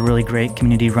 This is a really great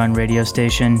community-run radio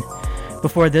station.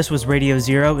 Before this was Radio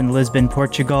Zero in Lisbon,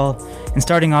 Portugal. And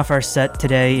starting off our set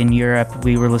today in Europe,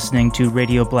 we were listening to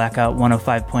Radio Blackout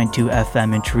 105.2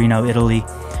 FM in Torino, Italy.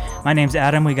 My name's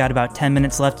Adam. We got about 10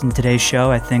 minutes left in today's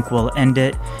show. I think we'll end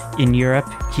it in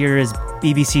Europe. Here is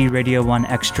BBC Radio 1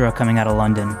 Extra coming out of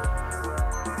London.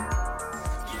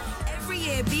 Every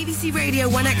year, BBC Radio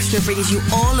 1 Extra brings you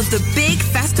all of the big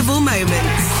festival moments.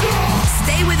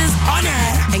 Stay with us on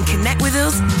air and connect with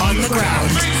us on the ground.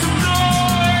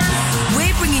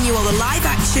 We're bringing you all the live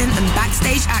action and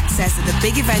backstage access at the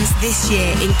big events this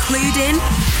year, including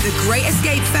the Great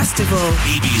Escape Festival,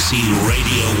 BBC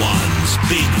Radio 1's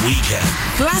Big Weekend,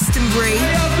 Glastonbury,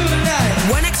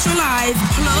 1 Extra Live,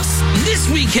 plus this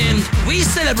weekend we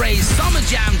celebrate Summer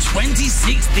Jam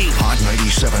 2016. Hot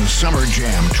 97 Summer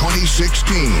Jam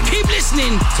 2016. Keep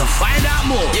listening to find out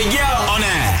more. Yeah. On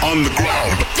air, on the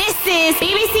ground. This is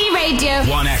BBC Radio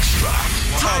 1 Extra.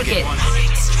 Target.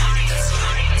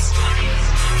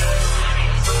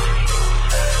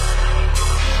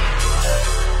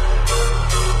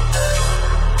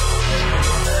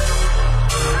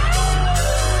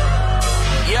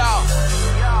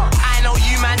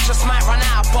 Just might run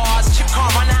out of bars, Chip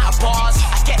can't run out of bars.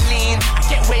 I get lean, I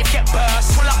get wave, get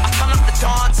burst. Pull up, I turn up the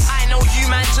dance. I know you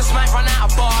man just might run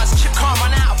out of bars, Chip can't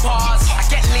run out of bars. I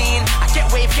get lean, I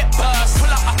get wave, get burst. Pull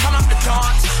up, I turn up the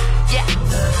dance. Yeah,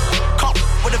 cop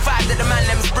with the vibe that the man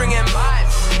them's bringing.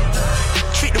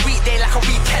 Treat the weekday like a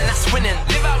weekend, that's winning.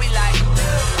 Live how we like.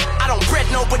 I don't bread,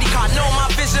 nobody can't know my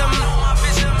vision.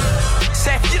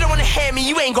 So if you don't wanna hear me,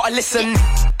 you ain't gotta listen.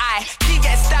 I keep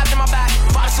getting stabbed in my back,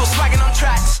 but I'm still swagging on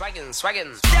tracks.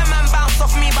 Swagging. Them man bounce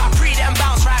off me, but I pre them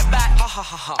bounce right back.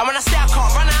 And when I say I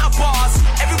can't run out of bars,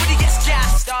 everybody gets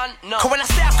gassed. Cause when I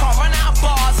say I can't run out of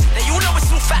bars, then you know it's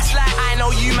all facts like I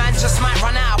know you man just might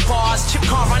run out of bars. Chip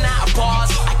can't run out of bars.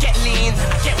 I get lean,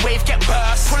 I get wave, get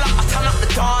burst. Pull up, I turn up the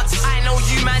dance. I know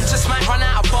you man just might run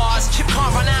out of bars. Chip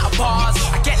can't run out of bars.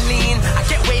 I get lean, I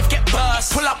get wave, get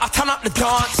burst. Pull up, I turn up the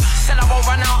dance. Said I won't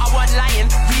run out, I wasn't lying.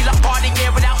 Reel up party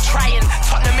gear without trying.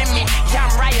 Tottenham in me, yeah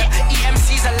I'm riot.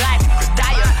 EMC's alive,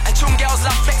 diet. And chung girls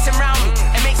love flexing round me.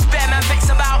 It makes bear man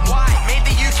vex about why. Made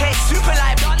the UK super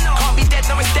live. Can't be dead,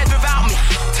 no it's dead without me.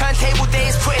 Turntable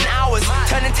days, putting hours.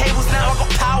 Turning tables now, I got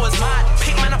powers.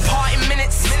 Pick man apart in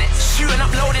minutes. Shooting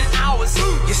up, loading hours.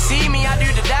 You see me, I do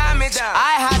the damage.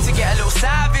 I had to get a little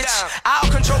savage. Out of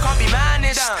control, can't be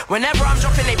managed. Whenever I'm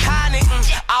dropping, they panic.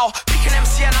 I'll pick an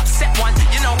MC and upset one.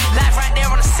 You know, live right there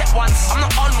on a set once. I'm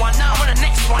not on one, now I'm on the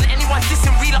next one. Anyone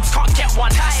dissing relapse can't get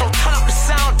one. So turn up the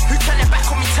sound. Who turn it back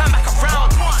on me, turn back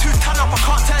around. 2 turn up, I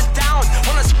can't turn down.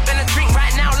 Wanna spin a drink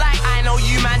right now like I know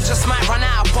you man just might run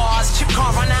out of bars. Chip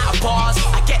can't run out of bars.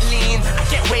 I get lean, I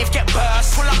get wave, get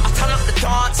burst. Pull up, I turn up the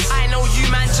dance. I know you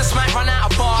man just might run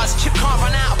out of bars. Chip can't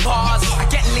run out of bars. I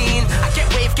get lean, I get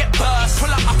wave, get burst.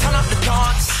 Pull up, I turn up the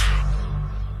dance.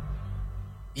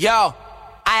 Yo,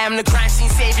 I am the crime scene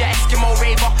savior, Eskimo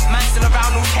raver. Man still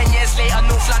around all 10 years later.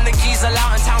 North London geezer,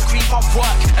 Loughton town creep up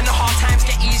work. And the hard times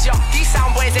get easier. These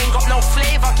sound boys ain't got no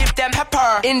flavor, give them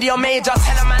pepper. India major,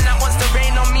 tell a man that wants to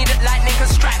rain on me that lightning can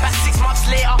strike back 6 months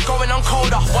later. Going on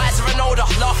colder, wiser and older.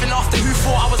 Laughing after who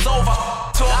thought I was over.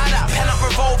 So I pen up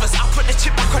revolvers, I put the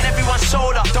chip back on everyone's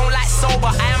shoulder. Don't like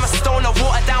sober, I am a stoner.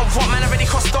 Water down, what man already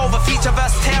crossed over. Feature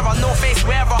verse terror, no face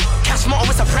wearer. Cash motto,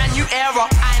 it's a brand new era.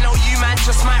 I know you man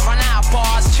just might run out of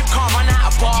bars. Chip can't run out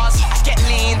of bars. I get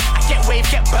lean, I get wave,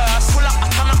 get burst. Pull up, I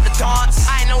turn up the dance.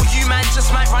 I know you man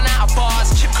just might run out of bars.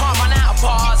 Chip can't run out of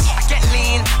bars. I get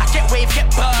lean, I get wave,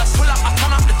 get burst. Pull up, I turn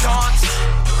up the dance.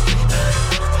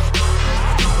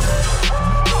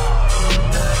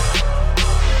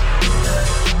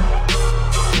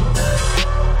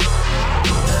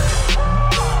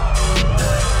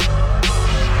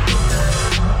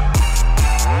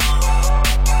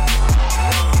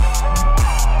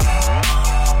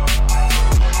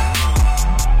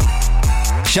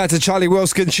 Shout out to Charlie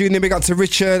Wilson, tune in, big up to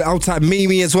Richard, old type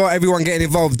Mimi as well, everyone getting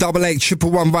involved,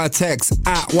 88111 via text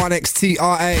at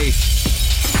 1xTRA.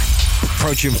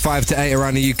 Approaching 5 to 8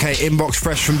 around the UK, inbox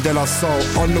fresh from De La Soul,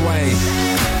 on the way.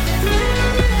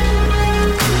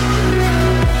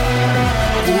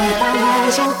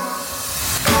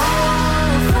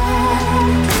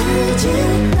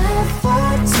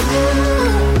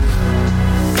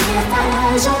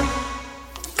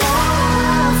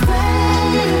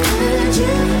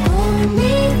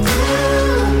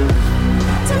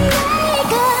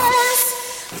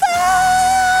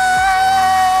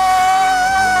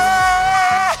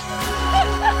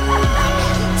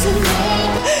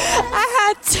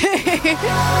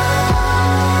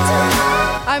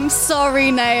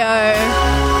 sorry, Nao.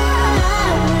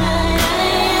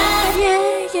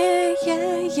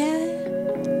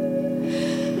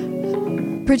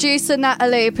 Producer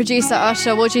Natalie, producer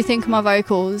Usher, what do you think of my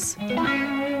vocals?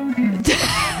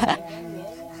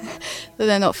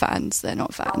 They're not fans.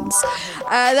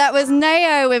 That was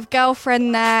Nao with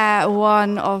Girlfriend there,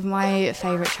 one of my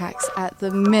favourite tracks at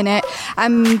the minute.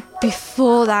 And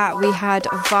before that, we had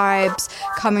vibes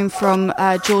coming from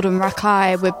Jordan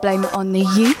Rakai with Blame It On The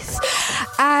Youth.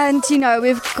 And, you know,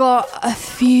 we've got a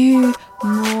few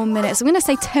more minutes. I'm going to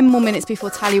say 10 more minutes before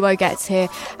Taliwo gets here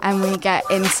and we get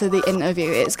into the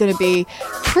interview. It's going to be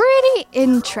pretty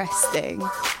interesting.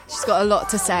 She's got a lot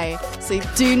to say, so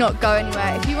do not go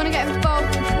anywhere. If you want to get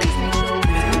involved, please make sure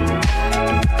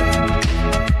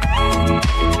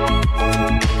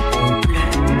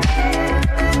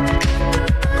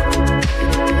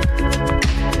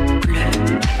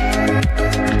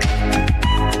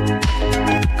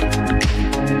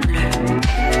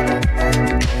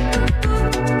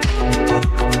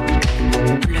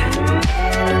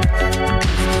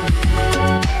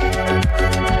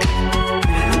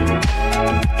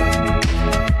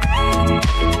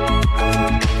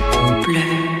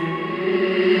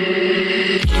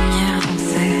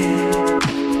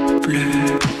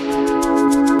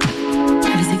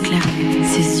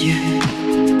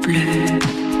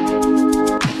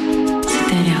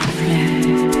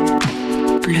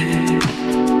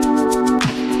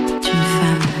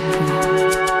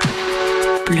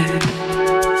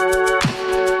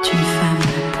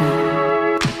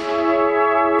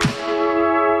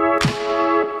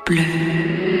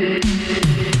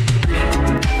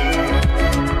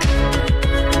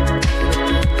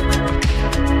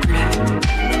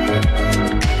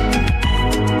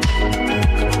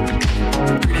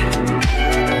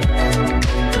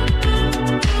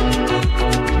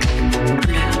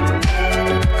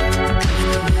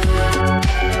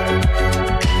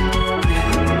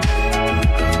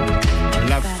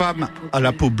à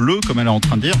la peau bleue, comme elle est en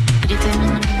train de dire. Il était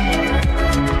mignon.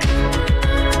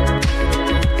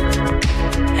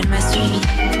 Elle m'a suivi.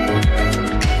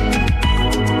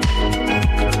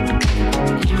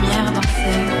 Les lumières dansaient.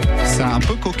 C'est un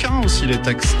peu coquin aussi les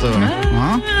textes.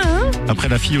 Hein. Après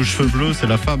la fille aux cheveux bleus, c'est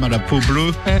la femme à la peau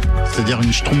bleue. C'est-à-dire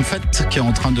une schtroumpfette qui est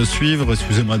en train de suivre,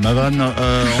 excusez-moi de ma vanne,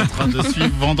 en train de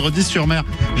suivre Vendredi sur mer.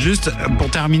 Juste pour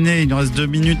terminer, il nous reste 2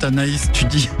 minutes. Anaïs, tu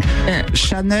dis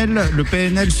Chanel, le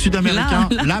PNL sud-américain.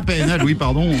 La PNL, oui,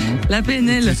 pardon. La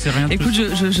PNL. Écoute,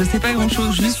 je sais pas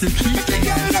grand-chose, juste le clip.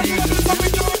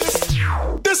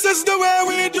 This is the way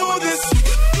we do this.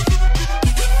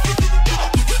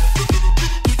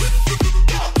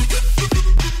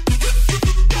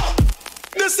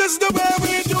 This is the way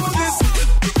we do this.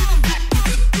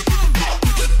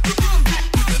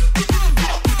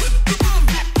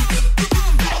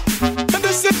 And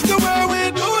this is the way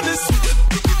we do this.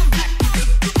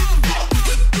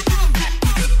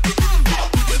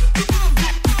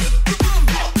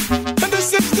 And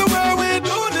this is the way we do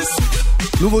this.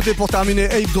 Nouveauté pour terminer,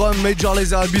 Ape Drum, Major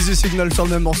Lazer, Busy Signal sur le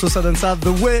même morceau, ça donne ça. The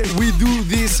Way We Do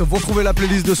This. Vous retrouvez la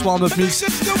playlist de Soir Up Mix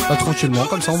tranquillement,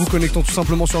 comme ça en vous connectant tout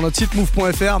simplement sur notre site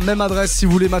move.fr. Même adresse si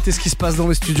vous voulez mater ce qui se passe dans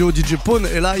les studios. DJ Pone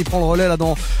est là, il prend le relais là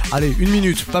dans, allez, 1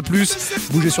 minute, pas plus.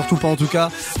 Bougez surtout pas en tout cas.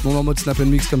 On est en mode Snap and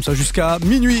Mix comme ça jusqu'à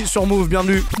minuit sur Move.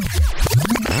 Bienvenue.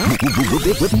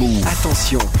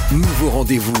 Attention, nouveau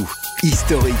rendez-vous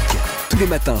historique. Tous les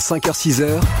matins 5h-6h,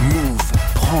 Move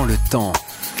prend le temps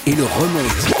et le remonte.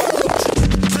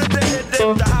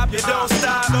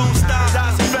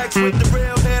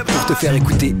 Pour te faire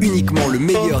écouter uniquement le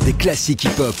meilleur des classiques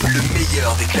hip-hop. Le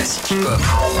meilleur des classiques hip-hop.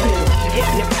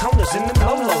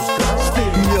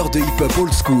 1 heure de hip-hop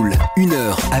old school. 1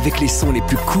 heure avec les sons les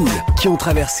plus cool qui ont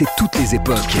traversé toutes les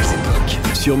époques.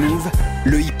 Sur Move,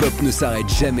 le hip-hop ne s'arrête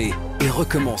jamais et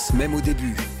recommence même au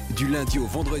début. Du lundi au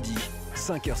vendredi,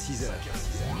 5h-6h.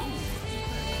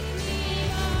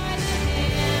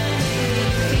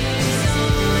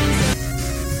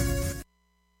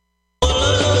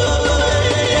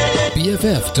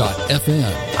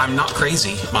 BFF.FM. I'm not crazy. My